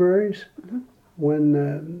libraries when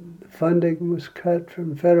the funding was cut from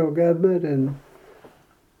the federal government, and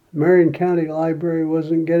Marion County Library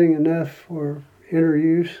wasn't getting enough for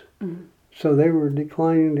interuse, so they were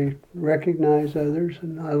declining to recognize others.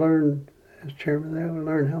 And I learned, as chairman of that, I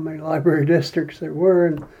learned how many library districts there were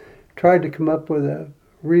and tried to come up with a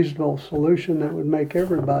reasonable solution that would make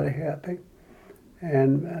everybody happy.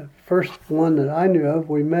 And first one that I knew of,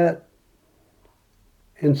 we met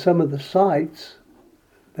in some of the sites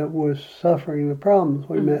that was suffering the problems.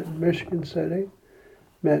 We met in Michigan City,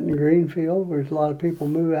 met in Greenfield, where a lot of people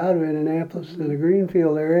moved out of Indianapolis to the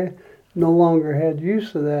Greenfield area, no longer had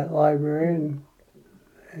use of that library in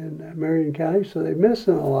Marion County, so they missed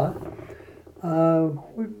it a lot. 4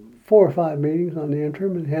 or 5 meetings on the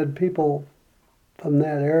interim and had people from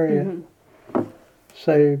that area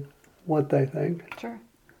say what they think. Sure.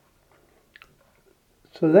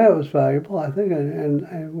 So that was valuable, I think,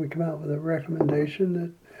 and we came out with a recommendation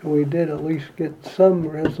that we did at least get some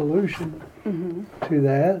resolution to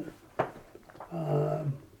that.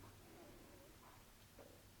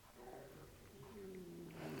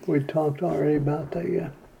 We talked already about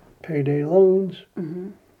the payday loans.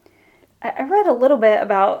 I read a little bit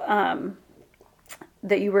about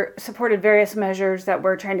that you were supported various measures that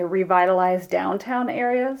were trying to revitalize downtown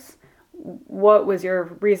areas. What was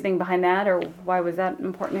your reasoning behind that, or why was that an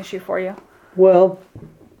important issue for you? Well,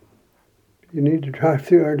 you need to drive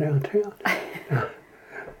through our downtown.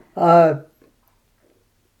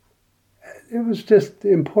 It was just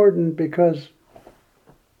important because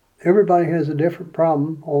everybody has a different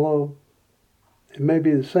problem, although it may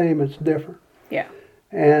be the same, it's different. Yeah.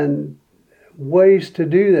 And ways to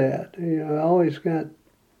do that. I always got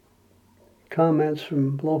comments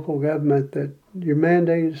from local government that you're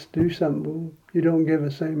mandated to do something, you don't give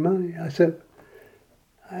us any money. I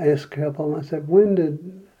asked a couple of them, I said, when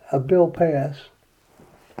did a bill pass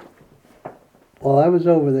while I was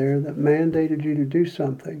over there that mandated you to do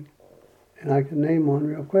something, and I can name one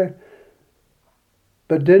real quick,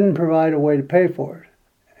 but didn't provide a way to pay for it?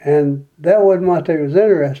 And that wasn't what they was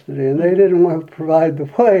interested in. They didn't want to provide the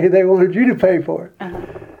way, they wanted you to pay for it.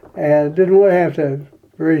 And didn't want to have to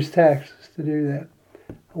raise taxes to do that.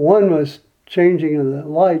 One was changing of the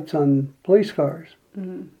lights on police cars.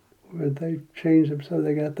 Where they changed them so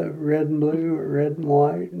they got the red and blue or red and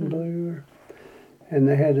white and blue. And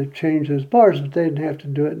they had to change those bars, but they didn't have to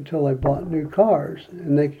do it until they bought new cars.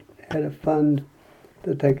 And they had a fund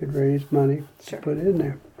that they could raise money to put in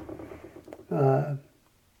there.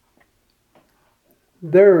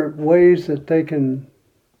 There are ways that they can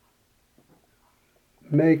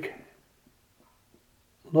make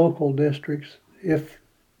local districts, if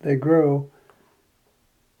they grow,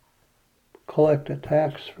 collect a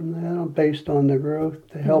tax from that based on the growth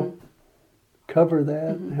to help cover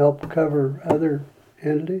that, and help cover other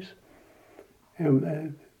entities.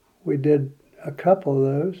 And we did a couple of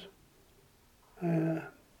those.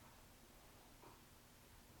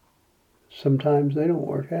 Sometimes they don't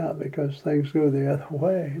work out because things go the other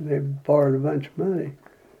way. They've borrowed a bunch of money.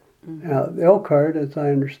 Now, Elkhart, as I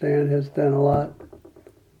understand, has done a lot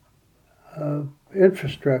of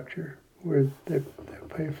infrastructure where they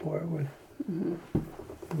pay for it with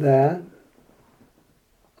that.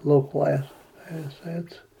 Local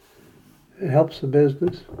assets. It helps the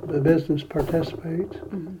business. The business participates,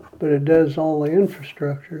 but it does all the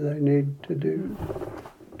infrastructure they need to do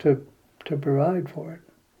to provide for it.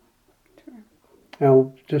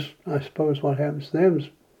 Now, just I suppose what happens to them is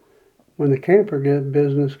when the camper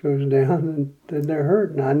business goes down, then they're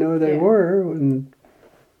hurting. I know they were when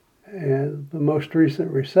the most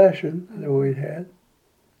recent recession that we had.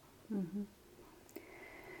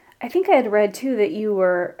 I think I had read too that you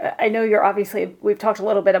were, I know you're obviously, we've talked a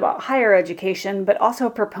little bit about higher education, but also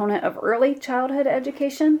a proponent of early childhood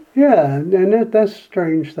education. Yeah, and that's a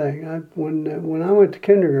strange thing. When I went to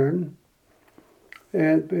kindergarten,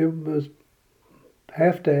 and it was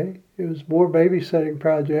half day. It was more babysitting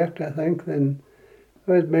project, I think, than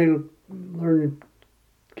it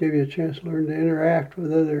gave you a chance to learn to interact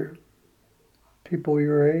with other people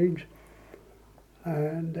your age.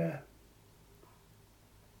 And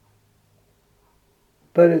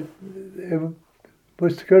but it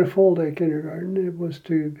was to go to full day kindergarten. It was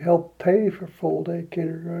to help pay for full day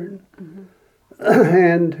kindergarten,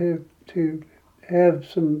 and to have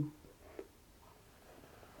some.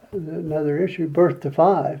 Another issue, birth to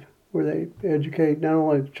 5, where they educate not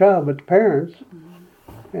only the child but the parents.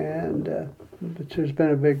 And but there's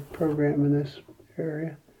been a big program in this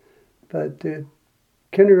area. But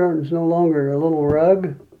kindergarten is no longer a little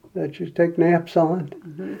rug that you take naps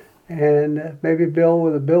on, and maybe build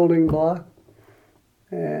with a building block.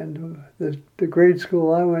 And the grade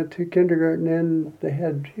school I went to, kindergarten in, they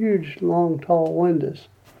had huge, long, tall windows.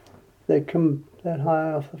 They come that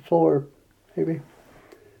high off the floor, maybe.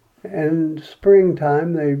 And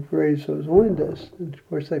springtime, they raise those windows. And of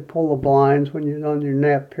course, they pull the blinds when you're on your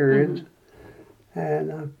nap periods.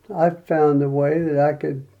 And I found a way that I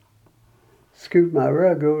could scoot my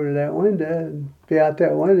rug over to that window and be out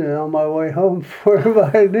that window on my way home before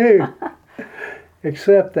everybody knew.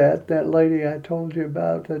 Except that lady I told you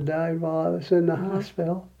about that died while I was in the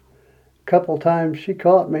hospital. A couple times she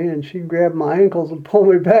caught me and she grabbed my ankles and pulled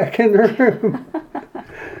me back in the room.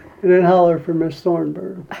 And then hollered for Miss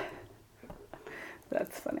Thornburg.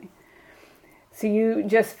 That's funny. So you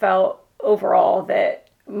just felt overall that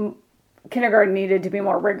kindergarten needed to be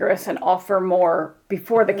more rigorous and offer more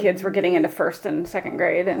before the kids were getting into first and second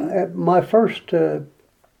grade. And my first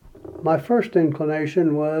my first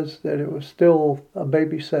inclination was that it was still a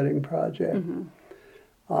babysitting project.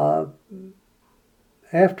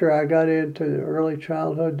 After I got into the early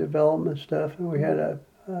childhood development stuff, and we had a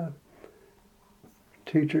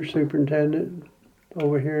teacher superintendent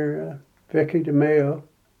over here, Vicki DeMayo,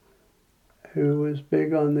 who was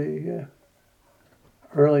big on the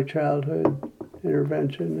early childhood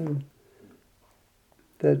intervention, and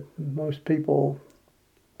that most people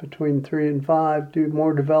between 3 and 5 do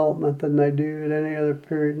more development than they do at any other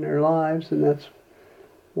period in their lives, and that's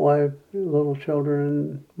why little children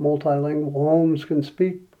in multilingual homes can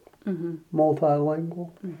speak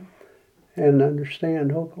multilingual and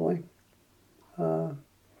understand, hopefully.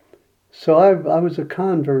 So I was a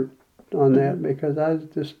convert on that because I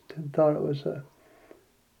just thought it was a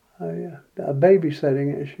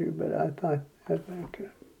babysitting issue, but I think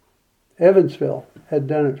Evansville had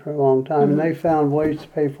done it for a long time, and they found ways to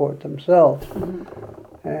pay for it themselves,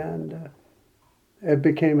 and it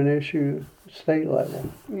became an issue at state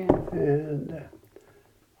level. Yeah. And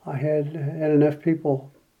I had enough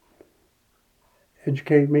people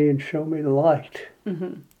educate me and show me the light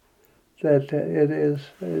that it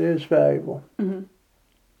is valuable.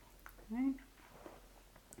 Right.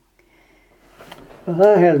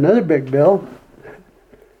 Well, I had another big bill.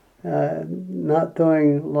 Not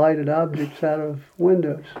throwing lighted objects out of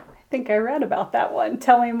windows. I think I read about that one.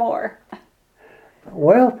 Tell me more.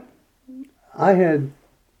 Well, I had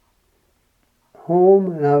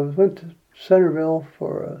home, and I went to Centerville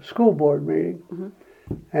for a school board meeting,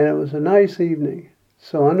 and it was a nice evening.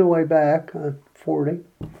 So on the way back, on 40,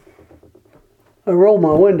 I rolled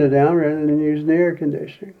my window down rather than using the air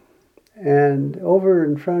conditioning. And over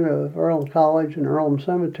in front of Earlham College and Earlham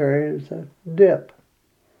Cemetery is a dip.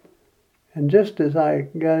 And just as I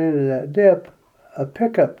got into that dip, a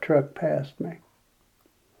pickup truck passed me.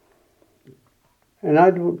 And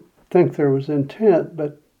I don't think there was intent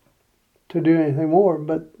to do anything more,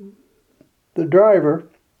 but the driver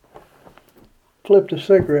flipped a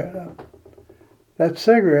cigarette up. That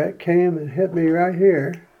cigarette came and hit me right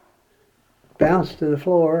here, bounced to the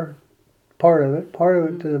floor, part of it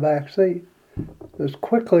to the back seat. As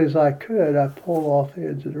quickly as I could, I pulled off the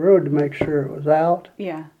edge of the road to make sure it was out.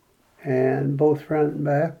 Yeah. And both front and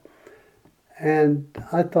back. And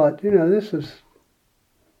I thought, this is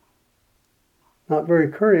not very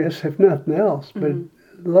courteous, if nothing else, but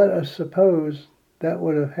let us suppose that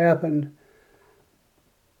would have happened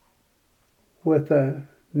with a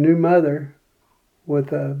new mother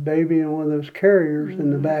with a baby in one of those carriers in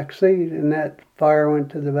the back seat, and that fire went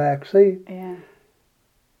to the back seat. Yeah.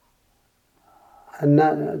 I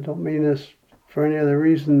don't mean this for any other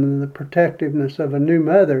reason than the protectiveness of a new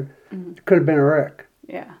mother. It could have been a wreck.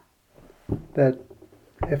 Yeah. That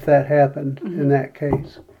if that happened in that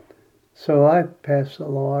case. So I passed the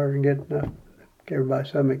law and get everybody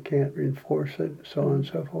something that can't enforce it, so on and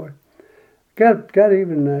so forth. Got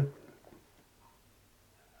even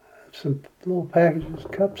some little packages,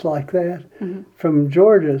 cups like that from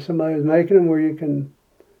Georgia. Somebody was making them where you can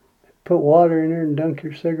put water in there and dunk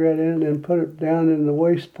your cigarette in and then put it down in the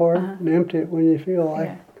waste part and empty it when you feel like.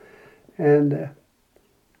 Yeah. And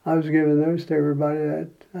I was giving those to everybody that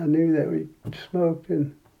I knew that we smoked.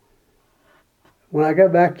 And when I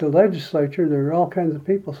got back to the legislature, there were all kinds of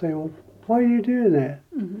people saying, well, why are you doing that?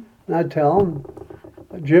 And I'd tell them,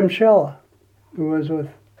 Jim Shella, who was with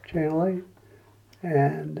Channel 8,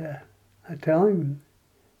 and I'd tell him,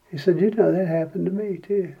 he said, that happened to me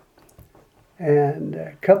too. And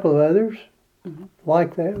a couple of others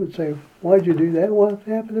like that would say, why'd you do that? Well, it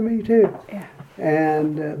happened to me too. Yeah.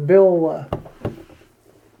 And Bill,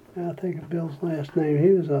 I think of Bill's last name,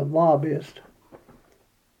 he was a lobbyist.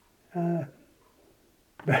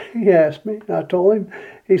 But he asked me, and I told him,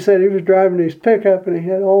 he said he was driving his pickup and he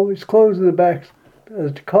had all his clothes in the back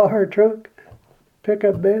of the car trunk,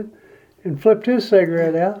 pickup bed, and flipped his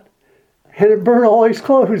cigarette out, and it burned all his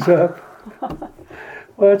clothes up.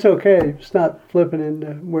 Well, it's okay. It's not flipping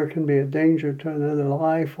into where it can be a danger to another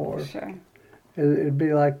life, or sure. It'd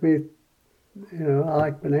be like me, I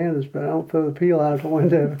like bananas, but I don't throw the peel out the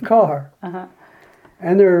window of a car.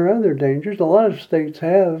 And there are other dangers. A lot of states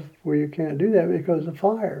have where you can't do that because of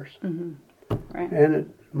fires. Right. And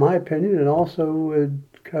in my opinion, it also would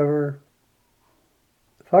cover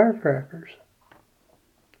firecrackers,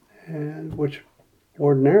 and which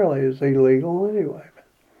ordinarily is illegal anyway.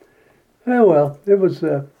 Oh well, it was.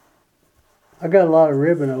 I got a lot of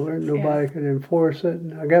ribbon over it. Nobody could enforce it.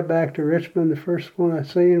 And I got back to Richmond. The first one I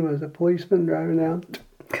seen was a policeman driving down,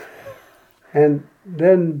 and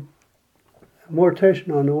then a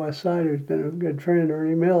mortician on the west side, who's been a good friend,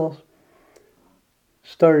 Ernie Mills,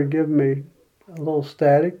 started giving me a little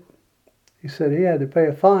static He said he had to pay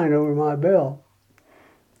a fine over my bill.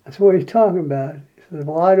 I said, what are you talking about? He said,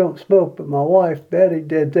 well, I don't smoke, but my wife, Betty,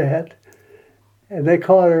 did that. And they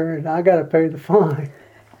caught her, and I got to pay the fine.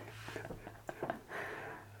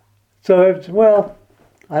 So it's, well,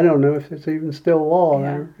 I don't know if it's even still law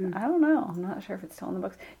Yeah. there. I don't know. I'm not sure if it's still in the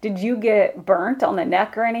books. Did you get burnt on the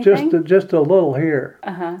neck or anything? Just a little here.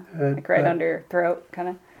 Like right under your throat, kind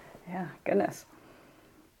of. Yeah, goodness.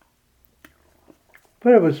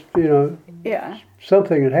 But it was, you know, Yeah,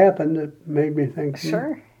 something had happened that made me think,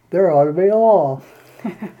 sure. there ought to be a law.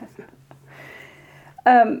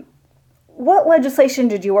 What legislation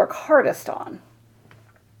did you work hardest on?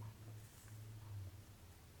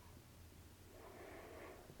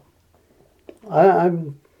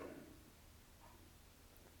 I'm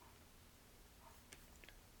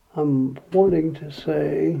wanting to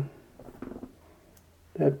say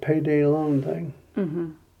that payday loan thing.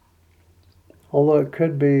 Mm-hmm. Although it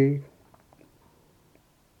could be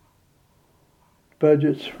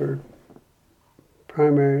budgets for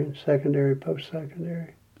primary and secondary,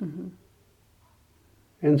 post-secondary. Mm-hmm.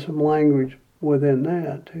 And some language within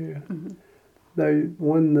that too. Mm-hmm. The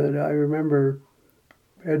one that I remember,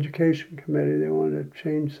 Education Committee, they wanted to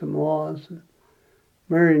change some laws in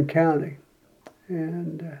Marion County.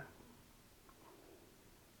 And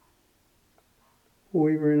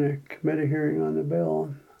we were in a committee hearing on the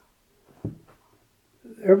bill.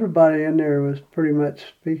 Everybody in there was pretty much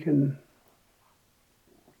speaking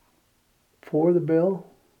for the bill,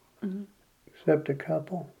 Mm-hmm. except a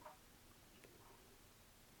couple.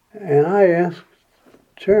 And I asked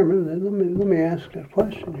Chairman, let me ask a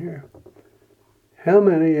question here. How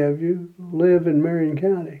many of you live in Marion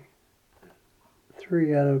County?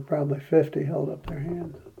 3 out of probably 50 held up their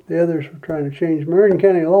hands. The others were trying to change Marion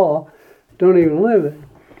County law, don't even live there.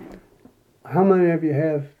 How many of you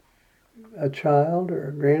have a child or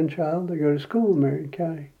a grandchild that go to school in Marion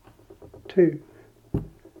County? 2.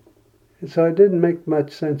 And so it didn't make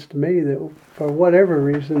much sense to me that for whatever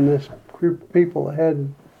reason this group of people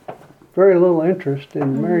had very little interest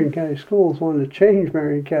in Marion County schools wanted to change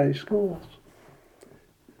Marion County schools.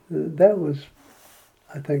 That was,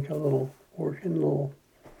 I think, a little working, little.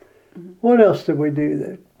 Mm-hmm. What else did we do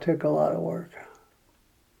that took a lot of work?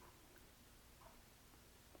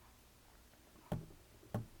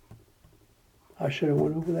 I should have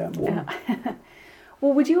went over that more. Yeah.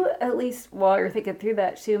 Well, would you at least, while you're thinking through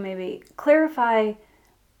that too, maybe clarify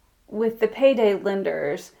with the payday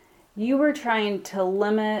lenders, you were trying to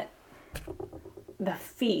limit the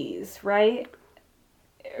fees, right?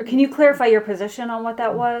 Can you clarify your position on what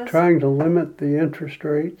that was? Trying to limit the interest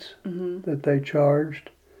rates that they charged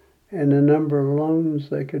and the number of loans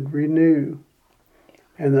they could renew,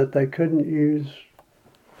 and that they couldn't use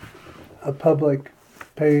a public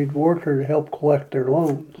paid worker to help collect their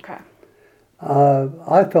loans. Okay.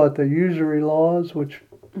 I thought the usury laws, which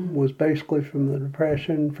was basically from the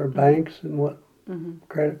Depression for banks and what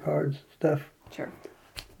credit cards and stuff, Sure.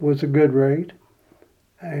 was a good rate.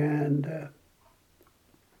 And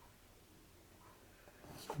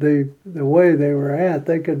the way they were at,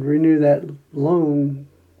 they could renew that loan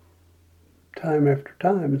time after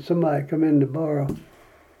time. And somebody come in to borrow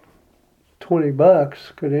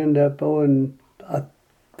 $20 could end up owing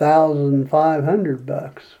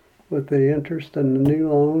 $1,500 with the interest and the new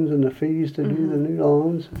loans and the fees to do the new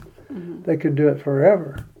loans. They could do it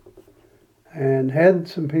forever. And had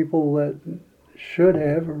some people that should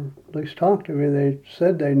have, or at least talked to me, they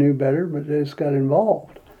said they knew better, but they just got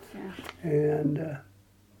involved. Yeah. And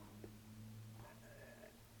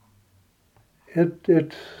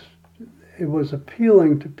it was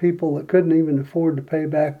appealing to people that couldn't even afford to pay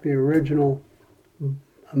back the original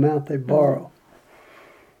amount they borrow.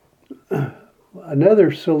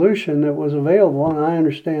 Another solution that was available, and I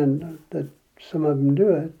understand that some of them do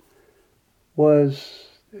it, was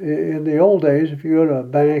in the old days, if you go to a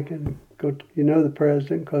bank and you know the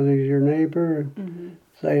president because he's your neighbor, and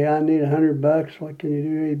say, I need $100, what can you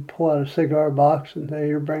do? He'd pull out a cigar box and say,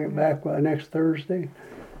 here, bring it back by next Thursday.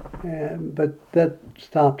 But that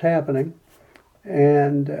stopped happening.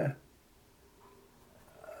 And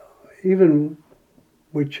even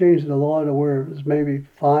we changed the law to where it was maybe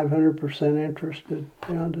 500% interest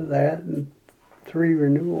down to that, and 3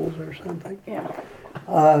 renewals or something. Yeah.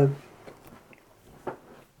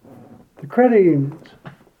 The credit unions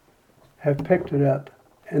have picked it up,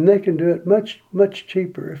 and they can do it much, much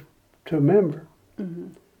cheaper to a member.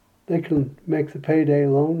 They can make the payday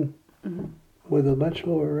loan with a much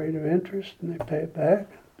lower rate of interest, and they pay it back.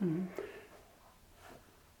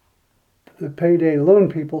 The payday loan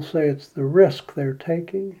people say it's the risk they're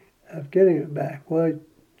taking of getting it back. Well,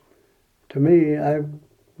 to me, I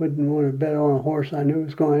wouldn't want to bet on a horse I knew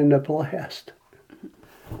was going to end up last.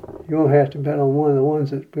 You won't have to bet on one of the ones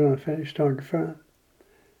that's going to finish toward the front.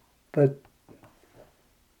 But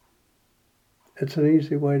it's an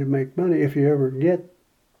easy way to make money if you ever get,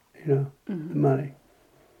 the money.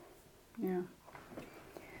 Yeah.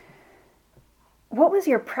 What was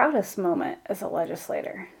your proudest moment as a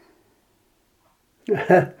legislator?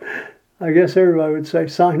 I guess everybody would say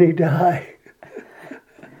sine die.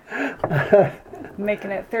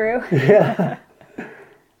 Making it through? Yeah.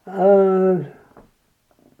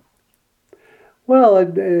 Well,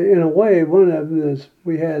 in a way, one of them is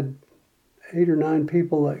we had 8 or 9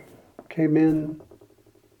 people that came in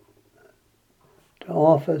to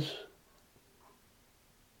office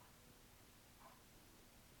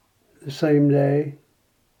the same day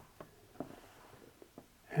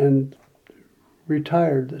and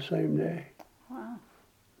retired the same day. Wow.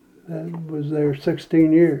 That was there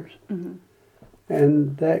 16 years. Mm-hmm.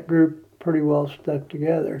 And that group pretty well stuck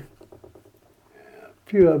together. A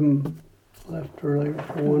few of them left early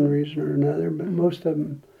for one reason or another, but most of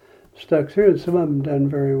them stuck through, and some of them done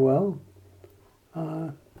very well.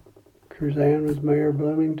 Cruzan was mayor of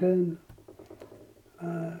Bloomington.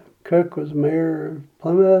 Cook was mayor of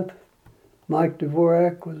Plymouth. Mike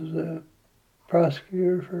Dvorak was a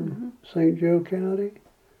prosecutor from St. Joe County.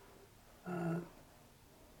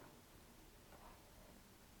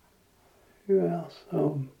 Who else?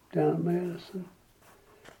 Oh, down at Madison.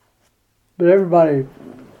 But everybody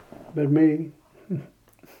but me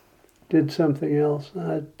did something else.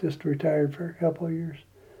 I just retired for a couple of years.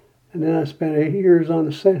 And then I spent 8 years on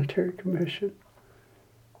the Sanitary Commission.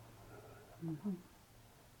 Mm-hmm.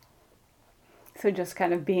 So just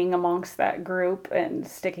kind of being amongst that group and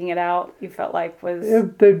sticking it out, you felt like was...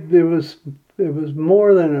 It was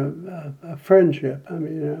more than a friendship. I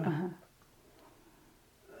mean,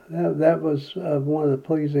 that was one of the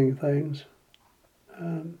pleasing things.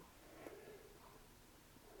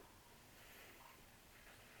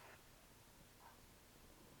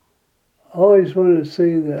 Always wanted to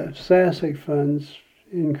see the SASIC funds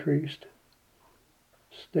increased,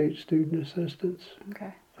 state student assistance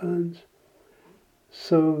funds,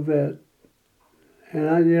 so that, and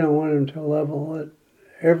I want them to a level that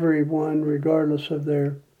everyone, regardless of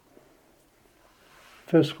their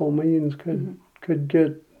fiscal means, could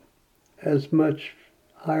get as much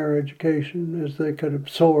higher education as they could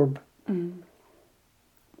absorb. Mm-hmm.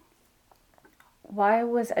 Why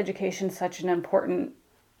was education such an important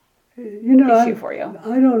issue for you?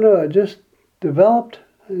 I don't know. It just developed.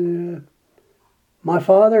 My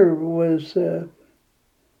father was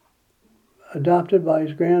adopted by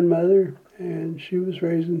his grandmother, and she was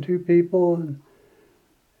raising 2 people,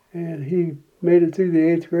 and he made it through the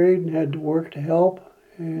 8th grade and had to work to help,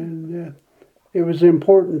 and it was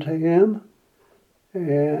important to him.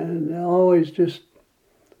 And I always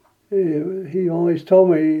he always told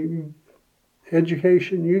me,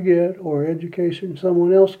 education you get or education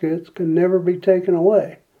someone else gets can never be taken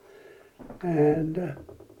away. And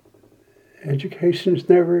education's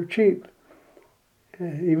never cheap,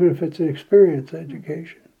 even if it's an experience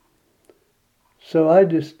education. So I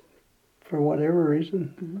just, for whatever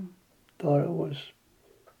reason, thought it was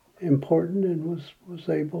important and was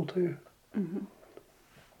able to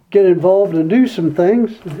get involved and do some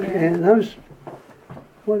things. And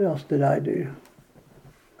what else did I do?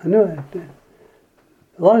 I know I did.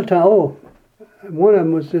 A lot of time, one of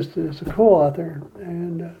them was just as a co-author,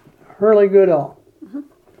 and Hurley Goodall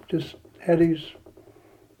just had his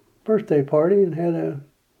birthday party and had a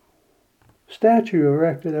statue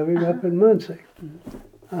erected of him up in Muncie.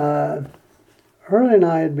 Hurley and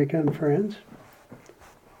I had become friends.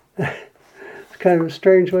 It's kind of a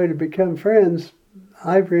strange way to become friends.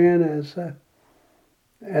 I ran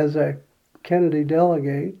as a Kennedy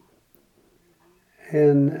delegate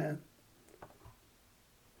in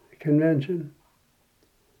convention,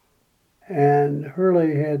 and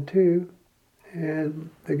Hurley had 2, and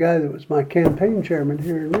the guy that was my campaign chairman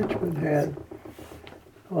here in Richmond had,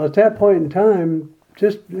 well, at that point in time,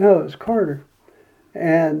 it was Carter,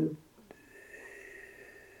 and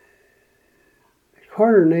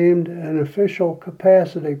Carter named an official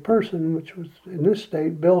capacity person, which was in this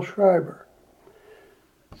state Bill Schreiber.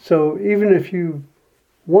 So even if you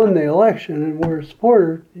won the election and were a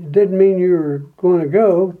supporter, it didn't mean you were going to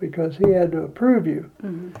go because he had to approve you.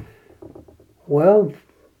 Well,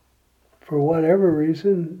 for whatever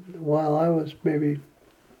reason, while I was maybe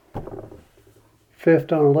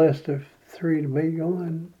 5th on a list of 3 to be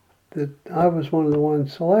going, that I was one of the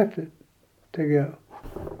ones selected to go,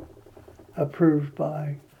 approved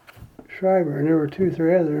by Schreiber. And there were 2,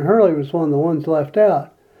 3 others, and Hurley was one of the ones left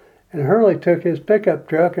out. And Hurley took his pickup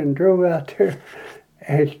truck and drove out there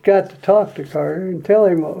and got to talk to Carter and tell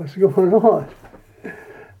him what was going on.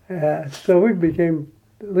 So we became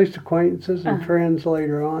at least acquaintances and friends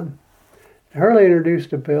later on. Hurley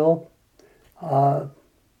introduced a bill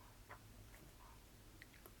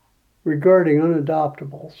regarding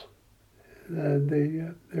unadoptables.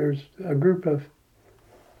 There's a group of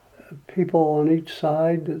people on each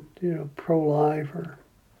side that, pro-life or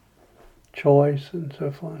choice and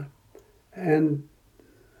so forth. And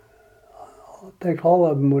I think all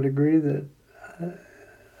of them would agree that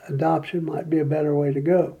adoption might be a better way to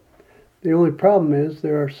go. The only problem is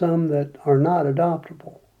there are some that are not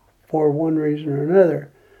adoptable for one reason or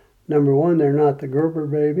another. Number one, they're not the Gerber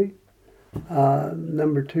baby.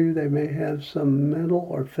 Number two, they may have some mental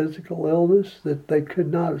or physical illness that they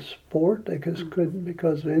could not support. They just couldn't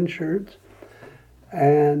because of insurance.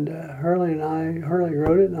 And Hurley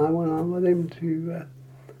wrote it, and I went on with him to,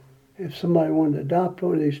 if somebody wanted to adopt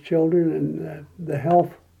one of these children, and the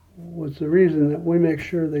health was the reason, that we make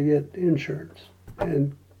sure they get insurance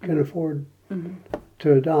and can afford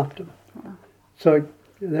to adopt them. Wow. So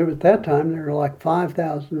at that time, there were like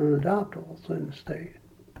 5,000 unadoptables in the state.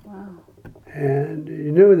 Wow. And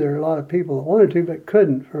you knew there were a lot of people that wanted to but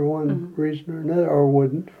couldn't for one reason or another, or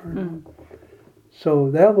wouldn't.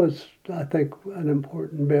 So that was, I think, an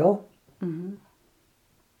important bill. And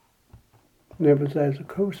it was as a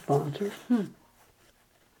co-sponsor.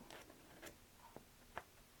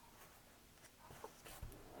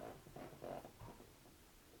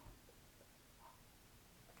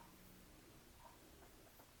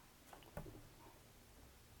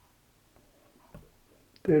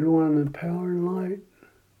 Did one in Power and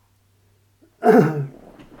Light.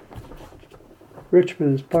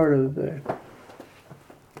 Richmond is part of the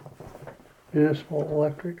municipal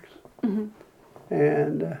electrics, and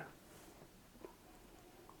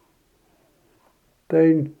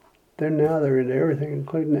they're into everything,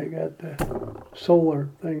 including they got the solar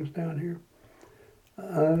things down here.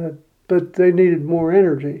 But they needed more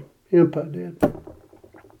energy. IMPA did.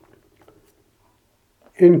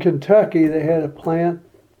 In Kentucky, they had a plant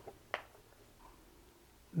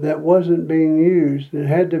that wasn't being used. It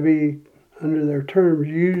had to be, under their terms,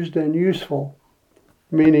 used and useful,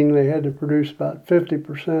 meaning they had to produce about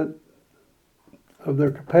 50% of their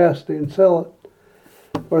capacity and sell it,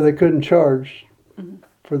 or they couldn't charge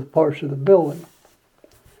for the parts of the building.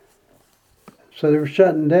 So they were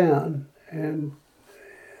shutting down, and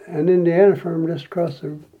an Indiana firm just across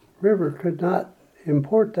the river could not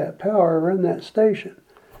import that power or run that station.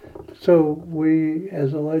 So we,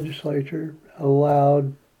 as a legislature,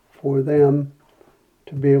 allowed for them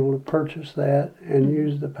to be able to purchase that and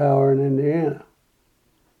use the power in Indiana.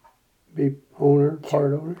 Be owner,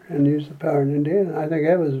 part owner, and use the power in Indiana. I think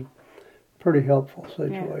that was a pretty helpful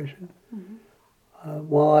situation.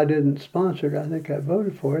 While I didn't sponsor it, I think I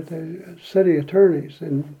voted for it. The city attorneys,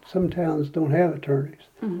 and some towns don't have attorneys.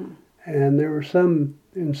 And there were some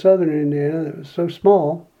in southern Indiana that was so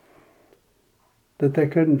small that they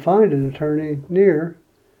couldn't find an attorney near,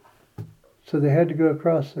 so they had to go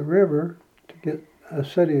across the river to get a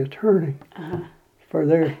city attorney for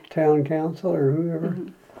their town council or whoever.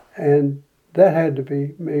 And that had to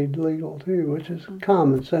be made legal too, which is a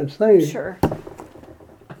common sense thing. Sure.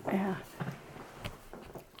 Yeah.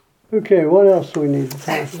 Okay, what else do we need to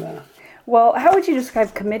talk about? Well, how would you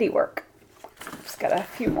describe committee work? Just got a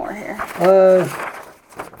few more here.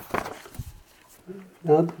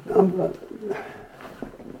 Now,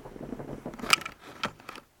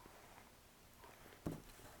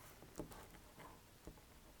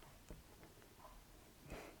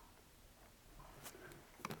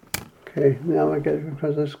 okay, now I get,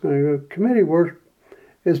 because it's going to go. Committee work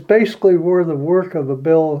is basically where the work of a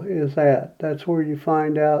bill is at. That's where you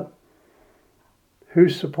find out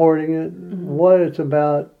who's supporting it, what it's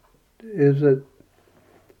about. Is it,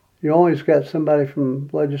 you always got somebody from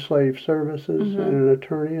legislative services and an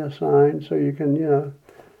attorney assigned, so you can,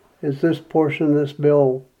 is this portion of this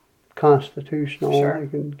bill constitutional? Sure. They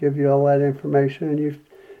can give you all that information, and you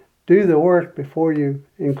do the work before you,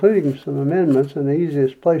 including some amendments, and the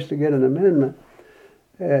easiest place to get an amendment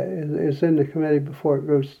is in the committee before it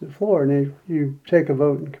goes to the floor. And you take a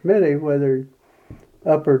vote in committee, whether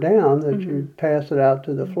up or down, that you pass it out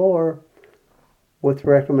to the floor with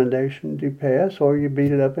recommendation to pass, or you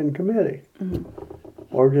beat it up in committee,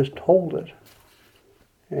 or just hold it.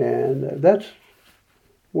 And that's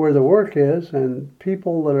where the work is, and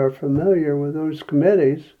people that are familiar with those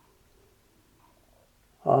committees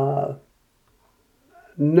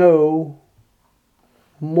know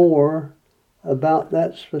more about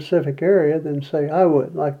that specific area than, say, I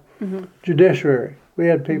would. Like judiciary. We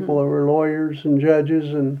had people that were lawyers and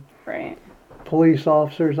judges and Right. police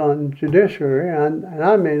officers on judiciary, and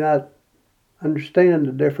I may not understand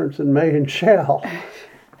the difference in may and shall,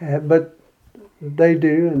 but they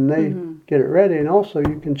do, and they get it ready. And also,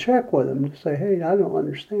 you can check with them to say, "Hey, I don't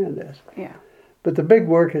understand this." Yeah. But the big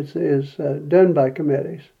work is done by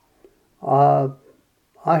committees. I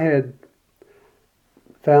had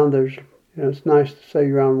found it's nice to say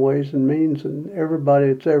you're on Ways and Means, and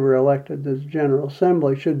everybody that's ever elected to the General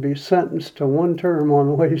Assembly should be sentenced to one term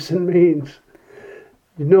on Ways and Means.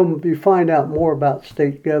 You find out more about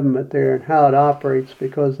state government there and how it operates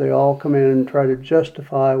because they all come in and try to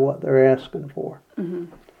justify what they're asking for.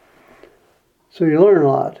 So you learn a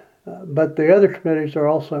lot. But the other committees are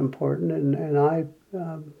also important, and I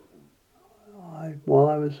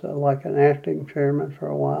was like an acting chairman for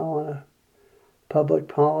a while on a public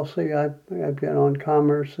policy. I've been on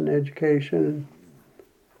commerce and education,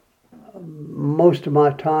 and most of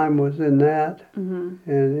my time was in that, and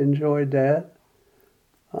enjoyed that.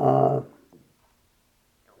 And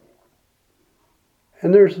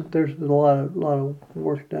there's a lot of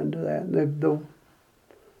work done to that.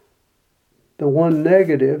 The one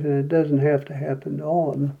negative, and it doesn't have to happen to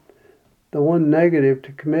all of them, the one negative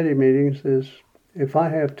to committee meetings is if I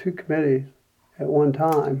have two committees at one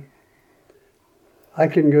time, I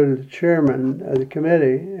can go to the chairman of the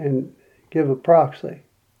committee and give a proxy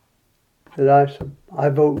that I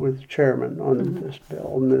vote with the chairman on this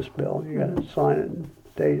bill, on this bill. You got to sign it and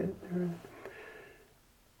date it.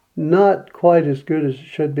 Not quite as good as it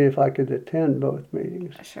should be if I could attend both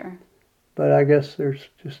meetings. Sure. But I guess there's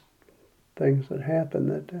just things that happen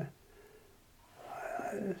that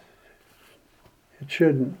it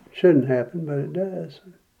shouldn't happen, but it does.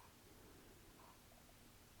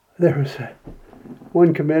 There was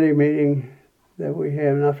one committee meeting that we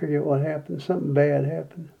had, and I forget what happened. Something bad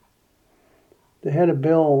happened. They had a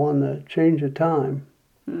bill on the change of time,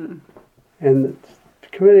 and the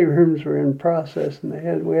committee rooms were in process,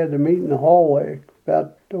 and we had to meet in the hallway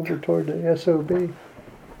about over toward the SOB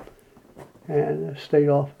and the state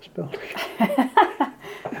office building.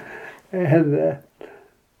 And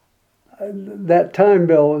that time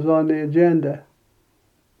bill was on the agenda.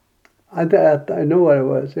 I know what it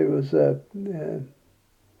was. It was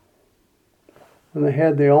when they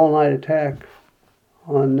had the all-night attack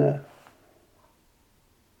on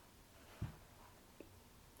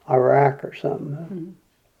Iraq or something.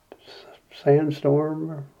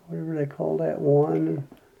 Sandstorm or whatever they call that one.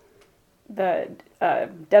 The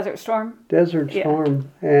Desert Storm? Desert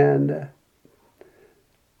Storm. And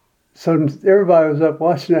so everybody was up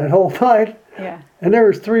watching that whole night. Yeah. And there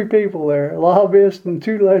was 3 people there, lobbyists and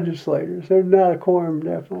 2 legislators. There's not a quorum,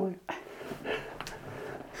 definitely.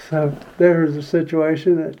 So there was a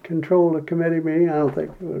situation that controlled a committee meeting. I don't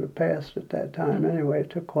think it would have passed at that time. Anyway, it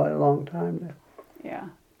took quite a long time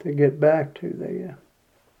to get back to the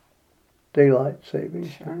daylight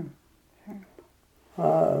savings time.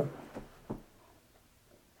 I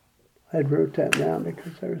wrote that down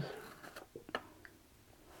because there's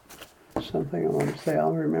something I want to say.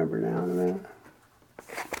 I'll remember now in a minute.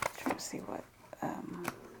 Trying to see what.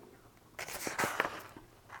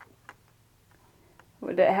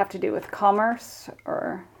 Would it have to do with commerce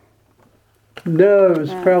or? No, it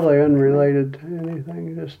was probably unrelated to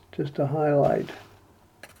anything. Just a highlight.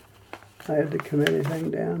 I had the committee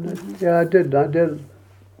thing down. Yeah, I did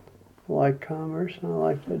like commerce and I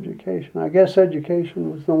liked education. I guess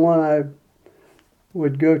education was the one I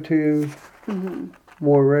would go to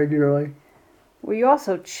more regularly. Well, you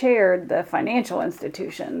also chaired the financial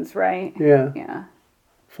institutions, right? Yeah. Yeah.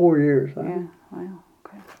 4 years. Yeah. Wow.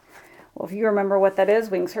 Okay. Well, if you remember what that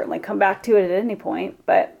is, we can certainly come back to it at any point.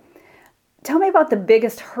 But tell me about the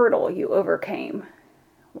biggest hurdle you overcame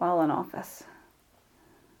while in office.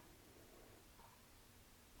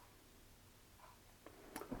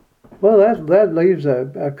 Well, that leaves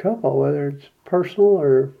a couple, whether it's personal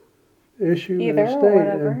or issue in the state. Either,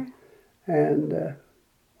 whatever. And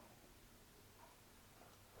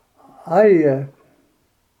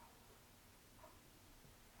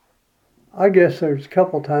I guess there's a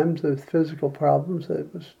couple times with physical problems that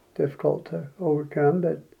it was difficult to overcome,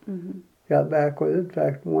 but got back with it. In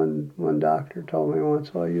fact, one doctor told me once,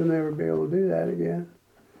 "Oh, you'll never be able to do that again."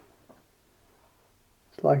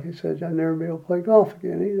 It's like he said, "I'll never be able to play golf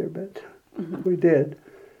again either," but we did.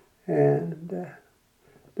 And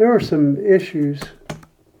there were some issues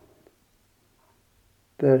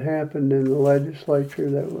that happened in the legislature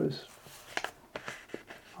that was,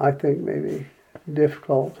 I think, maybe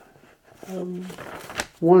difficult.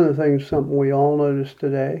 One of the things, something we all notice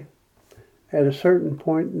today, at a certain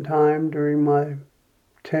point in time during my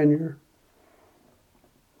tenure,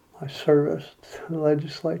 my service to the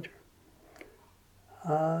legislature,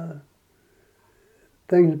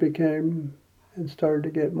 things became and started to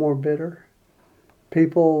get more bitter.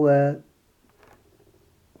 People that,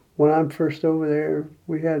 when I'm first over there,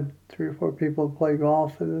 we had 3 or 4 people play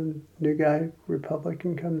golf, and then a new guy,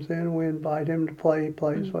 Republican, comes in, and we invite him to play. He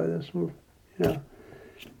plays with us. You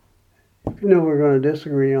know, we're going to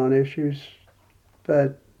disagree on issues,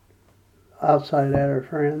 but outside of that are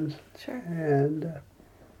friends. Sure. And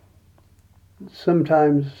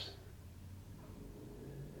sometimes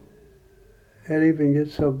it even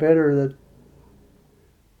gets so bitter that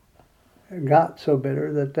it got so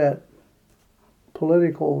bitter that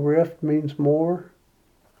political rift means more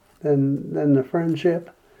than the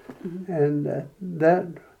friendship. Mm-hmm. And that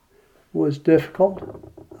was difficult.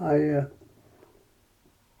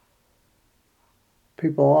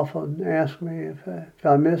 People often ask me if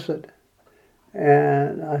I miss it,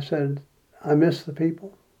 and I said, I miss the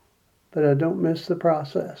people, but I don't miss the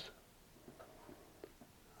process.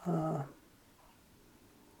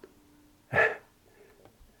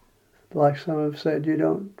 Like some have said, you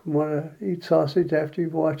don't want to eat sausage after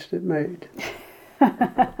you've watched it made.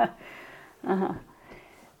 Uh-huh.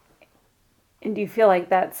 And do you feel like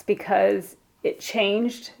that's because it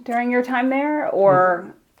changed during your time there,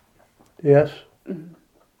 or? Yes. Mm-hmm.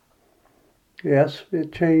 Yes,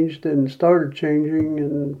 it changed and started changing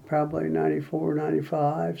in probably 94,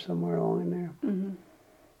 95, somewhere along there.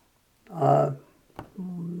 Mm-hmm.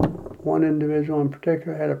 One individual in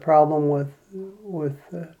particular had a problem with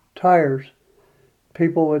tires.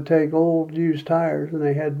 People would take old used tires, and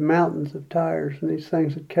they had mountains of tires, and these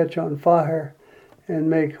things would catch on fire and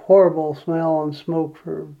make horrible smell and smoke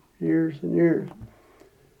for years and years.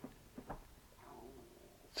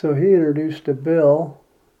 So he introduced a bill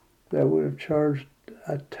that would have charged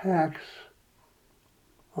a tax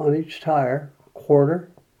on each tire, a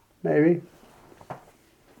quarter, maybe.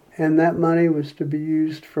 And that money was to be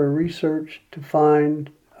used for research to find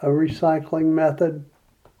a recycling method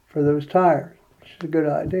for those tires, which is a good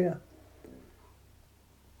idea.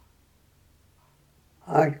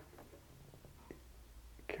 I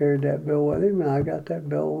carried that bill with him, and we got that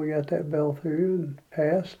bill through and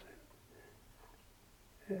passed.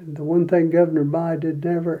 And the one thing Governor Bayh did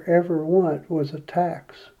never ever want was a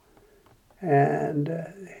tax. And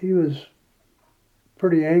he was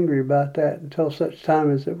pretty angry about that until such time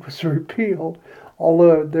as it was repealed.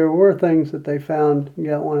 Although there were things that they found, you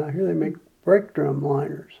got one out here, they make brake drum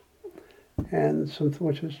liners. And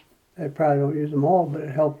which is, they probably don't use them all, but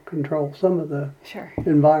it helped control some of the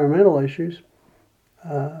environmental issues.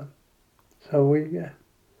 So we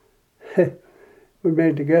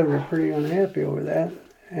made the governor pretty unhappy over that.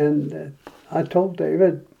 And I told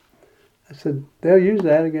David, I said, they'll use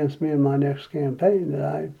that against me in my next campaign, that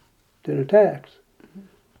I did a tax.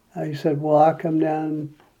 Mm-hmm. He said, well, I'll come down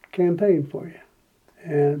and campaign for you.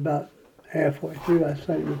 And about halfway through, I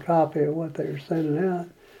sent him a copy of what they were sending out.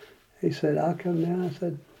 He said, I'll come down. I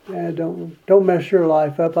said, don't mess your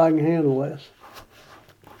life up. I can handle this.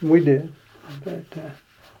 And we did. But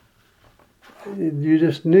you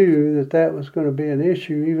just knew that was going to be an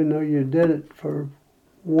issue, even though you did it for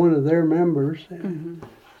one of their members. Mm-hmm.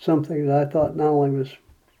 Something that I thought not only was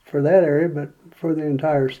for that area, but for the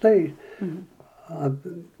entire state.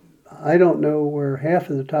 Mm-hmm. I don't know where half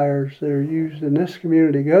of the tires that are used in this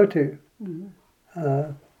community go to.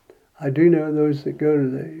 Mm-hmm. I do know those that go to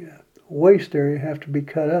the waste area have to be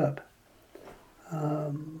cut up.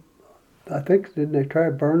 I think, didn't they try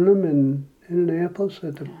burning them in Indianapolis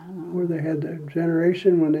where they had the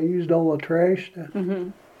generation when they used all the trash?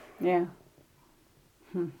 Mm-hmm. Yeah.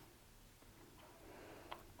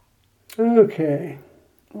 Okay.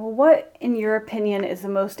 Well, what, in your opinion, is the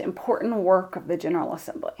most important work of the General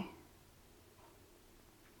Assembly?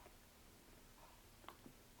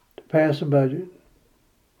 To pass a budget.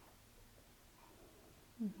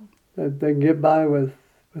 Mm-hmm. That they can get by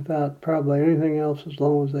without probably anything else as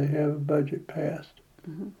long as they have a budget passed.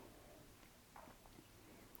 Mm-hmm.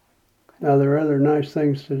 Now, there are other nice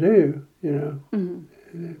things to do, you know.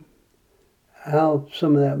 Mm-hmm. How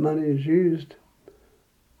some of that money is used.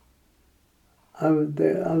 I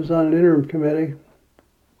was on an interim committee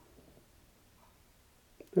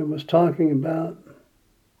that was talking about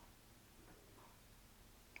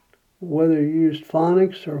whether you used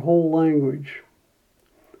phonics or whole language.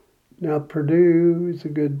 Now, Purdue is a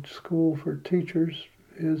good school for teachers,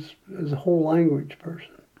 is a whole language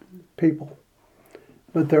people.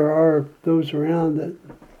 But there are those around that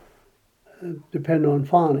depend on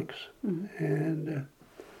phonics. Mm-hmm. And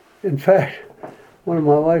in fact, one of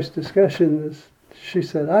my wife's discussions, she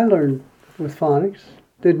said, I learned with phonics,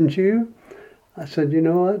 didn't you? I said, you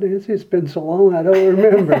know what, it's been so long I don't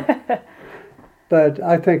remember. But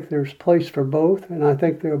I think there's place for both, and I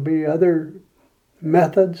think there'll be other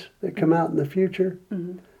methods that come out in the future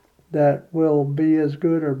that will be as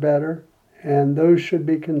good or better, and those should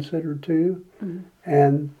be considered too.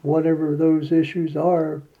 And whatever those issues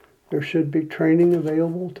are, there should be training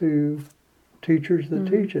available to teachers that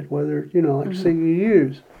teach it, whether, like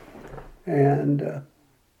CEUs. And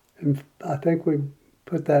I think we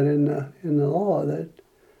put that in the law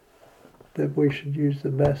that we should use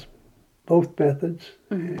both methods.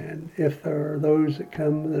 And if there are those that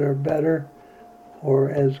come that are better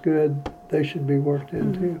or as good, they should be worked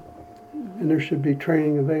into. And there should be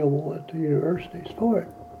training available at the universities for it.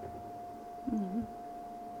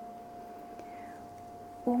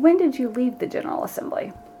 Well, when did you leave the General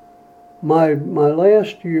Assembly? My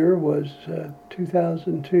last year was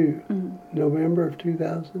 2002, November of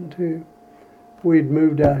 2002. We'd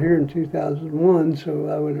moved out here in 2001, so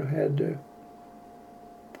I would have had to.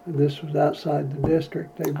 This was outside the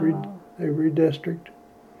district. They redistricted.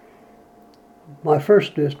 My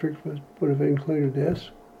first district would have included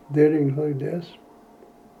this, did include this.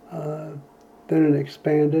 Then it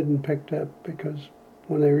expanded and picked up because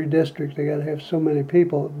when they redistrict, they got to have so many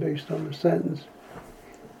people based on the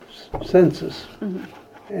census,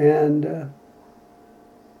 and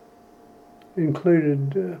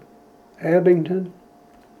included Abington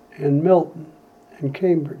and Milton and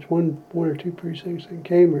Cambridge, one or two precincts in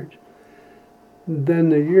Cambridge. Then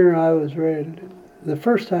the year I was ready, the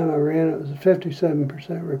first time I ran, it was a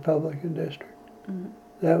 57% Republican district.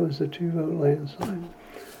 That was a 2-vote landslide.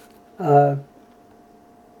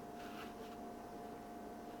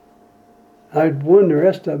 I'd won the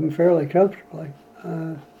rest of them fairly comfortably.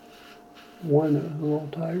 One that was a little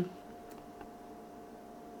tighter.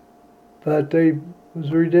 But they was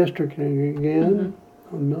redistricting again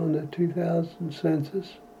on the 2000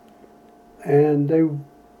 census. And they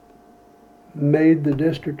made the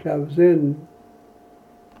district I was in,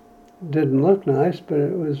 didn't look nice, but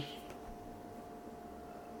it was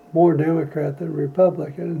more Democrat than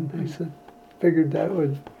Republican. And they figured that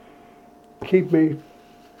would keep me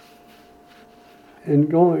in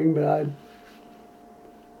going, but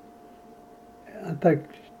I think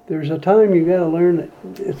there's a time you got to learn that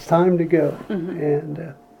it's time to go.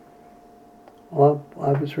 And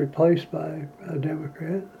I was replaced by a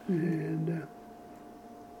Democrat, and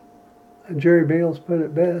Jerry Bales put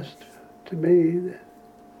it best to me that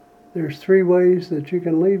there's 3 ways that you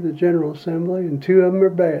can leave the General Assembly, and 2 of them are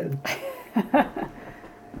bad.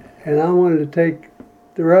 And I wanted to take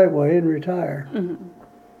the right way and retire.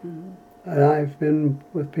 And I've been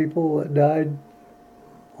with people that died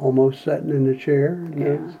almost sitting in the chair.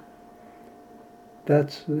 And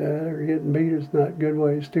or getting beat is not good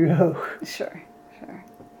ways to go. Sure.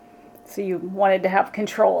 So you wanted to have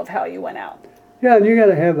control of how you went out. Yeah, and you got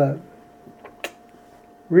to have a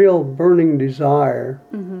real burning desire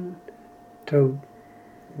to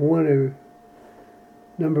want to,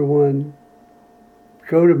 number one,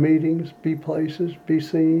 go to meetings, be places, be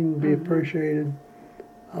seen, be appreciated.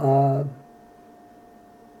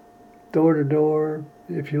 Door to door.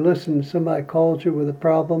 If you listen, somebody calls you with a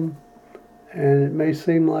problem, and it may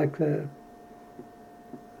seem like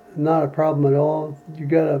not a problem at all. You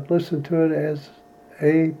got to listen to it as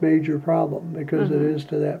a major problem because it is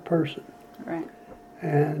to that person. Right.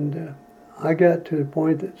 And I got to the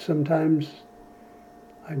point that sometimes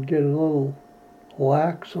I'd get a little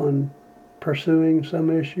lax on pursuing some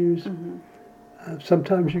issues.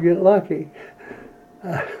 Sometimes you get lucky.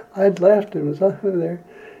 I'd left and was over there,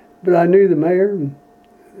 but I knew the mayor,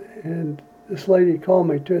 and this lady called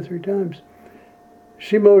me 2 or 3 times.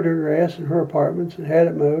 She mowed her grass in her apartments and had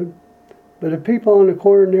it mowed, but the people on the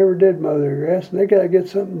corner never did mow their grass, and they got to get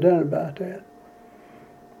something done about that.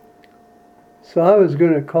 So I was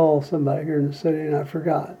going to call somebody here in the city, and I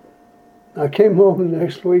forgot. I came home the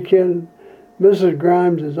next weekend, Mrs.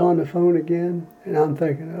 Grimes is on the phone again, and I'm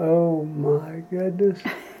thinking, oh my goodness,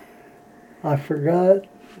 I forgot.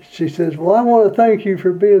 She says, well, I want to thank you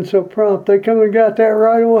for being so prompt. They come and got that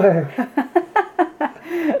right away.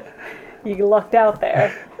 You lucked out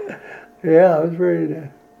there. Yeah, I was ready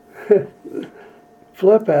to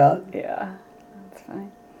flip out. Yeah, that's funny.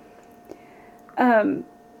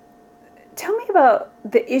 Tell me about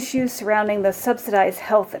the issues surrounding the subsidized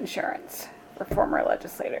health insurance for former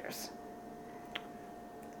legislators.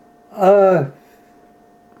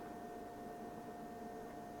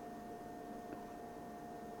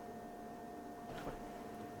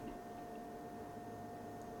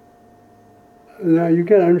 Now, you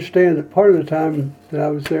got to understand that part of the time that I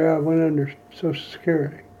was there, I went under Social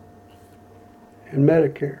Security and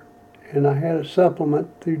Medicare, and I had a supplement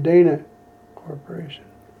through Dana Corporation.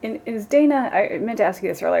 And is Dana, I meant to ask you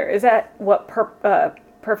this earlier, is that what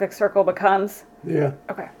Perfect Circle becomes? Yeah.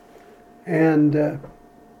 Okay. And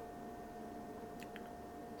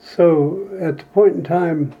so at the point in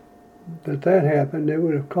time that happened, it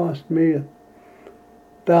would have cost me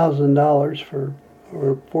 $1,000 for,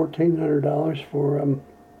 or $1,400 for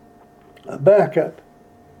a backup.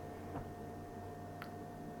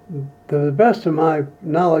 To the best of my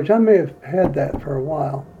knowledge, I may have had that for a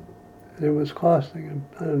while. It was costing,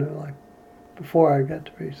 I don't know, like before I got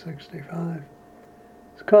to be 65.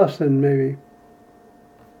 It's costing maybe,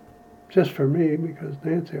 just for me, because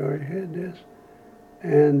Nancy already had this,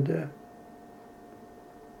 and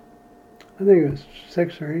I think it was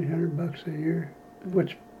 $600 or $800 a year,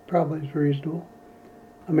 which probably is reasonable.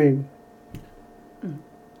 I mean,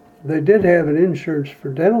 they did have an insurance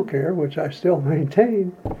for dental care, which I still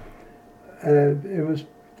maintain. It was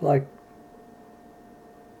like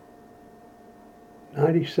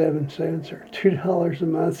 97 cents or $2 a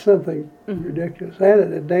month, something ridiculous. I had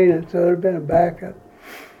it at Dana, so there'd been a backup.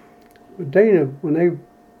 But Dana, when they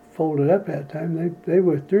folded up that time, they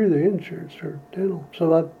withdrew the insurance for dental.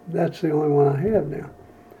 So that's the only one I have now.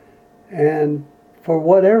 And for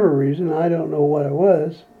whatever reason, I don't know what it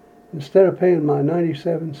was, instead of paying my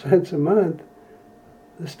 97 cents a month,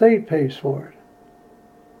 the state pays for it.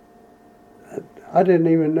 I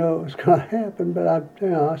didn't even know it was going to happen, but I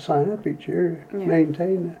sign up each year to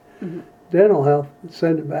maintain the dental health and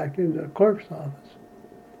send it back into the clerk's office.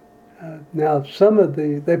 Now,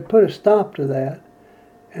 they put a stop to that,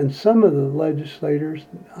 and some of the legislators,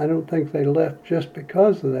 I don't think they left just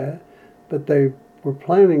because of that, but they were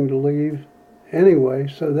planning to leave anyway,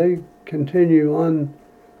 so they continue on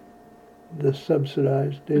the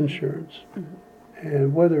subsidized insurance.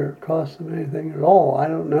 And whether it costs them anything at all, I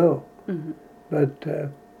don't know. But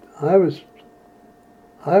I was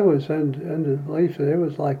under the belief that it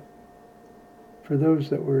was like, for those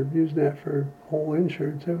that were using that for whole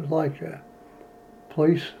insurance, it was like a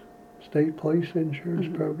state police insurance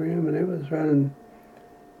program, and it was running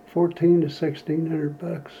 $1,400 to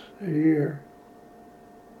 $1,600 a year,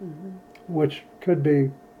 which could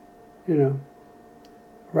be,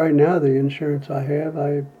 right now the insurance I have,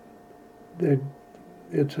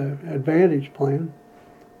 it's an Advantage plan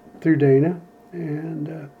through Dana,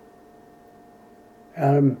 and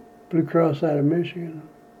out of Blue Cross out of Michigan,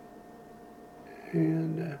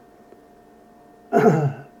 and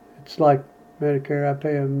it's like Medicare. I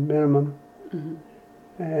pay a minimum,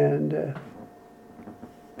 and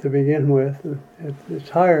to begin with, it's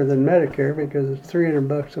higher than Medicare because it's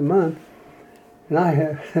 $300 a month, and I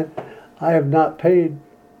have not paid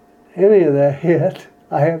any of that yet.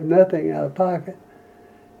 I have nothing out of pocket.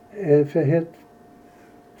 If it hit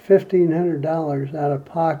 $1,500 out of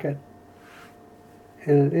pocket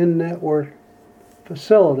in an in-network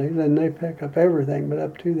facility, then they pick up everything. But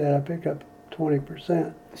up to that, I pick up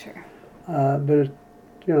 20%. Sure. But it's,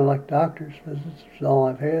 like doctor's visits is all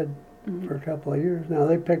I've had for a couple of years. Now,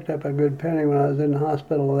 they picked up a good penny when I was in the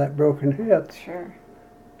hospital with that broken hip. Sure.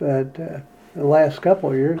 But the last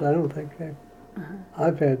couple of years, I don't think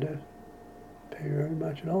I've had to pay very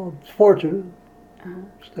much at all. It's fortunate.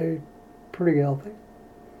 Stay pretty healthy.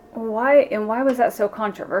 Why was that so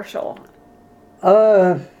controversial?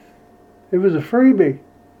 It was a freebie.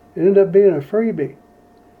 It ended up being a freebie.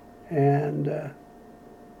 And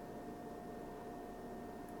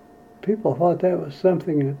people thought that was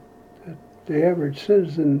something that the average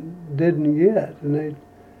citizen didn't get. And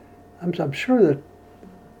I'm sure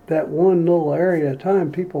that one little area at a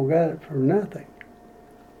time, people got it for nothing.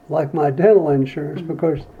 Like my dental insurance,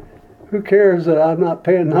 because who cares that I'm not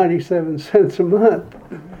paying 97 cents a month?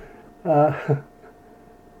 But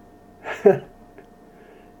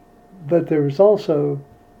there was also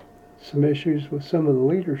some issues with some of the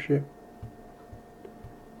leadership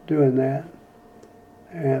doing that.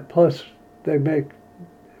 And plus, when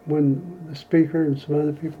the speaker and some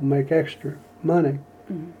other people make extra money,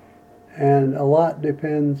 and a lot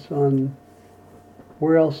depends on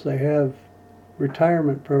where else they have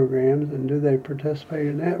retirement programs, and do they participate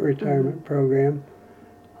in that retirement program?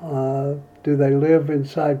 Do they live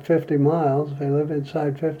inside 50 miles? If they live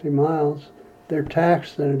inside 50 miles, they're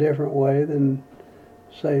taxed in a different way than,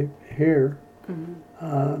 say, here.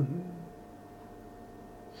 So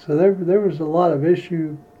there was a lot of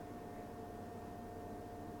issue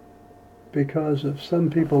because of some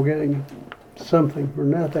people getting something for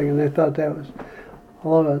nothing, and they thought that was a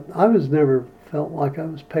lot of. I was never felt like I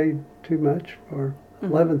was paid too much for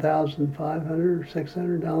 $11,500 or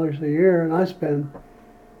 $600 a year, and I spend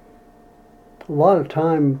a lot of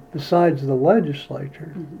time besides the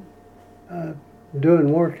legislature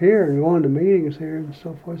doing work here and going to meetings here and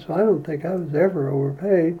so forth. So I don't think I was ever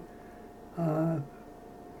overpaid.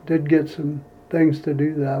 Did get some things to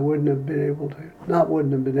do that I wouldn't have been able to. Not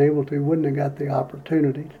wouldn't have been able to. Wouldn't have got the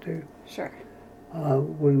opportunity to do. Sure.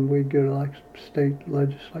 When we'd go to like state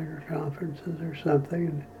legislature conferences or something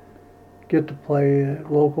and get to play a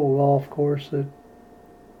local golf course that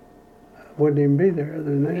wouldn't even be there other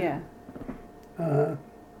than that. Yeah.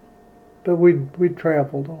 But we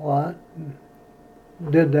traveled a lot and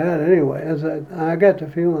did that anyway. As I got to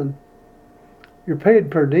feeling you're paid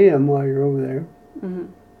per diem while you're over there,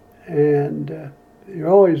 and you're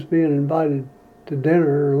always being invited to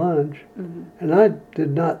dinner or lunch. And I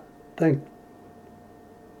did not think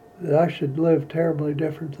that I should live terribly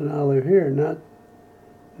different than I live here.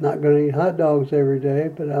 Not going to eat hot dogs every day,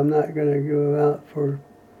 but I'm not going to go out for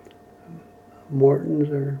Morton's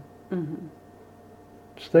or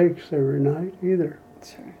steaks every night either.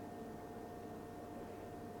 Sure.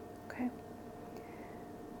 Okay.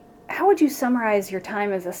 How would you summarize your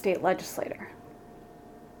time as a state legislator?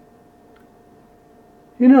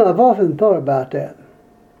 You know, I've often thought about that.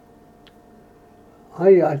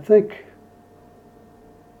 I think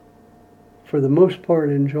for the most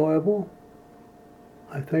part enjoyable.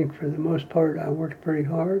 I think for the most part I worked pretty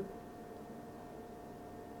hard.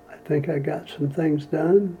 I think I got some things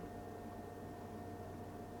done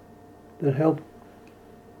that help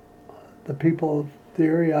the people of the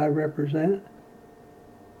area I represented,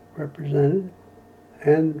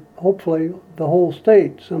 and hopefully the whole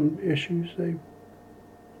state. Some issues, they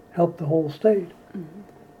help the whole state.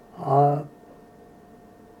 I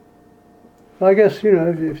guess, you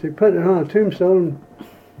know, if they put it on a tombstone,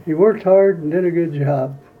 he worked hard and did a good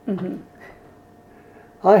job.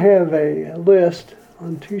 I have a list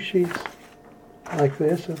on 2 sheets like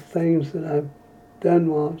this of things that I've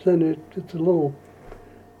done while I was in it. It's a little,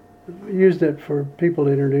 used it for people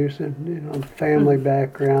to introduce it, you know, family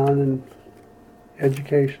background and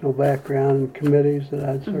educational background and committees that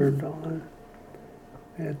I'd served on.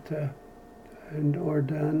 Or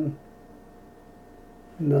done,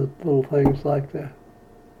 and the little things like the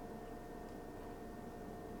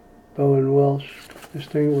Bowen Welch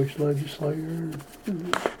Distinguished Legislator,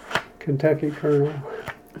 Kentucky Colonel.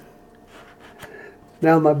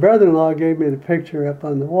 Now my brother-in-law gave me the picture up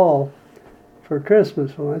on the wall for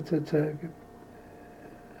Christmas once. It's a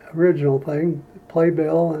original thing,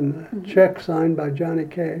 playbill and a check signed by Johnny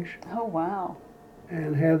Cash. Oh, wow.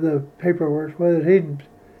 And have the paperwork with it. He'd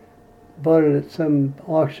bought it at some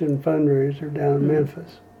auction fundraiser down in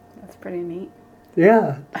Memphis. That's pretty neat.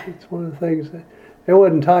 Yeah, it's one of the things that, it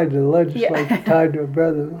wasn't tied to the legislature, tied to a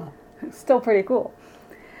brother-in-law. Still pretty cool.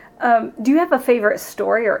 Do you have a favorite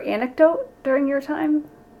story or anecdote during your time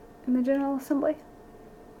in the General Assembly?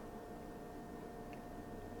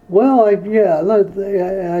 Well, I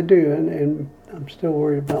do, and I'm still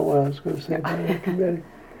worried about what I was going to say about the committee.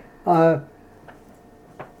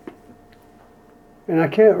 And I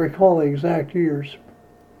can't recall the exact years,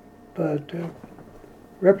 but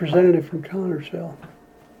representative from Connersville,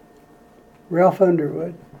 Ralph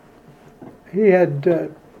Underwood, he had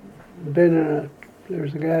been in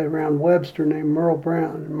there's a guy around Webster named Merle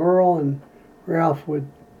Brown. And Merle and Ralph would,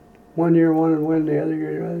 one year one would win, the other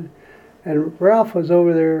year. And Ralph was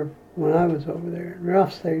over there when I was over there. And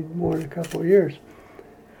Ralph stayed more than a couple of years.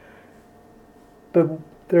 But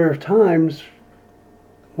there are times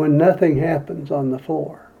when nothing happens on the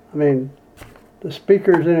floor. I mean, the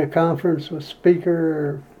speaker's in a conference with speaker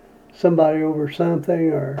or somebody over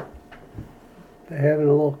something, or they're having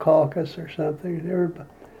a little caucus or something, and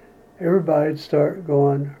everybody'd start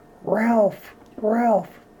going, Ralph, Ralph.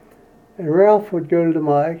 And Ralph would go to the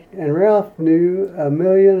mic, and Ralph knew 1.5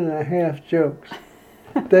 million jokes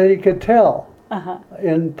that he could tell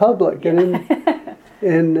in public and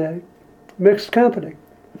in mixed company.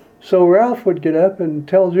 So Ralph would get up and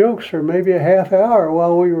tell jokes for maybe a half hour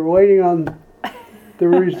while we were waiting on the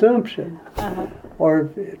resumption.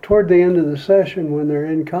 Or toward the end of the session when they're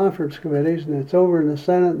in conference committees and it's over in the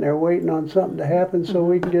Senate and they're waiting on something to happen so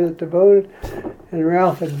we can get it to voted. And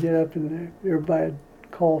Ralph would get up and everybody would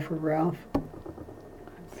call for Ralph.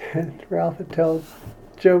 And Ralph would tell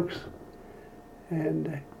jokes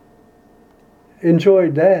and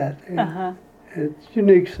enjoyed that. And it's a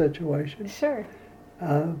unique situation. Sure.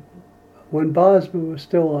 When Bosma was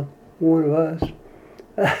still one of us,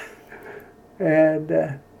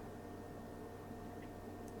 and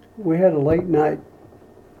we had a late night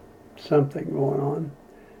something going on.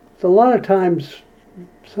 So a lot of times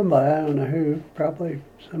somebody, I don't know who, probably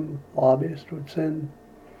some lobbyist would send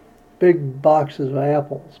big boxes of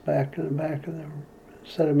apples back to the back of the,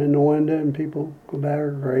 set them in the window and people go buy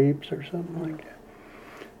or grapes or something like that.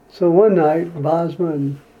 So one night,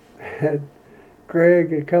 Bosma had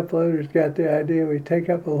Greg and a couple others got the idea we take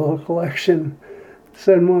up a little collection,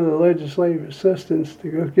 send one of the legislative assistants to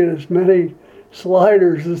go get as many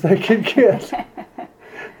sliders as they could get.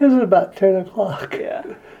 This is about 10 o'clock. Yeah.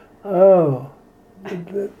 Oh,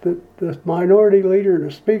 the minority leader in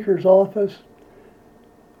the speaker's office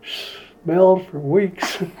smelled for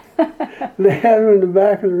weeks. They had him in the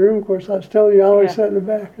back of the room. Of course, I was telling you, I always sat in the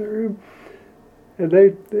back of the room. And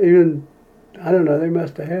they even, I don't know, they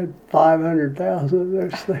must have had 500,000 of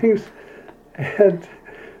those things. And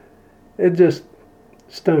it just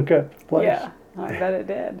stunk up the place. Yeah, I bet it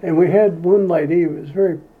did. And we had one lady who was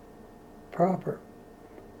very proper.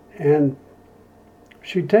 And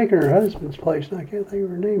she'd taken her husband's place, and I can't think of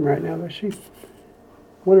her name right now, but she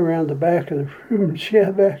went around the back of the room, and she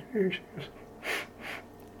had back there, she goes,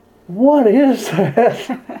 "What is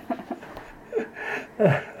that?"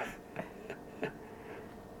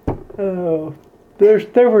 Oh,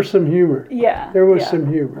 there was some humor. Yeah. There was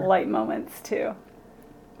some humor. Light moments, too.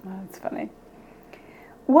 That's funny.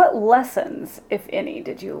 What lessons, if any,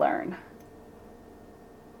 did you learn?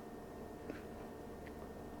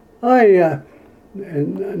 I,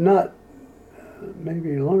 and not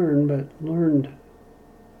maybe learned, but learned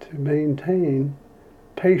to maintain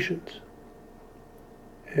patience.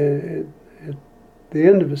 The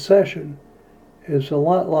end of a session is a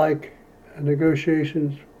lot like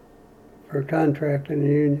negotiations for a contract in a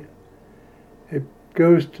union. It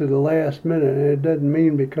goes to the last minute, and it doesn't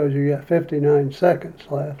mean because you got 59 seconds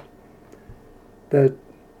left that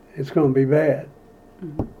it's going to be bad.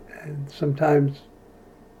 Mm-hmm. And sometimes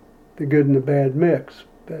the good and the bad mix,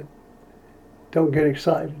 but don't get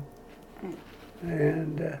excited.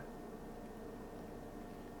 And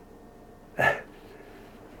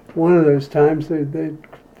one of those times, the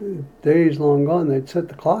days long gone, they'd set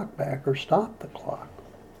the clock back or stop the clock.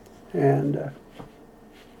 And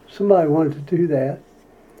somebody wanted to do that,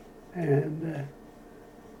 and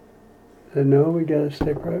said, "No, we got to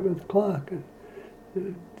stick right with the clock."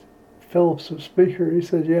 And Phillips was speaker, and he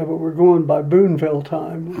said, "Yeah, but we're going by Boonville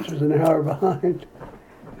time, which is an hour behind."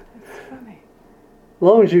 That's funny. As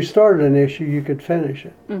long as you started an issue, you could finish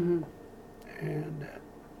it. Mm-hmm. And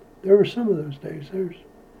there were some of those days. There's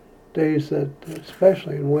days that,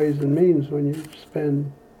 especially in Ways and Means, when you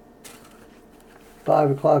spend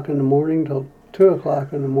 5 o'clock in the morning till 2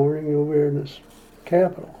 o'clock in the morning over in this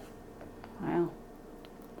Capitol. Wow.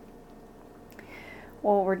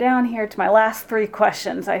 Well, we're down here to my last 3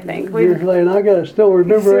 questions, I think. Years later, and I got to still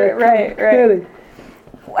remember that. Right.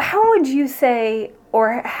 How would you say,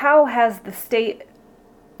 or how has the state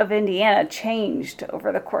of Indiana changed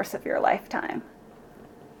over the course of your lifetime?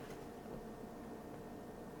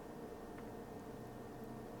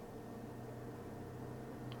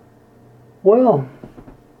 Well,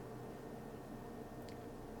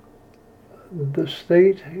 the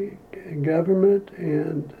state government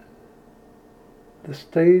and the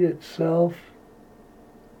state itself,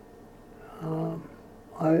 and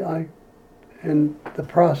the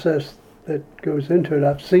process that goes into it,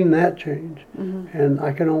 I've seen that change. Mm-hmm. And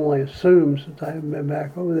I can only assume, since I haven't been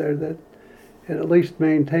back over there, that it at least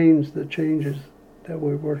maintains the changes that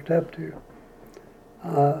we've worked up to.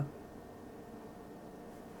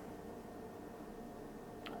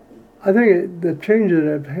 I think the changes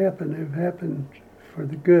that have happened for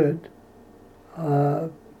the good. A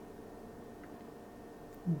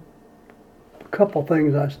couple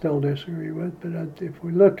things I still disagree with, but if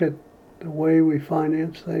we look at the way we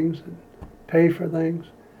finance things and pay for things,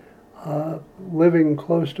 living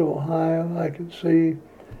close to Ohio, I can see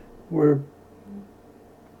where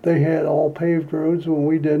they had all paved roads when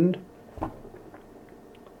we didn't.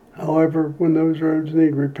 However, when those roads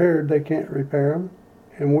need repaired, they can't repair them,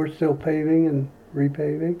 and we're still paving and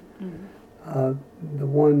repaving. Mm-hmm. The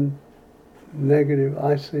one negative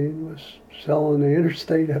I seen was selling the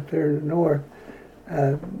interstate up there in the north.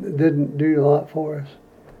 It didn't do a lot for us,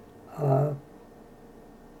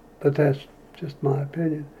 but that's just my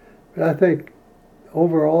opinion. But I think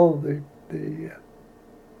overall the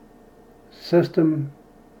system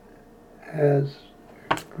has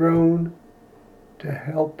grown to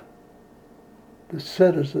help the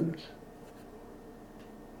citizens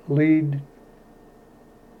lead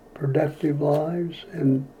productive lives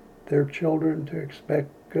and their children to expect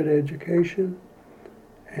good education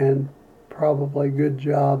and probably good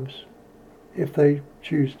jobs if they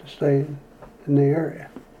choose to stay in the area.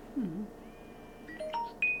 Mm-hmm.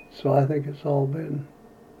 So I think it's all been,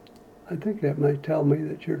 I think that might tell me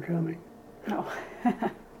that you're coming. Oh.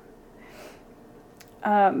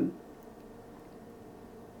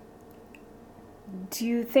 Do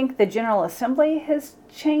you think the General Assembly has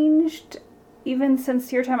changed even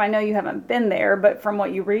since your time? I know you haven't been there, but from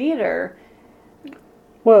what you read, or?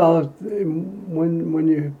 Well, when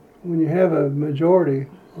you have a majority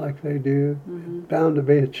like they do, Mm-hmm. it's bound to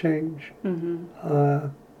be a change. Mm-hmm.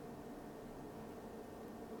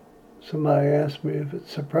 Somebody asked me if it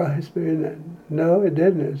surprised me, and no, it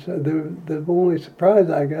didn't. It's, the only surprise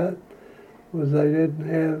I got was they didn't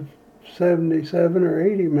have 77 or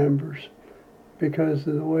 80 members, because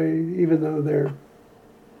of the way, even though they're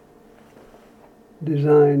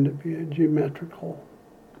designed to be a geometrical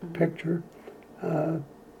picture,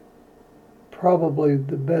 probably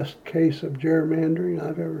the best case of gerrymandering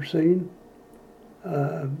I've ever seen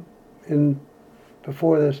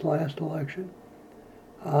before this last election.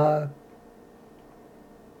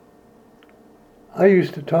 I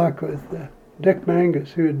used to talk with Dick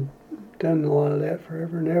Mangus, who had done a lot of that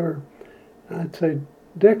forever and ever. I'd say,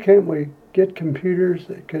 Dick, can't we get computers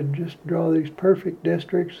that could just draw these perfect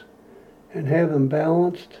districts and have them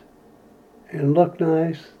balanced and look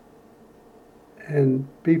nice and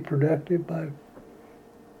be productive by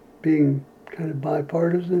being kind of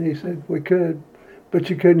bipartisan? He said, we could, but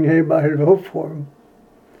you couldn't get anybody to vote for them.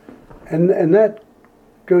 And that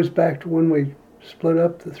goes back to when we split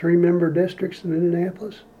up the 3-member districts in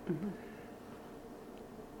Indianapolis. Mm-hmm.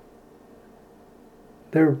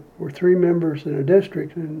 There were 3 members in a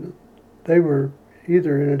district, and they were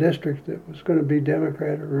either in a district that was going to be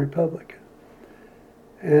Democrat or Republican.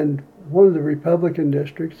 And one of the Republican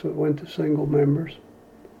districts that went to single members,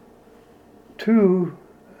 2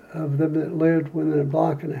 of them that lived within a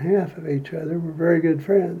block and a half of each other were very good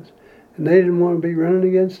friends, and they didn't want to be running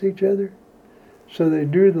against each other. So they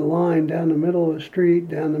drew the line down the middle of the street,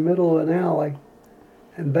 down the middle of an alley,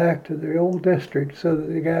 and back to the old district, so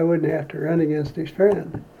that the guy wouldn't have to run against his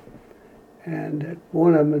friend. And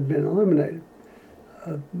one of them had been eliminated.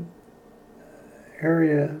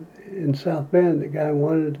 Area in South Bend, the guy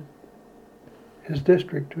wanted his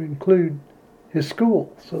district to include his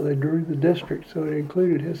school, so they drew the district so it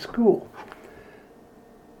included his school.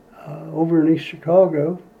 Over in East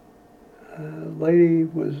Chicago, a lady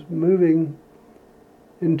was moving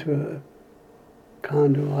into a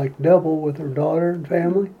condo-like double with her daughter and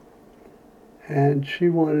family, and she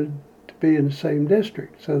wanted to be in the same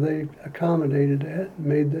district, so they accommodated that and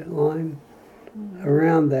made that line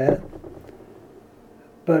around that.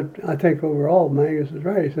 But I think overall, Mangus is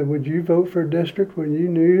right. He said, would you vote for a district when you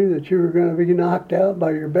knew that you were going to be knocked out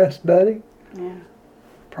by your best buddy? Yeah.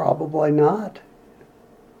 Probably not.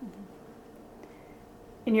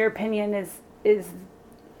 In your opinion, is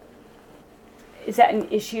that an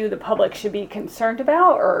issue the public should be concerned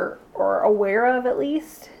about or aware of at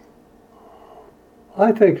least?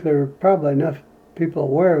 I think there are probably enough people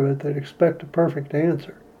aware of it that expect a perfect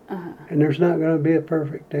answer. Uh-huh. And there's not going to be a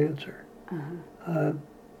perfect answer. Uh-huh.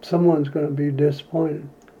 Someone's going to be disappointed.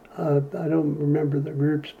 I don't remember the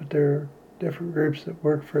groups, but there are different groups that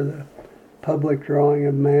work for the public drawing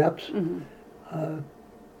of maps. Mm-hmm.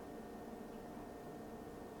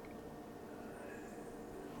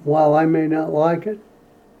 While I may not like it,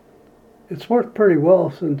 it's worked pretty well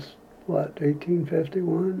since,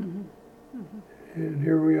 1851? Mm-hmm. Mm-hmm. And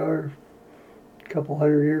here we are a couple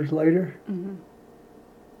hundred years later. Mm-hmm.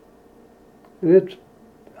 And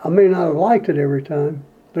I may not have liked it every time,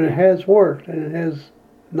 but it has worked, and it has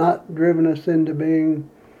not driven us into being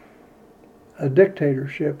a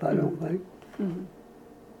dictatorship, I don't think. Mm-hmm.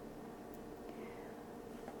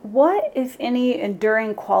 What, if any,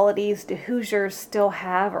 enduring qualities do Hoosiers still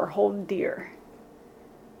have or hold dear?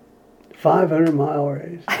 500-mile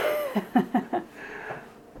race.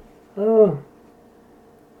 Oh,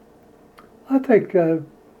 I think a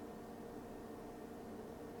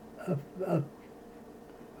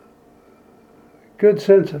good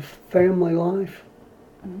sense of family life,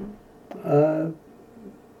 Mm-hmm.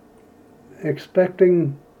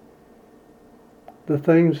 Expecting the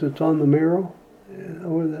things that's on the mural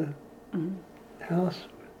over the Mm-hmm. house,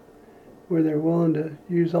 where they're willing to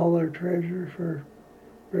use all their treasure for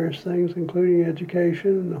various things, including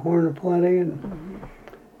education and the Horn of Plenty, and Mm-hmm.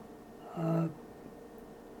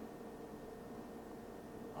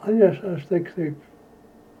 I just think they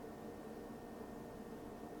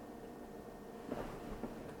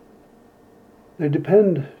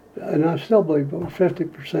depend, and I still believe over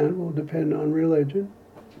 50% will depend on religion,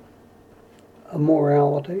 a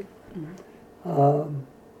morality, and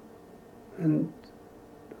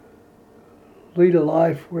lead a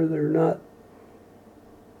life where they're not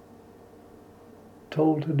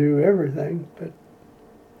told to do everything, but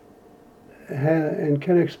and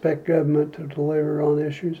can expect government to deliver on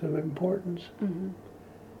issues of importance. Mm-hmm.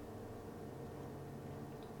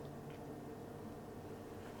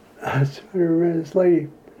 I remember this lady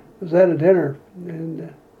was at a dinner,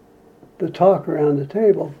 and the talk around the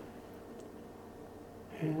table,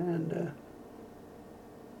 and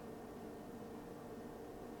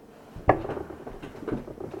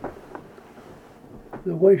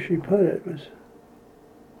the way she put it was,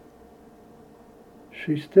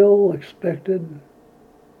 she still expected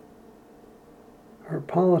her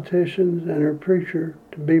politicians and her preacher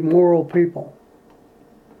to be moral people.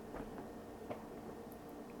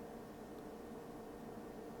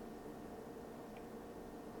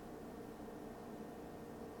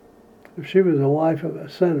 If she was the wife of a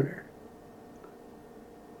senator,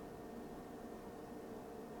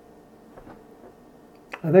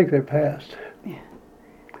 I think they passed. Yeah.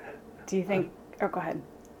 Do you think? Oh, go ahead.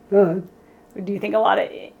 No, Do you think a lot of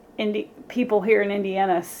people here in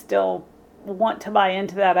Indiana still want to buy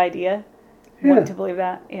into that idea? Yeah. Want to believe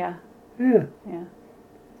that? Yeah. yeah. Yeah.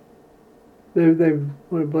 They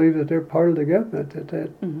want to believe that they're part of the government,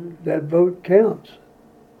 that vote counts.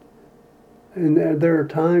 And there are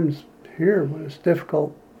times here when it's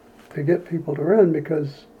difficult to get people to run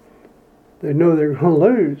because they know they're going to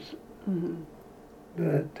lose. Mm-hmm.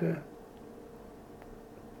 But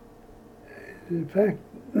in fact,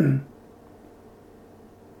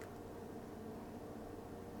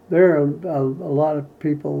 there are a lot of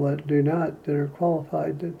people that are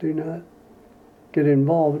qualified, that do not get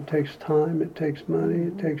involved. It takes time, it takes money,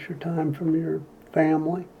 Mm-hmm. it takes your time from your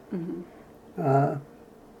family. Mm-hmm.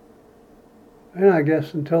 And I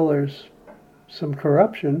guess until there's some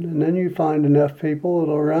corruption, and then you find enough people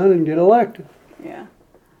that'll run and get elected. Yeah.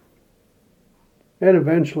 And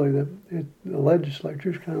eventually the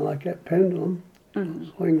legislature's kind of like that pendulum, Mm-hmm.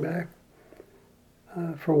 swing back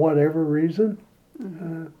for whatever reason.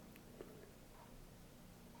 Mm-hmm.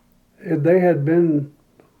 If they had been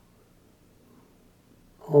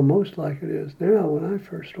almost like it is now when I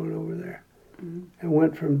first went over there, Mm-hmm. and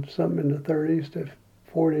went from something in the 30s to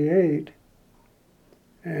 48,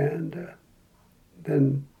 and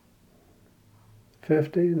then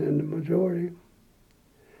 50, and then the majority.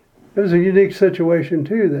 It was a unique situation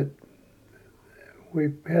too, that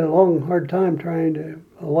we had a long, hard time trying to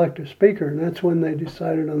elect a speaker, and that's when they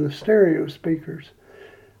decided on the stereo speakers.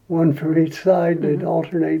 One from each side, they'd Mm-hmm.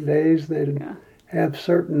 alternate days, they'd Yeah. have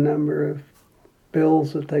certain number of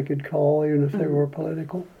bills that they could call, even if they Mm-hmm. were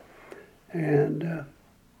political. And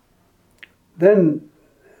then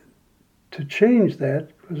to change that,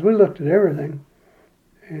 because we looked at everything,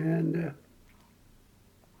 and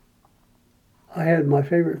I had my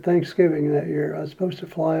favorite Thanksgiving that year. I was supposed to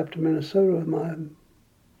fly up to Minnesota with my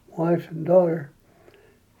wife and daughter,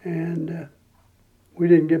 and we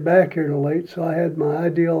didn't get back here till late, so I had my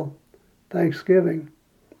ideal Thanksgiving.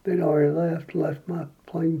 They'd already left my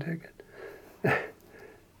plane ticket,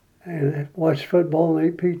 and I watched football and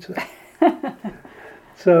ate pizza.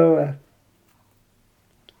 So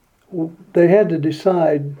they had to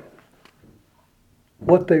decide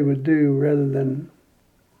what they would do rather than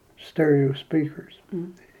stereo speakers,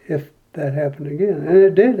 Mm-hmm. if that happened again. And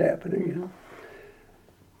it did happen again.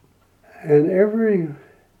 Mm-hmm.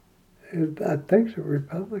 And I think the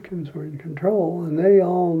Republicans were in control, and they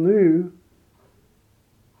all knew.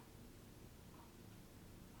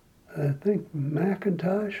 I think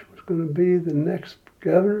McIntosh was going to be the next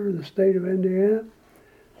governor of the state of Indiana.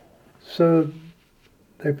 So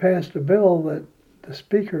they passed a bill that the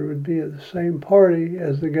speaker would be of the same party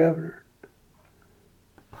as the governor.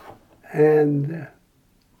 And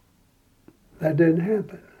that didn't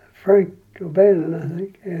happen. Frank O'Bannon, I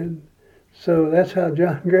think. And so that's how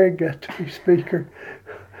John Gregg got to be speaker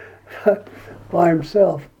by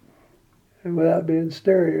himself and without being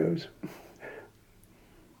stereos.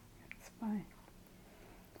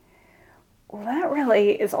 Well, that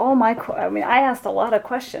really is all my. I asked a lot of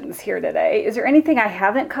questions here today. Is there anything I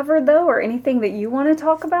haven't covered though, or anything that you want to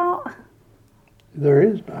talk about? There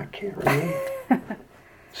is, but I can't remember.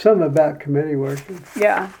 Something about committee work.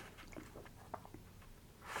 Yeah.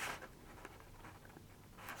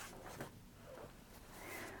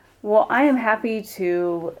 Well, I am happy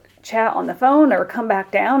to chat on the phone or come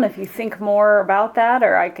back down if you think more about that,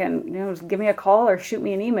 or I can, just give me a call or shoot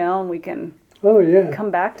me an email and we can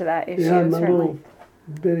come back to that issue. Yeah, my certainly. little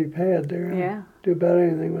bitty pad there. Yeah. I'll do about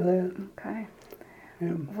anything with that. Okay.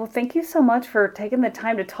 Yeah. Well, thank you so much for taking the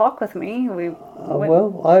time to talk with me.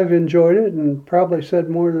 Well, I've enjoyed it and probably said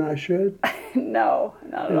more than I should. No,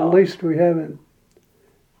 not at And all. at least we haven't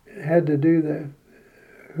had to do the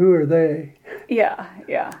who are they? Yeah.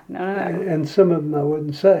 No. And some of them I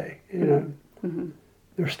wouldn't say, you know. Mm-hmm.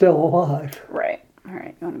 They're still alive. Right. All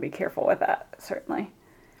right. You want to be careful with that, certainly.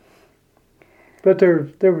 But there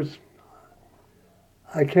was,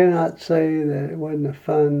 I cannot say that it wasn't a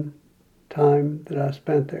fun time that I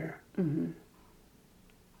spent there. Mm-hmm.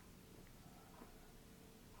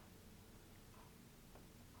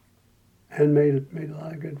 And made a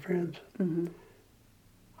lot of good friends. Mm-hmm.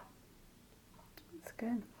 That's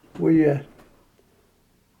good. We,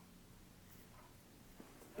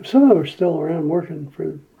 some of them are still around working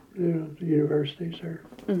for, the universities or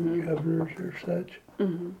Mm-hmm. governors or such.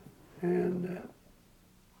 Mm-hmm. And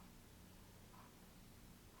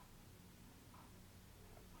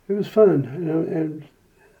it was fun, and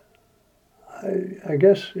I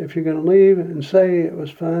guess if you're going to leave and say it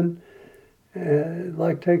was fun,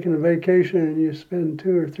 like taking a vacation and you spend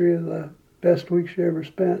 2 or 3 of the best weeks you ever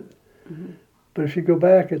spent. Mm-hmm. But if you go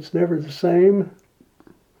back, it's never the same.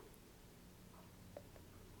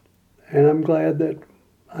 And I'm glad that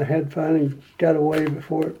I had finally got away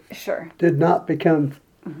before it Sure. did not become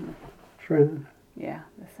friend. Yeah,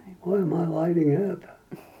 the same. Why am I lighting up?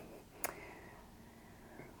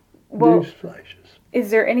 Well, News flashes.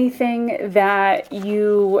 is there anything that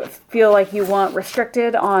you feel like you want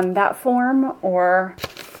restricted on that form, or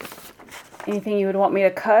anything you would want me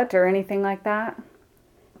to cut or anything like that?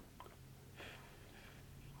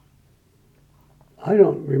 I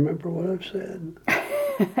don't remember what I've said.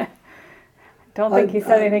 Don't think you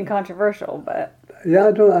said anything controversial, but Yeah,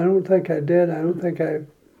 I don't think I did. I don't think I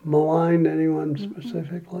maligned anyone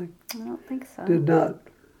specifically. I don't think so. Did not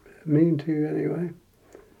mean to anyway.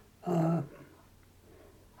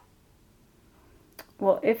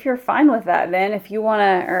 Well, if you're fine with that, then if you want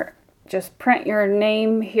to just print your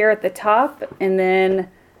name here at the top and then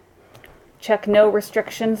check no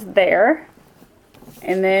restrictions there,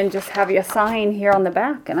 and then just have you sign here on the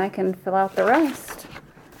back, and I can fill out the rest.